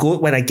 Like I'm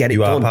good when I get it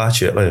done. You are part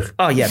shit, like.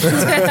 Oh yeah.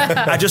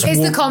 I just it's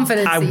the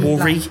confidence. I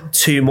worry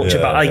too much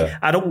about. Like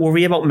I don't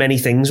worry about many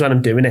things when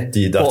I'm doing it.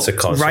 That's a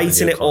constant.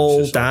 Writing it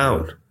all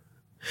down.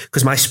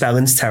 Because my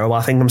spelling's terrible.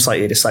 I think I'm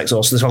slightly dyslexic,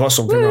 so I've got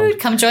something wrong.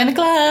 Come join the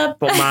club.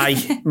 But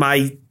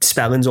my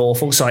spelling's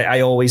awful, so I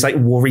always like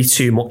worry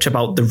too much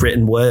about the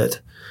written word.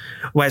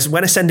 Whereas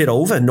when I send it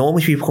over,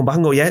 normally people come back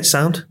and go, yeah, it's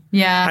sound.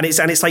 Yeah. And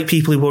it's like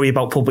people who worry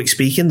about public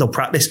speaking, they'll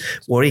practice,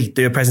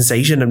 do a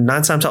presentation, and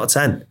 9 times out of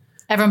 10,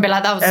 everyone will be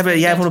like, that was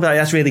everyone will be like,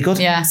 that's really good.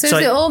 Yeah. So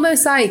is it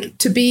almost like,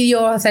 to be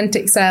your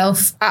authentic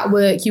self at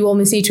work, you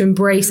almost need to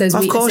embrace those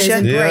weaknesses? Of course,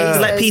 yeah.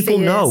 Let people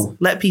know.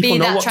 Let people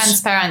know. Be that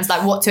transparent,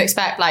 like what to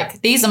expect.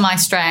 Like, these are my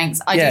strengths.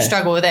 I do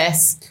struggle with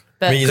this.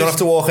 But I mean, you don't have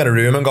to walk in a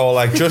room and go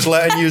like, just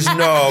letting you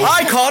know.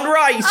 I can't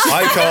write.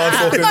 I can't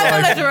fucking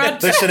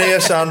write. Listen here,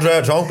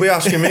 Sandra, don't be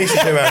asking me to do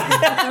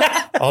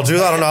it. I'll do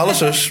that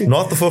analysis,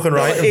 not the fucking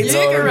writing.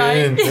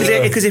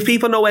 Because if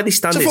people know where they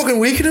stand, it's a fucking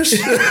weakness.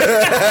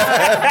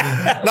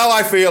 Now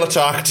I feel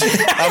attacked.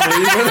 I'm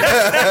leaving.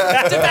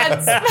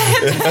 Defense.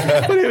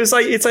 But it's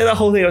like that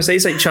whole thing I was saying.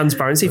 It's like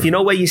transparency. If you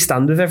know where you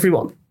stand with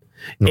everyone,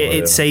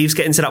 it saves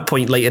getting to that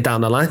point later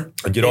down the line.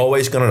 And you're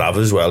always going to have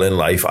as well in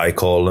life. I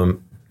call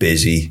them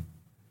busy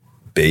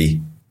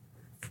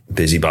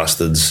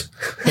bastards.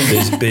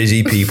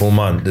 Busy people,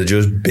 man. They're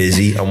just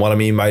busy. And what I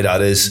mean by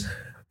that is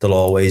they'll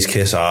always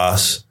kiss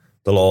ass.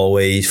 They'll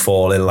always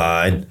fall in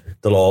line.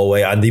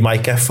 And they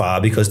might get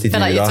far because they do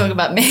that. I feel like you're talking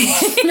about me.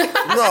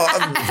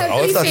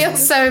 You feel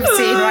so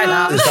obscene right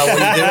now. Is that what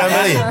you do,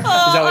 Emily? Is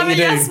that what you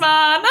do? Yes,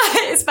 man.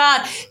 It's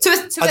bad.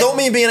 I don't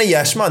mean being a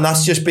yes man.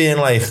 That's just being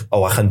like,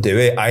 I can do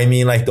it. I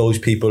mean like those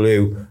people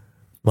who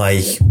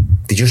like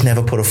they just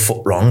never put a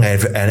foot wrong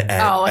ever. No.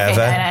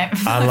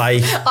 And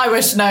like, I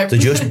wish no. they're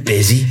just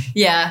busy.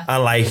 Yeah.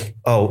 And like,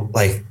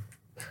 I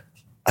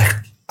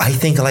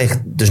think like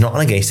there's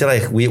nothing against it.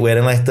 Like we're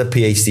in like the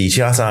PhD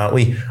chat, aren't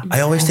we? I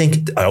always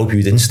think, I hope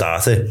you didn't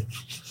start it.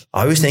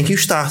 I always think you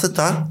started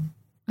that.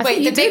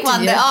 Wait, the big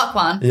one, the ARC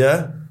one?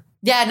 Yeah.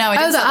 Yeah, no, I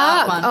didn't start the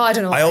ARC one. Oh, I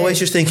don't know. I always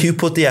just think you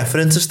put the effort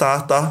in to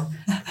start that.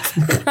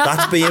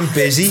 That's being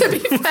busy.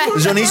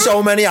 There's only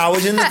so many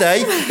hours in the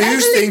day.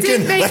 Who's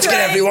thinking, let's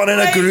get everyone in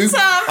a group?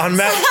 And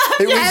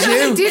it was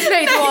you. Did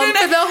make the one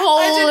for the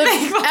whole of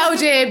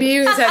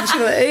LJMU,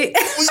 essentially.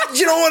 Do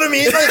you know what I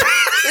mean? Like,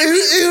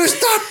 who's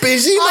that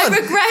busy, man? I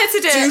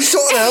regretted it. Do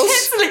something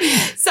else.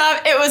 So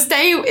it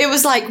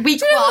was like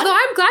week No, one.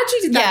 I'm glad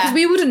you did that because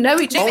we wouldn't know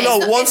each Oh other. no,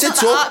 it's once not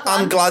it's the up, ARC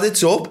one. I'm glad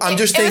it's up. I'm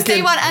just It was thinking.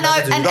 day one, and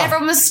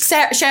everyone was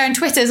sharing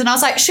Twitters, and I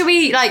was like, should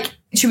we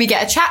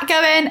get a chat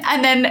going?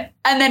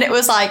 And then it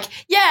was like,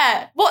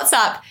 yeah,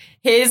 WhatsApp.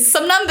 Here's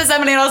some numbers,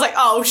 Emily. And I was like,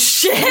 oh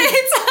shit.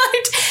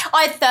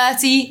 I had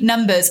 30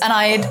 numbers, and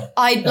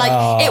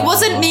it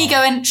wasn't me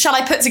going, shall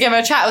I put together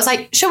a chat? I was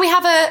like, shall we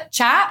have a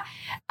chat?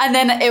 And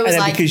then it was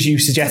like, because you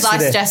suggested I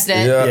suggested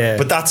it. Yeah.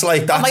 But that's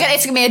like, Oh my God,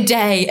 it's going to be a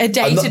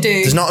day to do.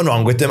 There's nothing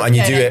wrong with them, and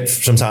you do it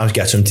sometimes,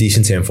 get some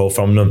decent info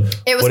from them.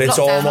 But it's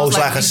lockdown, almost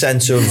like a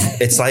sense of,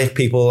 it's like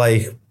people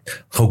like,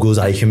 how good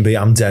I can be,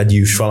 I'm dead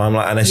useful. I'm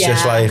like, and it's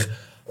just like,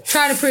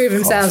 trying to prove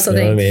themselves, I you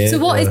know think. what I mean? So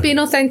what is being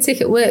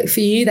authentic at work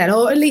for you then?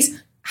 Or at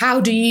least,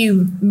 how do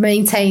you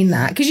maintain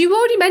that? Because you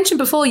already mentioned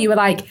before, you were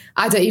like,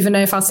 I don't even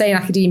know if I'll stay in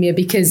academia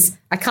because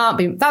I can't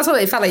be. That's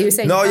what it felt like you were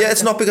saying. no, yeah,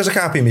 it's not because I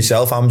can't be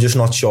myself. I'm just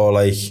not sure,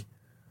 like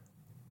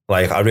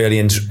I really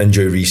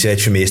enjoy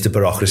research. For me, it's the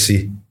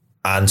bureaucracy,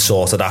 and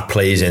sort of that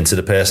plays into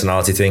the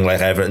personality thing.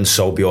 Like everything's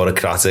so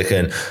bureaucratic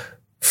and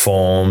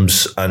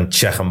forms and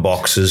checking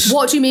boxes.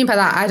 What do you mean by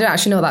that? I don't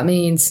actually know what that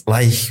means.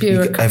 Like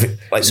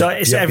So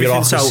it's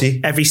everything. So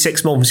every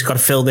 6 months, you've got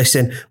to fill this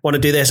in. Want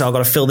to do this? I've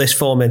got to fill this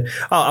form in.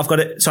 Oh, I've got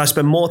it. So I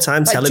spend more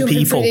time Like telling jumping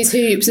people. through these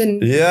hoops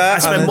and yeah, I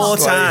spend more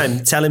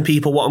time telling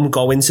people what I'm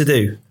going to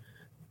do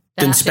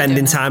than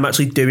spending time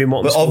actually doing what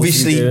I'm But supposed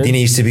obviously, to be doing. there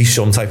needs to be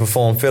some type of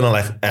form filling.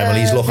 Like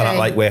Emily's looking at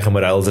like working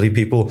with elderly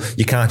people.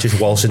 You can't just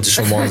waltz into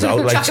someone's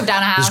out. Like Chuck 'em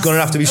down a house. there's going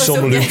to have to be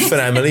some loop for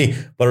Emily.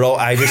 But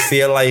I just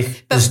feel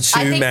like there's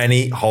too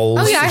many holes.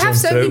 oh yeah, to I have jump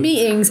so through. many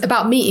meetings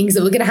about meetings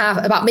that we're going to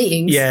have about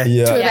meetings Yeah. to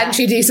Yeah.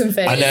 eventually do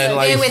something. And then,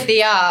 like, We're with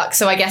the ARC,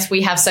 so I guess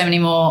we have so many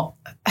more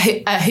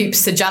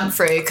hoops to jump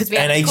through because we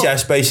have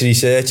NHS-based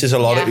research is a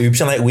lot of Yeah. oops.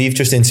 And like we've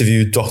just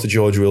interviewed Dr.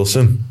 George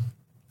Wilson.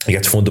 He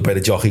gets funded by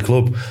the Jockey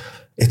Club.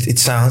 It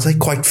sounds like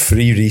quite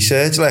free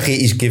research. Like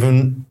he's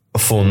given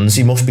funds.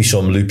 He must be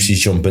some loops he's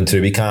jumping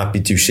through. He can't be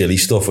too silly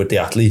stuff with the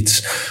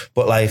athletes.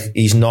 But like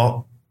he's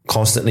not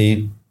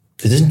constantly.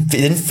 It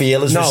didn't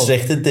feel as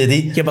restricted, did he?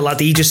 Yeah, but lad,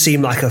 he just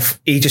seemed like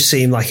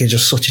he's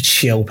just such a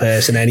chill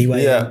person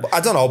anyway. Yeah, I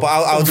don't know, but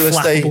I'll do a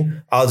stay.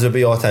 I'll do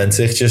be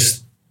authentic.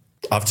 Just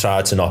I've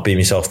tried to not be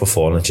myself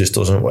before, and it just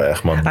doesn't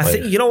work, man. I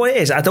think you know what it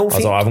is. I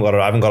haven't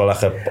got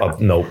like a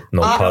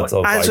notepad.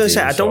 I was going to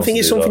say, I don't think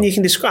it's something you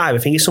can describe. I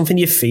think it's something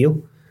you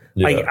feel.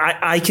 Yeah. Like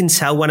I can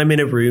tell when I'm in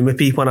a room with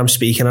people and I'm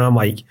speaking, and I'm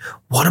like,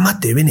 what am I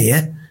doing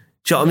here?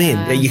 Do you know what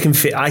I mean?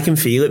 Like I can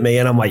feel it, me,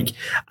 and I'm like,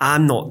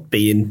 I'm not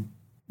being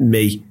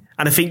me.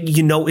 And I think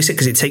you notice it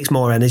because it takes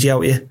more energy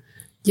out of you.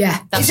 yeah,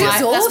 That's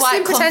it's why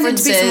at pretending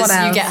to be conferences someone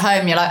else. you get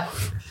home, you're like,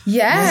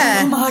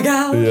 yeah. oh my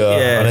God.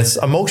 Yeah.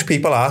 And most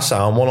people are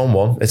sound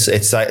one-on-one.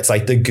 It's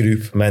like the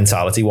group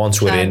mentality.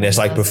 Once we're in this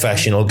like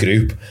professional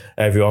group,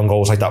 everyone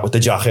goes like that with the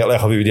jacket, like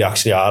how they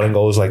actually are, and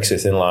goes like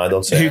sit in line.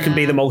 Don't Who can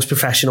be the most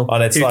professional?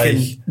 And it's who like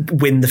can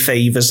win the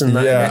favours and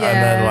that. Yeah, and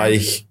then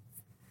like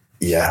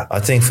I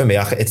think for me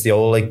it's the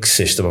old like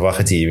system of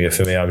academia.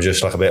 For me, I'm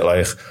just like a bit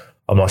like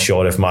I'm not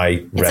sure if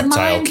my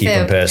reptile keeping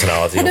minefield.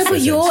 personality. I know, but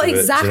you're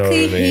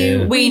exactly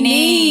who we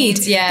need.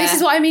 Yeah, This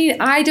is what I mean.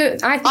 I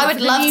think I would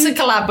love to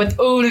collab with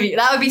all of you.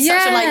 That would be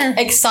such a like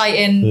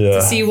exciting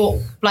to see what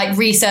like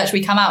research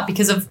we come out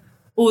because of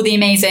all the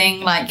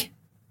amazing like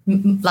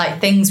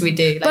things we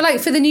do. But like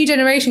for the new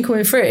generation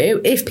coming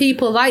through, if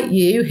people like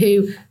you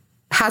who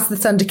has the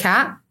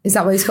Thundercat, is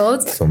that what it's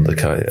called?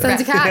 Thundercat, yeah.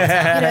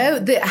 Thundercat, you know,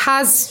 that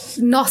has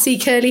knotty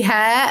curly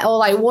hair or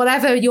like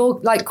whatever your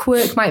like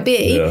quirk might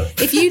be. Yeah.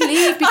 If you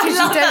leave because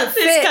you don't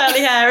fit, curly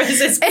hair is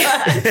his quirk.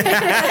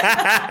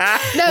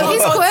 no,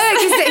 his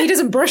quirk is that he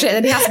doesn't brush it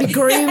and he has to be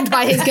groomed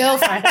by his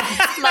girlfriend.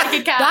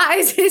 like a cat. That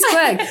is his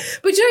quirk.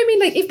 But do you know what I mean?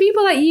 Like if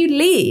people like you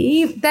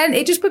leave, then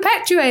it just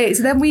perpetuates.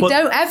 Then we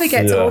don't ever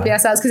get to all be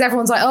ourselves because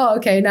everyone's like, oh,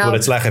 okay, now. But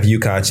it's like if you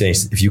can't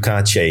change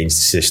the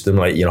system,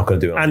 like you're not going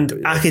to do it. And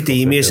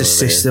academia is a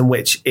system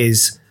which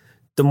is,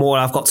 the more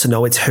I've got to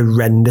know, it's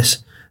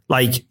horrendous.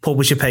 Like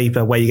publish a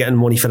paper, where you're getting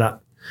money for that.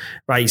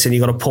 Right, so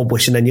you've got to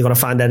publish and then you've got to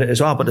find editors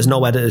as well, but there's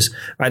no editors.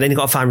 Right, then you've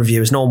got to find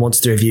reviewers. No one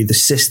wants to review the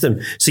system.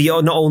 So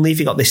you're not only have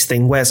you got this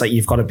thing where it's like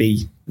you've got to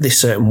be this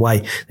certain way,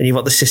 then you've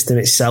got the system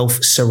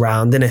itself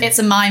surrounding it. It's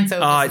a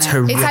minefield. Oh, it's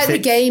horrific. It's like the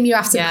game you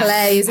have to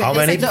play. Isn't How it?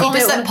 many It's like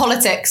almost like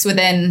politics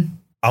within.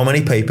 How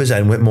many papers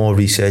end with more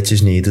research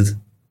is needed?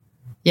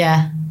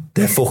 Yeah.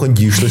 They're fucking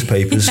useless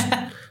papers.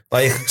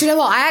 Like, Do you know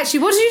what? What did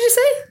you just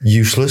say?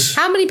 useless.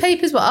 How many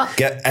papers? What?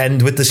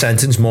 End with the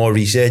sentence, more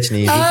research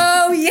needed.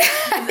 Oh, yeah.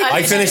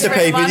 I finished a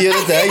paper the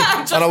other day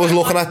and I was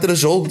looking at the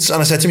results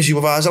and I said to my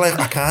supervisor, like,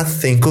 I can't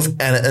think of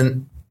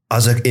anything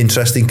as an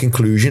interesting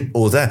conclusion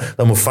other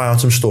than we've found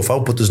some stuff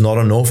out, but there's not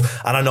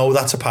enough. And I know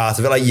that's a part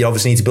of it. Like, you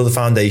obviously need to build a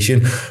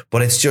foundation,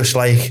 but it's just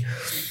like,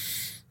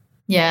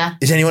 Yeah.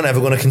 is anyone ever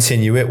going to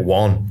continue it?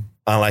 One.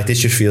 And like, this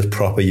just feels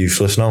proper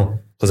useless now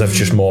because there's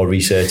just more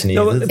research needed.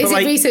 No, Is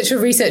it research for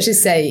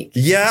research's sake?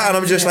 Yeah, and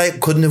I'm just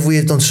like, couldn't have we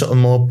have done something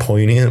more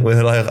poignant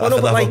with like, I could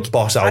have like, a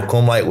boss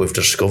outcome like we've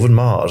discovered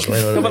Mars. Like,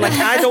 No, but like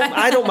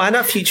I don't mind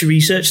that future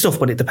research stuff,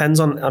 but it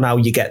depends on how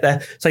you get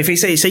there. So if you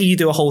say you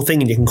do a whole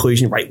thing in your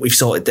conclusion, right, we've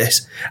sorted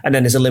this, and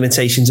then there's a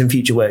limitations in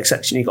future work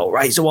section, you go,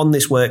 right, so on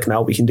this work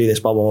now we can do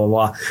this, blah blah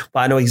blah blah. But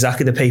I know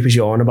exactly the papers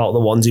you're on about, the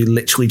ones who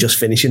literally just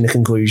finish in the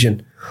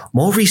conclusion.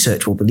 More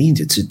research will be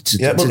needed to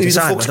yeah, but who the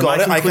decide fuck's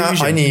got it?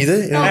 I need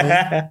it. You know what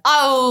I mean?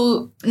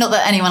 Oh, not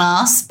that anyone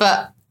asked,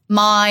 but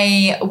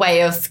my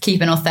way of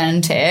keeping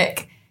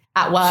authentic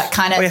at work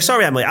kind of... Oh yeah,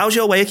 sorry Emily, how's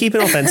your way of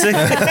keeping authentic?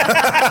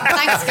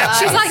 Thanks, guys.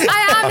 She's like,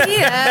 I am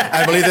here.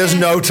 Emily, there's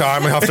no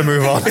time. We have to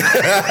move on.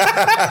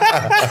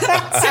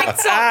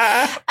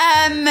 TikTok.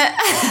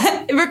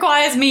 It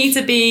requires me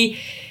to be,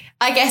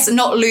 I guess,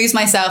 not lose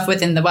myself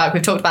within the work.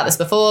 We've talked about this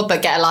before,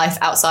 but get a life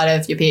outside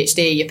of your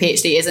PhD. Your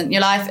PhD isn't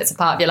your life, it's a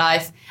part of your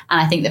life. And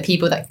I think that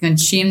people that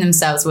consume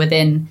themselves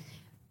within,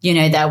 you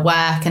know, their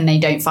work and they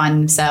don't find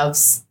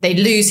themselves, they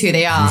lose who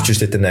they are. You've just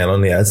hit the nail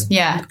on the head.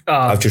 Yeah.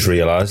 I've just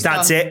realised.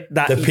 That's it.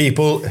 The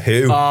people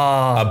who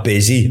are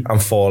busy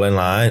and fall in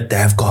line,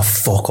 they've got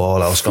fuck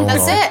all else going on.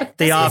 That's it.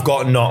 They are. They've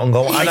got nothing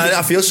going on. And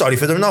I feel sorry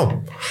for them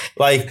now.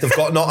 Like, they've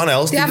got nothing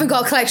else. They haven't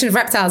got a collection of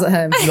reptiles at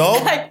home. No,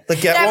 they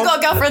get I've one. got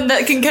a girlfriend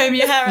that can comb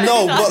your hair.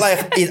 No, but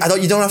like,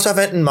 you don't have to have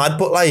anything mad,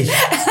 but like,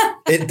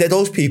 they're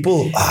those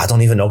people, I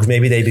don't even know, because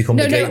maybe they become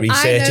the great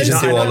researchers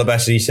and do all the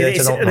best research.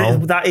 I don't know.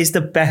 That is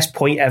the best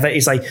point ever.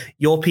 It's like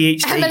your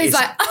PhD. And then he's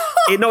like,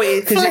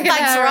 Thanks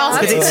for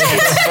asking.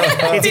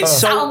 It's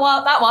so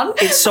that one.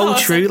 It's so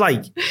true.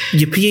 Like,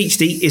 your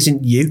PhD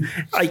isn't you.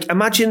 Like,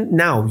 imagine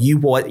now you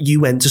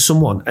went to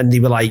someone and they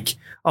were like,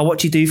 "Oh, what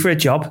do you do for a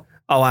job?"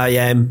 "Oh,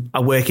 I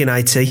work in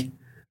IT."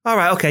 "All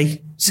right,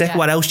 okay, sick. Yeah.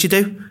 What else do you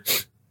do?"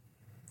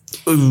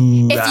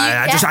 Ooh,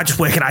 I just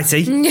work in IT.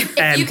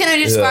 If you can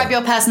only describe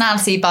your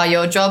personality by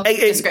your job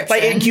description.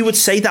 Like, you would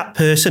say that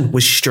person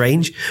was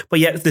strange, but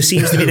yet there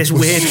seems to be this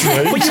weird.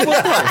 But you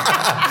would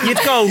go. You'd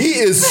go, he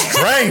is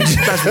strange.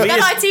 That's weird.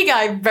 That IT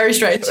guy, very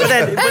strange. But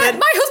then,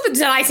 my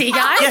husband's an IT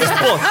guy. yes,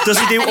 but does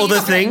he do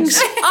other things?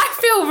 I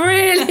feel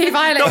really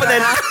violated. No, but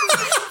then,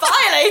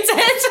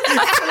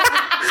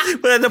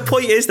 Violated. but then the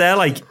point is there,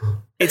 like,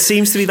 it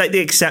seems to be like they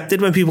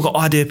accepted when people go, "Oh,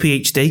 I do a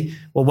PhD."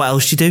 "Well, what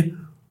else do you do?"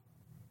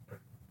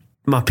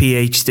 "My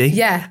PhD."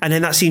 Yeah. And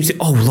then that seems to,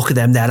 oh, look at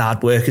them, they're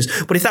hard workers.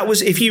 But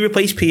if you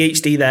replace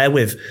PhD there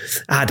with,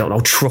 I don't know,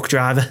 truck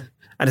driver,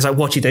 and it's like,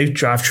 what do you do?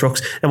 "Drive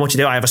trucks." "And what do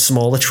you do?" "I have a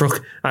smaller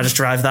truck. I just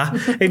drive that."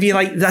 If you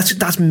like,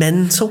 that's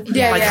mental.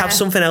 Yeah, like, yeah. have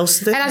something else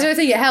to do. And I don't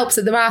think it helps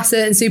that there are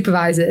certain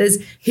supervisors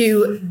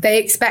who they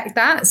expect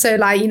that. So,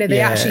 like, you know,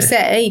 they actually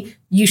say,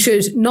 you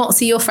should not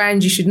see your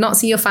friends, you should not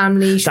see your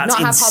family, you should That's not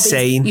have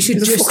insane. hobbies, you should Who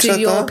the just fuck do said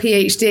your that?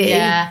 PhD.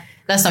 Yeah.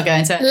 Let's not go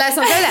into it. Let's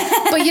not go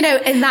there. But, you know,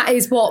 and that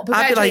is what I'd be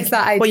perpetuates like,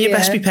 that idea. well, you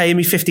best be paying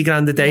me 50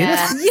 grand a day.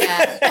 Yeah.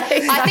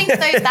 I think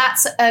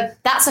though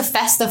that's a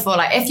fester for,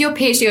 like, if your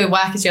PhD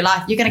work is your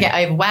life, you're going to get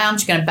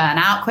overwhelmed, you're going to burn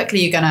out quickly,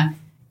 you're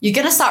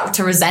going to start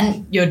to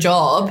resent your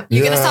job.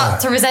 You're going to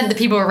start to resent the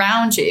people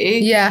around you.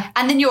 Yeah.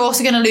 And then you're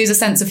also going to lose a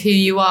sense of who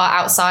you are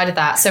outside of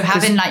that. So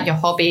having like your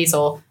hobbies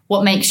or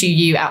what makes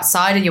you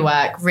outside of your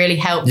work really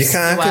helps. You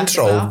can't the work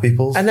control as well.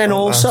 people. And then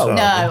also,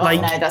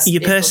 that's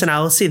your beautiful.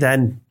 personality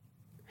then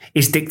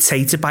is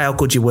dictated by how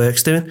good your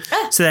work's doing.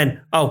 So then,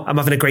 oh, I'm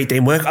having a great day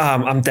in work. Oh,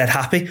 I'm dead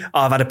happy.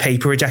 Oh, I've had a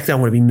paper rejected. I'm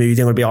going to be moody.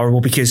 I'm going to be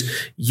horrible, because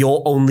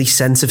your only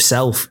sense of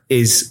self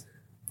is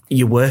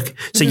your work.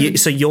 So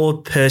so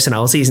your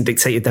personality isn't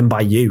dictated then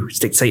by you. It's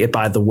dictated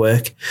by the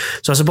work.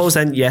 So I suppose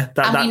then, yeah.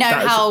 And we know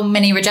how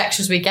many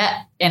rejections we get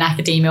in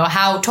academia, or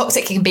how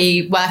toxic it can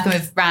be working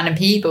with random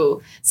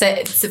people.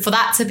 So for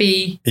that to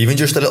be... Even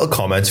just a little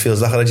comment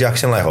feels like a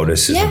rejection, like, oh,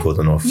 this isn't good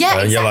enough. Yeah,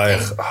 and exactly. you're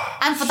like... Oh.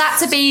 And for that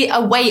to be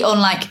a weight on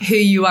like who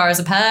you are as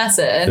a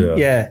person,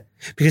 Yeah.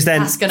 Because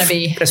then, that's going to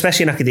be...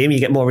 especially in academia, you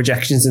get more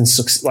rejections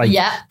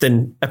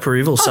than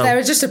approval. So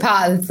they're just a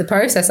part of the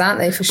process, aren't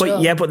they? For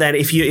sure. but then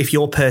if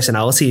your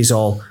personality is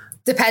all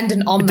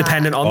dependent on On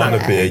that. the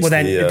PhD, well,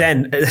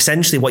 then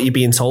essentially what you're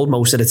being told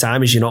most of the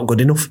time is you're not good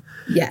enough.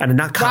 Yeah. And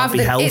that can't Rather be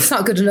than held. it's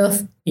not good enough.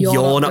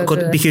 You're not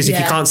good, because if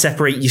you can't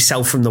separate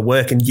yourself from the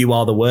work and you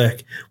are the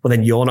work, well,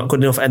 then you're not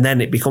good enough. And then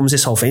it becomes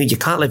this whole thing. You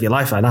can't live your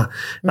life like that.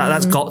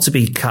 That's got to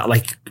be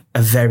like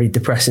a very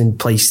depressing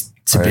place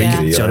to be.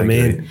 agree, Do you know what I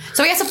mean?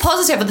 So I guess a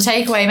positive of the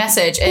takeaway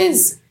message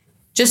is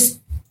just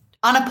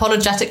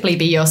unapologetically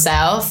be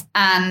yourself.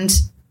 And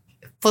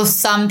for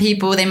some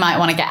people, they might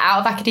want to get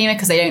out of academia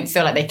because they don't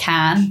feel like they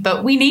can.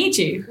 But we need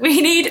you.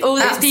 We need all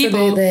those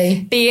people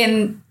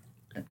being,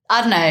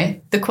 I don't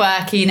know, the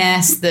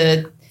quirkiness,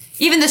 the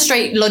even the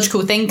straight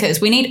logical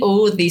thinkers, we need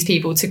all of these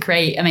people to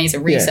create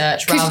amazing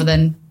research rather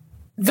than...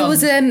 There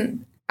was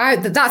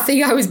that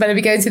thing I was meant to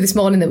be going to this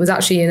morning that was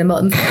actually in a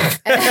month.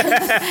 Fuck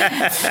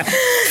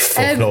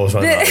knows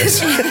when that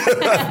is.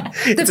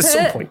 At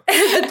some point.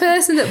 The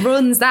person that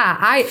runs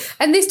that,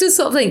 and this does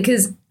sort of think,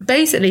 because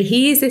basically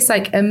he is this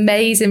like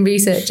amazing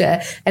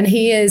researcher, and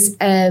he has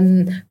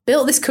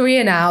built this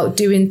career now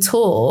doing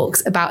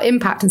talks about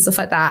impact and stuff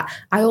like that.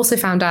 I also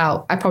found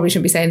out, I probably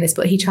shouldn't be saying this,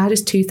 but he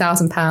charges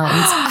 £2,000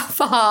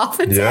 for half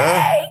a day.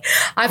 Yeah.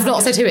 I've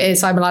not said who it is,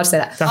 so I'm allowed to say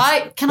that.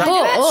 Can I do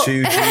it?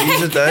 2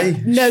 G's a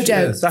day. No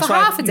joke. That's For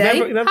why- half a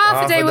day. remember-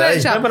 half a day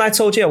workshop. Remember when I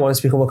told you I wanted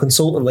to become a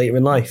consultant later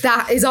in life?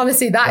 That is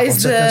honestly, that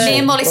is the... Me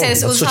and Molly say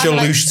this all the That's such time. a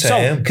like, loose So,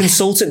 term.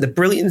 consultant, the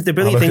brilliant I'm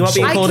a thing about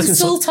being I called a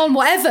consult consultant, on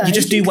whatever. you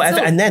just do whatever,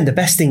 and then the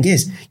best thing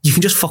is you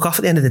can just fuck off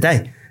at the end of the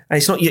day. And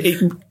it's not, it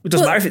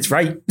doesn't matter if it's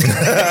right.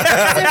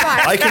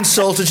 I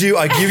consulted you.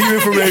 I give you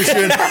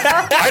information.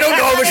 I don't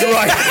know if it's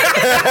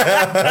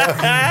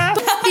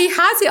right. He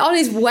has it on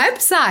his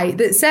website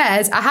that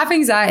says, I have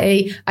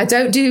anxiety, I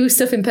don't do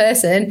stuff in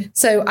person,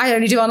 so I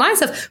only do online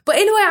stuff. But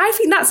in a way, I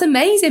think that's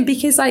amazing,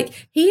 because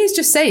like he is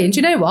just saying, do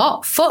you know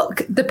what?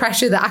 Fuck the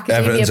pressure that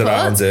academia Everything's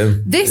around puts.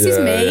 him. This is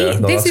Yeah, me. yeah.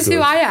 No, this that's is who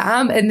good. I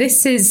am, and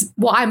this is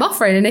what I'm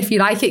offering. And if you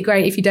like it,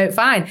 great. If you don't,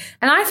 fine.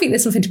 And I think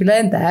there's something to be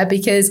learned there,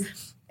 because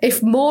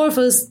if more of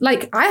us,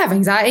 like, I have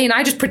anxiety and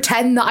I just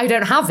pretend that I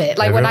don't have it.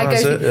 Like when I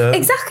Everyone go, has it, yeah.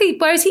 exactly.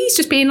 Whereas he's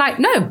just being like,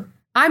 no,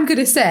 I'm going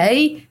to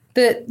say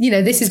that, you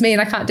know, this is me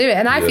and I can't do it.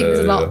 And I think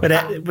there's a lot.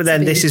 But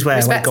then this is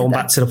where, like, going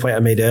back to the point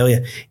I made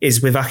earlier,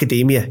 is with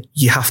academia,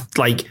 you have,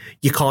 like,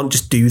 you can't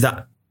just do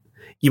that.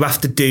 You have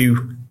to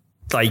do,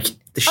 like,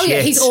 the shit. Oh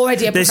yeah, he's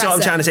already a This is professor. what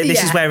I'm trying to say.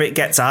 This is Yeah. where it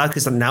gets hard,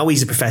 because now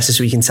he's a professor,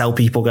 so he can tell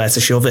people where to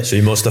shove it. So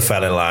you must have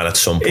fell in line at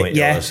some point.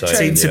 Yeah, you're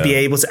saying, to be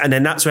able to, and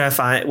then that's where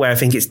I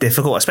think it's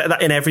difficult. I expect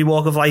that in every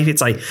walk of life, it's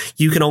like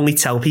you can only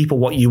tell people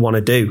what you want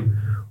to do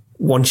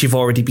once you've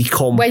already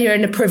become, when you're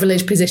in a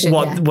privileged position.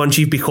 Yeah. once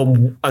you've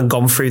become and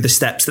gone through the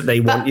steps that they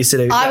want you to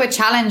do. I would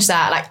challenge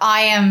that. Like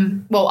I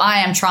am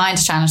trying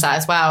to challenge that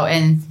as well.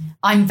 And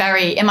I'm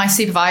in my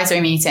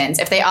supervisory meetings,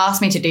 if they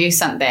ask me to do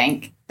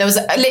something, there was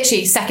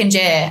literally second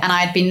year and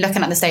I'd been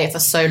looking at this data for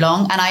so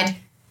long, and I'd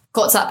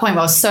got to that point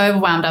where I was so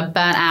overwhelmed, I'm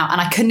burnt out, and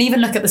I couldn't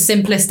even look at the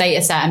simplest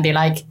data set and be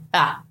like,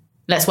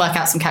 let's work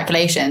out some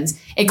calculations.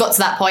 It got to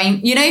that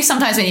point, you know,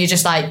 sometimes when you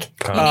just like,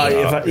 you've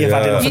had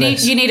enough of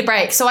this. you need a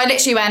break. So I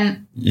literally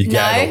went, You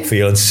get up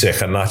feeling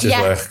sick and that just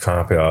like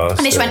can't be arsed.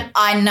 and literally went,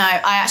 I know,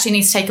 I actually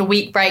need to take a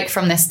week break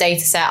from this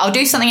data set. I'll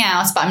do something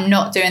else, but I'm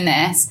not doing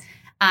this.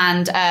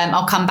 And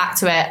I'll come back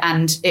to it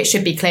and it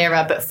should be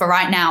clearer. But for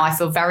right now, I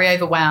feel very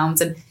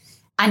overwhelmed.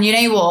 And you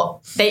know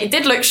what? They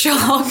did look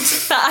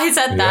shocked that I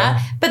said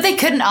that, but they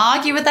couldn't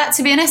argue with that,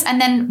 to be honest.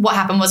 And then what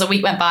happened was a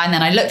week went by and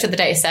then I looked at the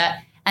data set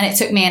and it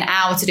took me an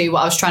hour to do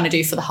what I was trying to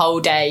do for the whole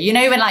day. You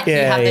know, when like you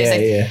have those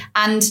things.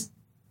 And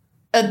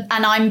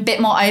I'm a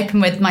bit more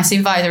open with my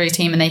supervisory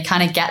team and they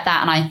kind of get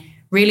that. And I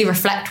really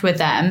reflect with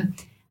them.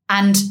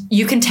 And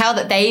you can tell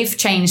that they've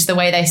changed the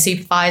way they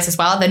supervise as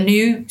well. The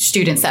new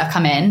students that have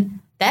come in,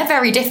 they're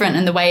very different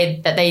in the way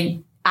that they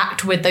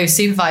act with those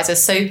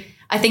supervisors. So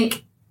I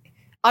think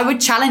I would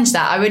challenge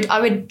that.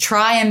 I would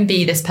try and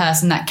be this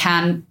person that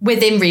can,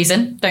 within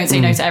reason, don't say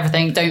no to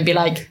everything. Don't be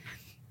like,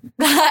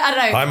 I don't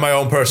know. I'm my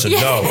own person.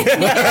 No.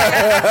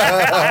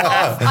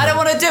 I don't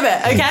want to do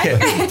it.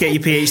 Okay. Get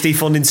your PhD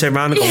funding turned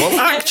around and go, well,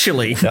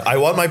 actually. I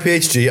want my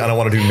PhD and I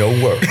want to do no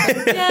work.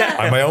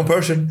 I'm my own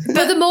person.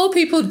 But the more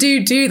people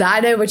do that, I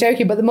know we're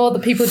joking, but the more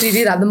that people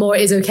do that, the more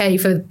it is okay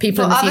for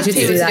people in the future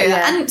to do that.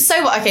 Yeah. And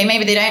so what? Okay,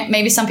 maybe they don't.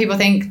 Maybe some people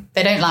think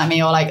they don't like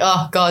me, or like,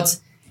 oh God,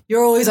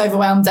 you're always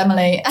overwhelmed,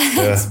 Emily.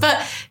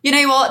 But you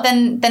know what?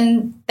 Then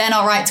they're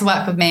not right to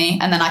work with me,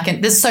 and then I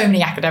can. There's so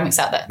many academics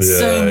out there.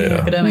 So many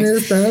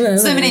academics.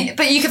 So many.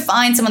 But you could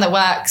find someone that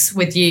works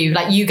with you,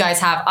 like you guys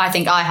have. I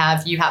think I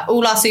have. You have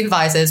all our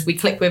supervisors. We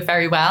click with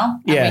very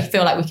well, and we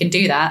feel like we can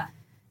do that.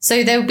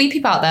 So there will be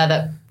people out there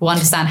that will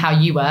understand how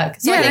you work.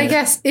 So I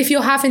guess if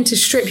you're having to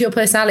strip your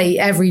personality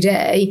every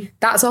day,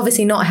 that's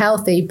obviously not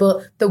healthy,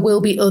 but there will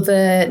be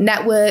other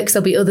networks,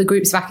 there'll be other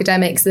groups of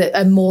academics that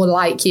are more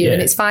like you. And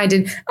it's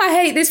finding, I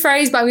hate this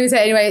phrase, but I'm going to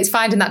say it anyway, it's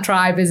finding that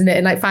tribe, isn't it?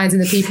 And like finding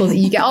the people that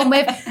you get on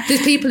with.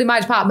 There's people in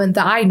my department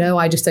that I know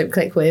I just don't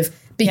click with,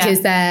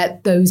 because they're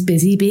those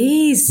busy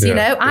bees, you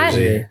know,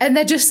 and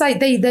they're just like,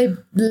 they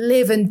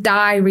live and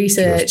die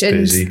research. Just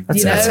busy. And,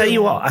 you know, I tell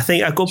you what, I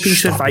think a good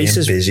piece of advice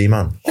is busy,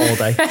 man, all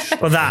day.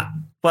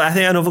 But I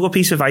think another good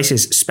piece of advice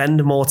is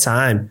spend more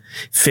time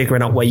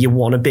figuring out where you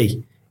want to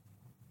be.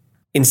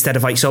 Instead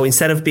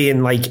of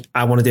being like,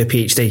 I want to do a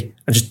PhD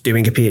and just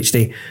doing a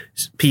PhD,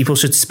 people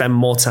should spend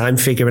more time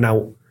figuring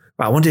out, well,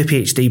 I want to do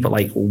a PhD, but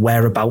like,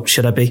 whereabouts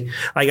should I be?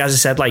 Like, as I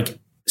said, like,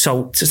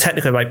 so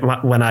technically,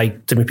 like when I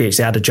did my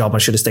PhD, I had a job. I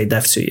should have stayed there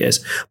for 2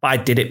 years, but I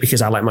did it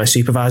because I like my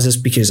supervisors,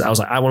 because I was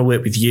like, I want to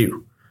work with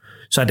you.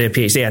 So I did a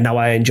PhD and now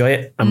I enjoy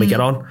it and we get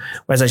on.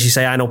 Whereas, as you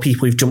say, I know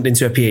people who've jumped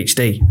into a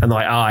PhD and they're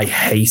like, oh, I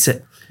hate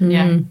it.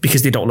 Yeah.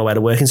 because they don't know where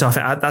to work. And so I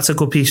think that's a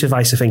good piece of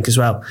advice, I think, as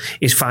well,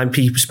 is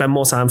spend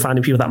more time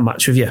finding people that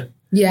match with you.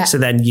 Yeah. So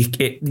then you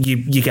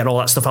get all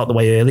that stuff out the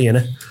way early,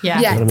 innit? Yeah.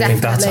 Yeah, You know what I mean?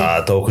 definitely. That's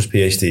hard though, because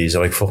PhDs are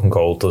like fucking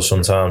gold dust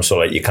sometimes. So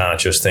like you can't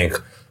just think,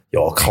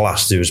 your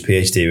class do his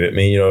PhD with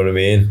me, you know what I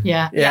mean?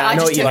 Yeah. Yeah, I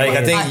know what you Like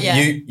I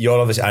think you're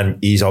obviously, and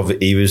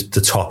he was the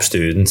top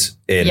student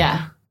in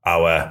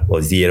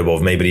the year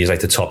above me, but he's like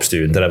the top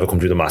student that ever come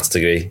through the maths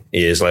degree.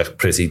 He is like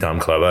pretty damn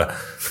clever.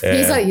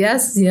 He's like,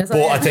 yes. But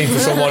I think for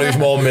someone who's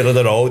more middle of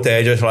the road,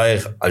 they're just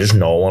like, I just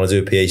know I want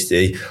to do a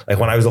PhD. Like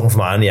when I was looking for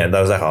mine in the end,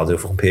 I was like, I'll do a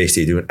fucking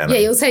PhD doing anything.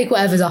 Yeah, you'll take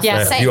whatever's offered.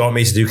 Yeah, If you want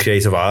me to do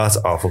creative art,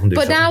 I'll fucking do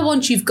But something. now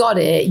once you've got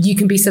it, you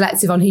can be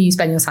selective on who you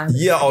spend your time with.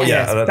 Yeah,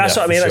 yeah. That's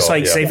what I mean. for It's sure,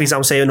 like, say for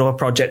example, say another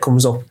project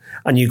comes up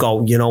and you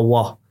go, you know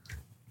what?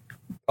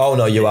 Oh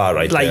no, you are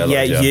right. Like,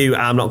 there,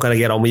 I'm not going to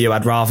get on with you.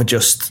 I'd rather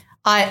just...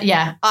 I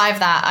have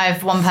that. I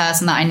have one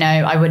person that I know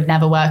I would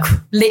never work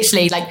with.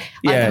 Literally, like,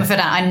 I come for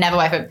that. I never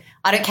work with them.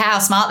 I don't care how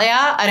smart they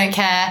are. I don't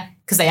care,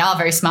 because they are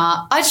very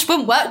smart. I just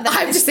wouldn't work with them.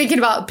 I'm just thinking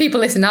about people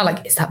listening now,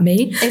 like, is that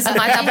me? Am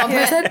I that one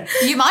person?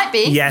 You might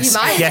be. Yes, You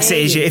might yes, be.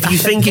 it is you. If you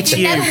think it's If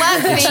you... you never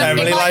work with me,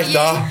 Emily it might like be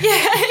that.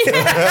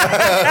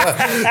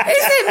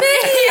 Is it me?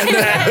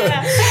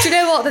 Do you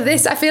know what?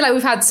 I feel like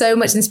we've had so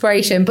much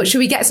inspiration, but should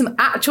we get some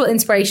actual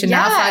inspiration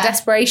now for our Yeah.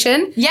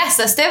 desperation? Yes,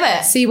 let's do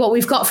it. See what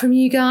we've got from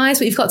you guys,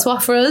 what you've got to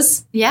offer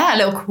us. Yeah, a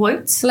little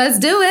quote. Let's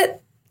do it.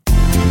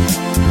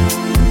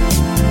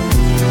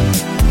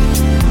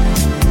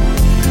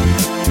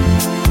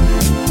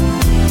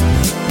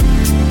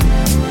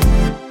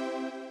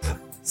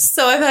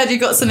 So I've heard you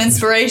got some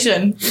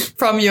inspiration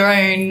from your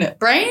own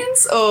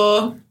brains,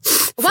 or...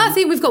 Well, I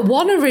think we've got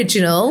one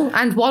original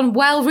and one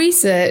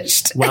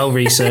well-researched. Well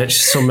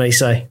researched, some may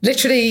say.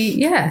 Literally,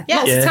 yeah. Yeah.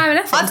 Lots of time and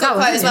effort. I've into got that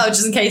quite one, as well, haven't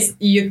just in case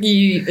you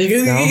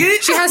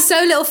you? She has so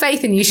little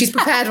faith in you, she's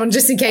prepared one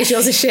just in case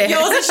yours is shit.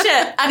 yours is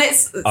shit, and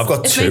it's I've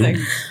got it's two.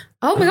 amazing.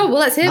 Oh my God, well,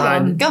 let's hear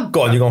Mine. one.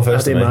 Go on, you're going I'll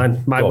first. do mate.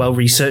 mine. My Go on.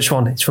 well-researched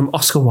one. It's from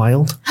Oscar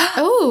Wilde.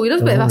 Oh, we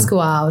love a bit of Oscar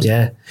Wilde.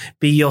 Yeah.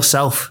 Be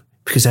yourself,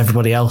 because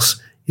everybody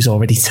else is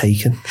already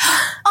taken.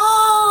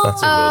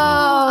 That's a good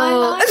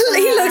one. Oh,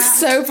 he looks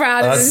so proud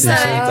of That's himself.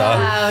 decent,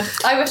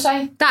 that. I wish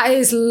I... That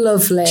is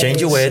lovely.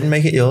 Change your word and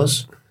make it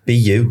yours. Be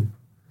you.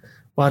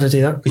 Why'd I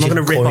do that? I'm not you going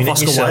to rip coin off it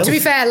Oscar yourself. Wilde. To be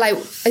fair, like,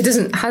 it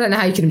doesn't, I don't know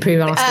how you can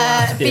improve on Oscar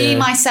Wilde. Be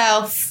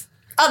myself.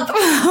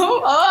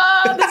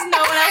 Oh, there's no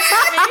one else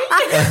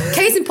like me.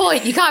 Case in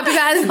point, you can't be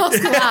better than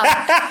Oscar Wilde.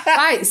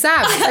 Right,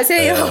 Sam, let's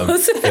hear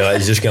yours. Yeah,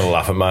 he's just going to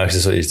laugh at mine because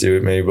that's what he's doing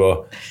with me.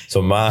 But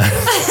so mine.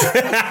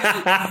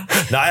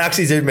 No, I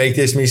actually did make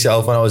this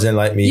myself when I was in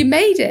like me. You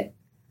made it.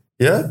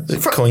 Yeah,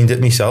 coined it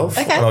myself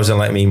Okay. when I was in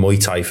like me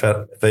Muay Thai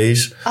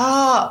phase.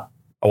 Oh,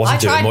 I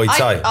wasn't doing Muay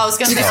Thai. I was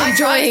going to say, I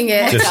enjoying tried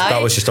it. Muay Just Thai.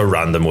 that was just a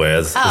random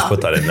word. Just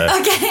put that in there. Okay,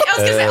 I was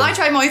going to say, I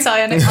tried Muay Thai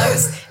and it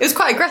was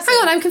quite aggressive. Hang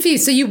on, I'm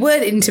confused. So you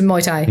weren't into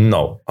Muay Thai?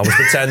 No, I was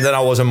pretending I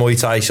was a Muay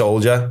Thai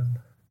soldier.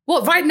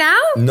 What, right now?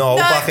 No,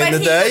 back in the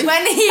day.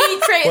 When he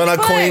created When I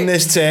the coined quote.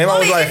 this term, I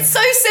was Ollie, like, it's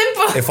so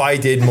simple. if I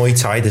did Muay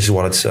Thai, this is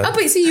what I'd say. Oh,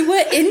 but so you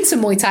were into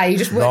Muay Thai, you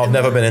just weren't. No, I've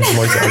never been into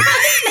Muay Thai.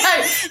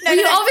 No,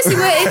 You obviously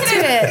were into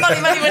it.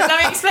 Molly, let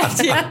me explain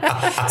to you.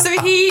 So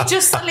he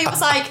just suddenly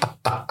was like,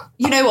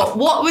 you know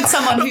what would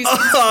someone who's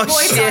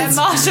Muay Thai and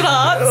martial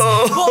arts,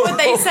 what would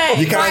they say?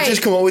 You can't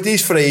just come up with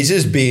these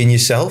phrases, being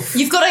yourself.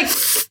 You've got to...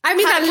 I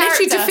mean, that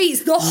literally character.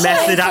 defeats the whole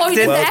Method point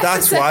acting. of Well, the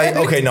that's episode. why.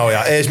 Okay, no,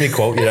 yeah. Here's me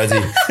quote. You ready?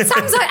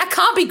 Sounds like I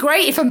can't be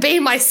great if I'm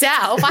being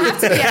myself. I have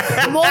to be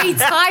a Muay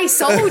Thai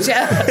soldier.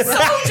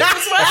 Soldier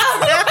as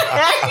well.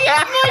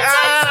 Yeah, Muay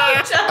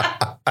Thai soldier.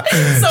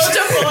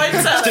 Soldier Muay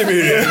Thai.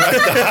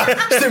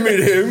 Stimulate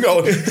him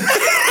going.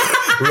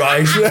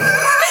 Right.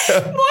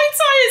 Muay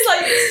Thai is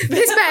like...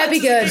 This better be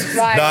good.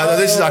 Right. No,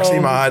 this is actually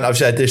mine. I've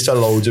said this to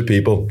loads of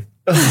people.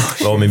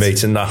 All my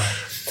mates and that.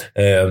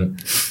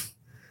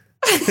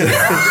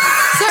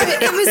 So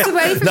it was the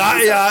way from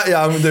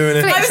Yeah, I'm doing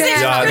it. I was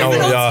thinking Yeah, about no,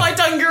 ripping yeah. off my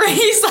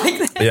dungarees like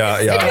this. Yeah.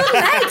 your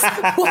legs.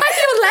 Why are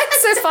your legs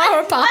so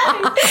far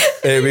apart?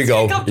 Here we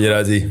go. You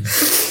ready?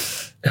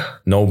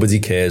 Nobody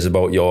cares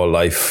about your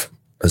life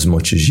as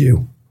much as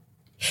you.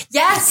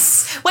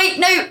 Yes. Wait,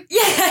 no.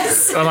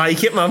 Yes. I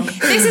like it, man.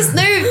 This is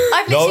no.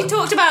 I've literally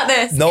talked about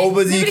this.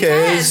 Nobody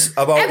cares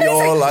about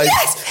your life.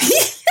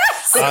 Yes.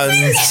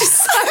 And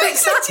So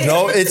excited.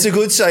 no, it's a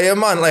good saying,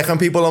 man. Like, and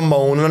people are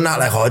moaning and that,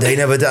 like, oh, they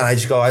never did. I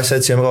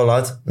said to him, I go,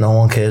 lad, no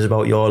one cares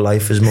about your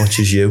life as much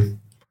as you.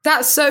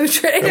 That's so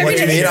true. What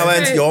do you mean? I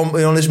went,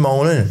 you're on this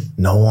moaning.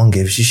 No one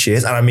gives you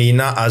shit. And I mean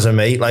that as a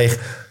mate. Like,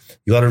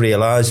 you got to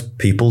realise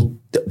people,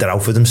 they're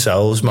out for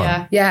themselves,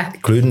 man. Yeah.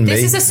 Including me.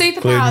 This is a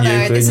superpower, including you,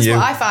 though. This including is you.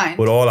 what I find.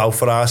 We're all out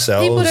for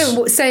ourselves. People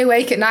don't stay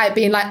awake at night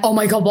being like, oh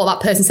my God, what that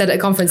person said at a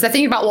conference. They're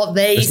thinking about what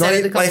they It's said not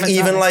at the like conference.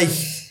 even like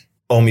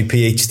on my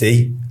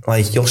PhD,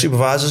 like your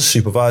supervisor's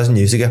supervising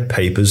you to get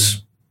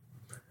papers.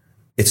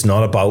 It's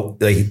not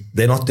about, like,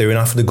 they're not doing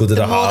that for the good of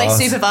the The more heart.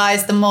 they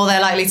supervise, the more they're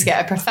likely to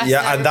get a professor.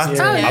 Yeah, and that's,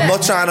 Yeah. I'm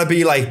not trying to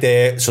be like,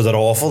 so they're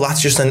awful.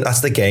 That's just,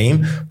 that's the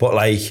game. But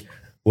like,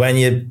 when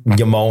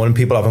you're moaning,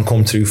 people haven't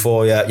come through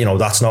for you, you know,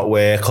 that's not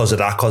work because of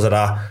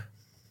that.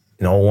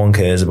 No one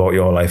cares about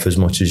your life as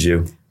much as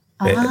you.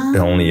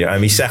 Only you.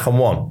 And my second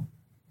one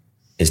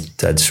is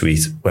dead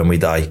sweet. When we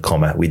die,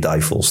 comma, we die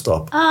full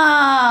stop.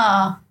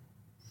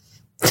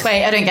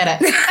 Wait, I don't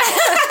get it.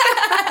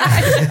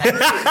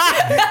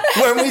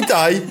 When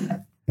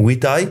we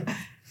die.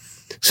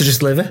 So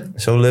just live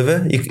it. So live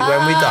it.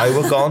 When we die,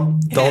 we're gone.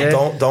 Don't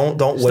wait.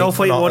 Don't for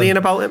point worrying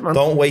about it, man.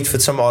 Don't wait for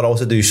tomorrow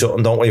to do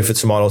something. Don't wait for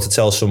tomorrow to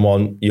tell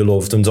someone you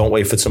love them. Don't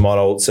wait for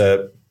tomorrow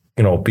to,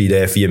 you know, be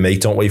there for your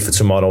mate. Don't wait for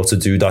tomorrow to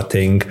do that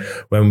thing.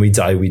 When we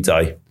die, we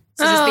die.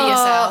 So just be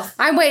yourself.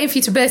 I'm waiting for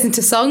you to burst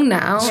into song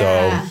now.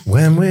 So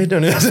when we're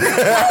done it.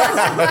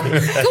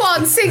 Go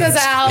on, sing us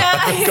out.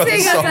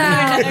 Sing us out.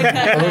 I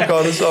haven't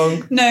got a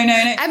song. No.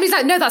 Emmy's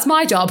like, no, that's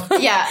my job.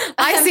 Yeah.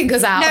 I sing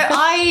us out. No,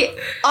 I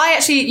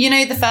actually, you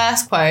know, the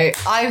first quote,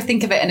 I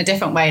think of it in a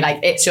different way.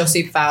 Like, it's your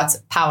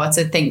superpower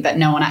to think that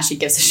no one actually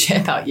gives a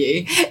shit about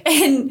you.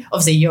 And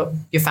obviously your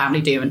family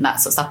do and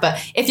that sort of stuff.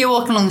 But if you're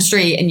walking along the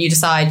street and you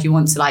decide you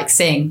want to like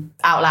sing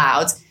out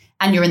loud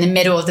and you're in the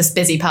middle of this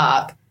busy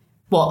park,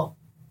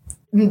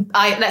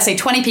 let's say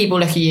 20 people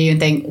look at you and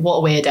think, what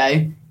a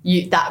weirdo.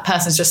 That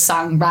person's just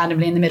sung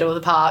randomly in the middle of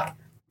the park.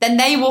 Then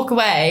they walk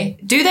away.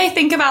 Do they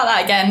think about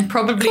that again?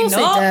 Probably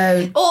not.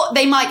 They don't. Or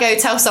they might go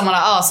tell someone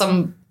like, oh,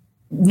 some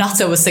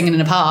nutter was singing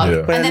in a park.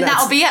 Yeah. And then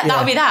that'll be it.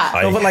 That'll be that.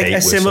 I No, but like hate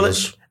a similar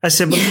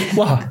whistles.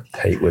 what?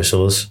 Hate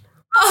whistles.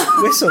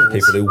 Whistles.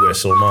 People who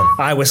whistle, man.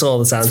 I whistle all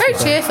the time. It's very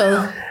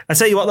cheerful. I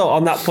tell you what though,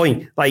 on that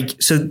point, like,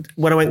 so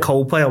when I went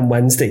Coldplay on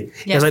Wednesday,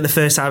 it was like the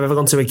first time I've ever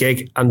gone to a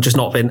gig and just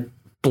not been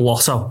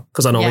blotto,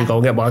 because I normally go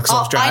and get black because I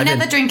was driving. I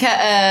never drink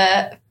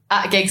at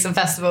gigs and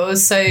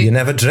festivals. So You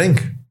never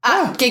drink?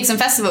 at gigs and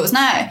festivals,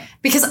 no,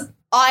 because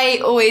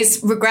I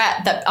always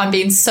regret that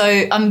I'm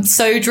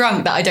so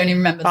drunk that I don't even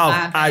remember the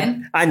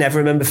band. I never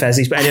remember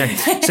Fezzies, but anyway,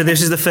 so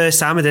this is the first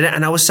time I did it,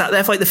 and I was sat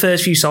there for like the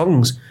first few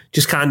songs,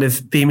 just kind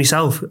of being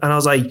myself, and I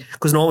was like,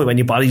 because normally when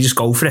you're bad, you just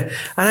go for it,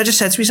 and I just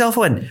said to myself,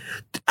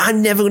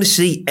 I'm never going to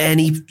see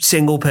any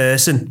single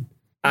person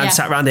and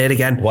sat around here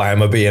again. Why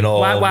am I being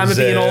all Why am I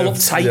being all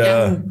uptight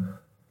and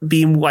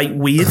being like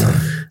weird?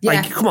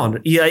 Like, come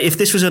on. Yeah, if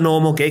this was a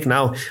normal gig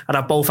now, I'd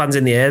have both hands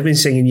in the air, been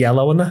singing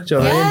Yellow and that. Do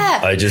you know what I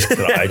mean?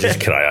 I just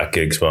cry at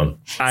gigs, man.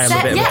 I am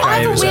a bit of a I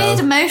crier have a as weird well.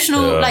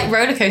 emotional like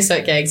roller coaster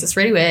at gigs. It's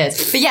really weird.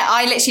 But yeah,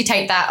 I literally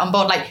take that on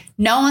board. Like,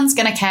 no one's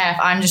gonna care if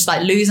I'm just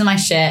like losing my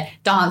shit,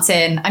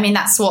 dancing. I mean,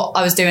 that's what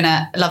I was doing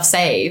at Love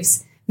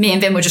Saves. Me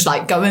and Vin were just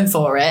like going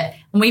for it,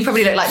 and we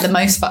probably looked like the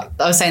most fucked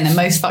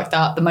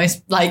up, the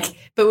most like,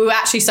 but we were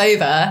actually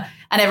sober.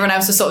 And everyone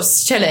else was sort of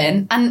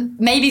chilling. And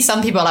maybe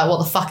some people are like, what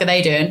the fuck are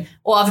they doing?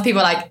 Or other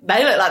people are like,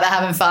 they look like they're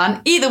having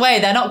fun. Either way,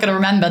 they're not going to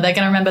remember. They're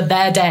going to remember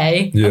their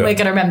day. And we're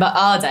going to remember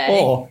our day.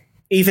 Or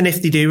even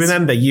if they do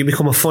remember, you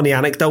become a funny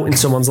anecdote in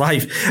someone's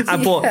life.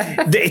 But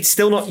it's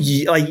still not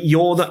like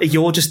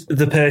you're just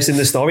the person in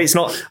the story. It's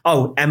not,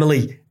 oh,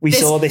 Emily, we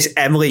saw this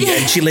Emily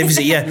and she lives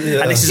here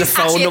and this is a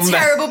phone actually number. A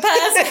terrible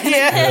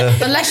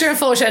person. Unless you're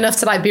unfortunate enough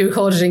to like be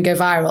recorded and go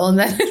viral, and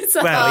then it's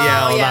like,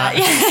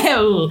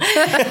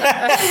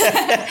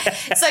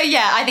 So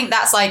yeah, I think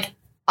that's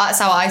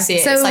how I see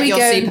it. So it's like your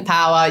go-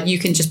 superpower. You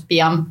can just be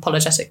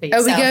unapologetically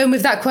yourself. Are we going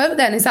with that quote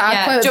then? Is that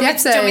our quote of the Do you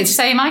episode? want me to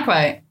say my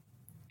quote?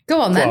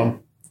 Go on then.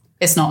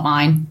 It's not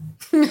mine.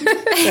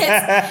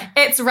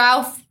 it's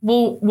Ralph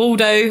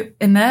Waldo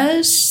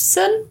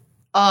Emerson.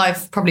 Oh,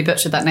 I've probably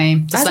butchered that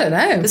name. I don't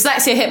know.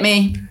 Dyslexia hit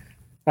me.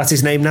 That's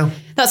his name now.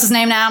 That's his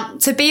name now.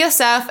 To be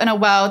yourself in a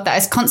world that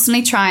is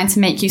constantly trying to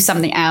make you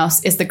something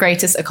else is the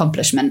greatest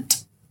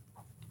accomplishment.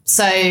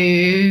 So,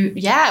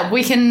 yeah, should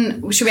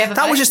we have a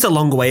That vote? was just a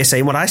longer way of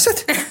saying what I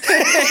said.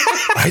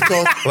 I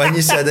thought, when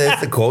you said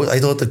the quote, I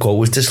thought the quote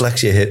was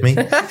dyslexia hit me.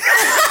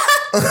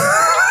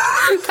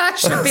 That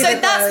should be So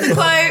that's the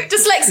quote.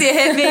 Dyslexia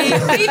hit me.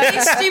 We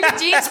need stupid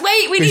jeans.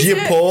 Wait, we need Because you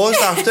to... paused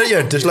after,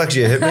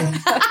 dyslexia hit me.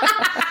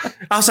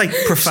 I was like,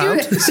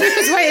 profound. She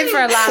was waiting for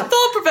a laugh.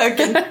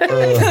 Thought-provoking.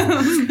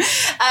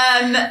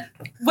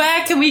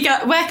 Where can we go?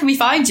 Where can we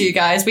find you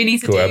guys? We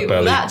need to do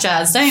all that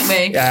jazz, don't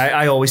we?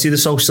 I always do the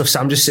social stuff.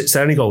 Sam just sits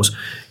there and he goes,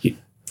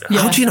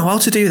 how do you know how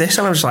to do this?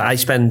 And I'm just like, I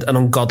spend an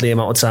ungodly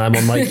amount of time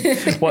on like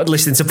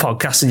listening to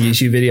podcasts and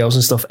YouTube videos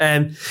and stuff.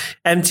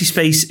 Empty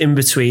Space in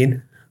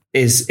Between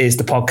is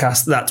the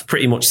podcast. That's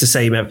pretty much the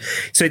same.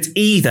 So it's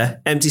either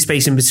Empty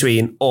Space in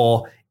Between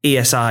or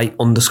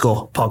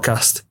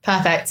ESI_podcast.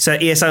 Perfect. So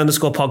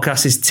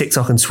ESI_podcast is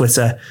TikTok and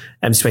Twitter,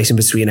 Empty Space in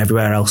Between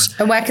everywhere else.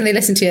 And where can they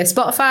listen to you?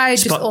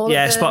 Spotify? Just all of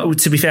them?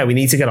 To be fair, we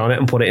need to get on it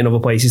and put it in other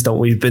places, don't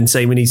we? We've been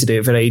saying we need to do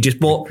it for ages,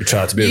 but We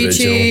try to be YouTube.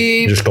 original.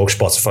 You just go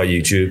Spotify,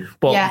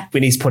 YouTube. we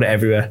need to put it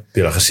everywhere.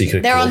 Be like a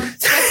secret They're club.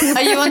 on.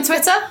 Are you on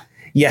Twitter?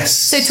 Yes.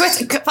 So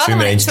Twitter, follow them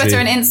on mainstream. Twitter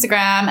and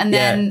Instagram, and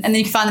then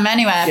you can find them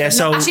anywhere. Yeah,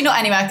 so- actually not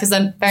anywhere because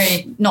they're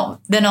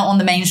not on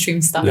the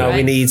mainstream stuff. No, right?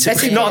 we need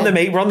to. Not on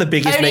the we're on the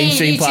biggest Only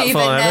mainstream YouTube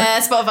platform ever.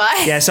 and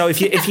Spotify. Yeah, so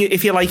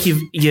if you like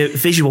your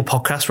visual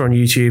podcasts, we're on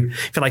YouTube.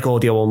 If you like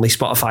audio only,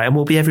 Spotify, and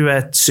we'll be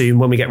everywhere soon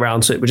when we get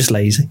round to it. We're just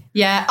lazy.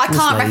 Yeah, I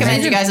can't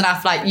recommend you guys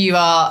enough. Like, you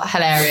are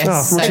hilarious.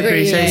 Oh, much So-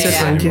 appreciated. yeah.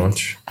 Thank Very you.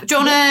 much. Do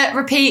you want to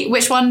repeat?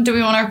 Which one do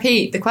we want to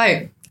repeat? The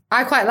quote.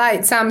 I quite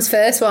liked Sam's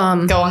first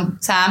one. Go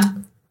on,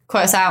 Sam.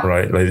 Quote us out.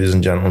 Right, ladies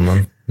and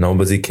gentlemen,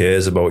 nobody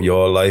cares about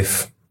your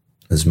life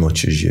as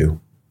much as you.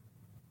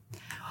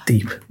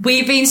 Deep.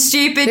 We've been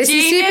Stupid This is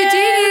Genius. Super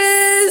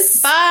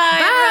Genius. Bye.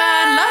 Bye.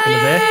 Everyone. Love In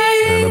a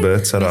bit. you. In a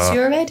bit, ta-ra.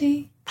 You're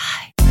ready.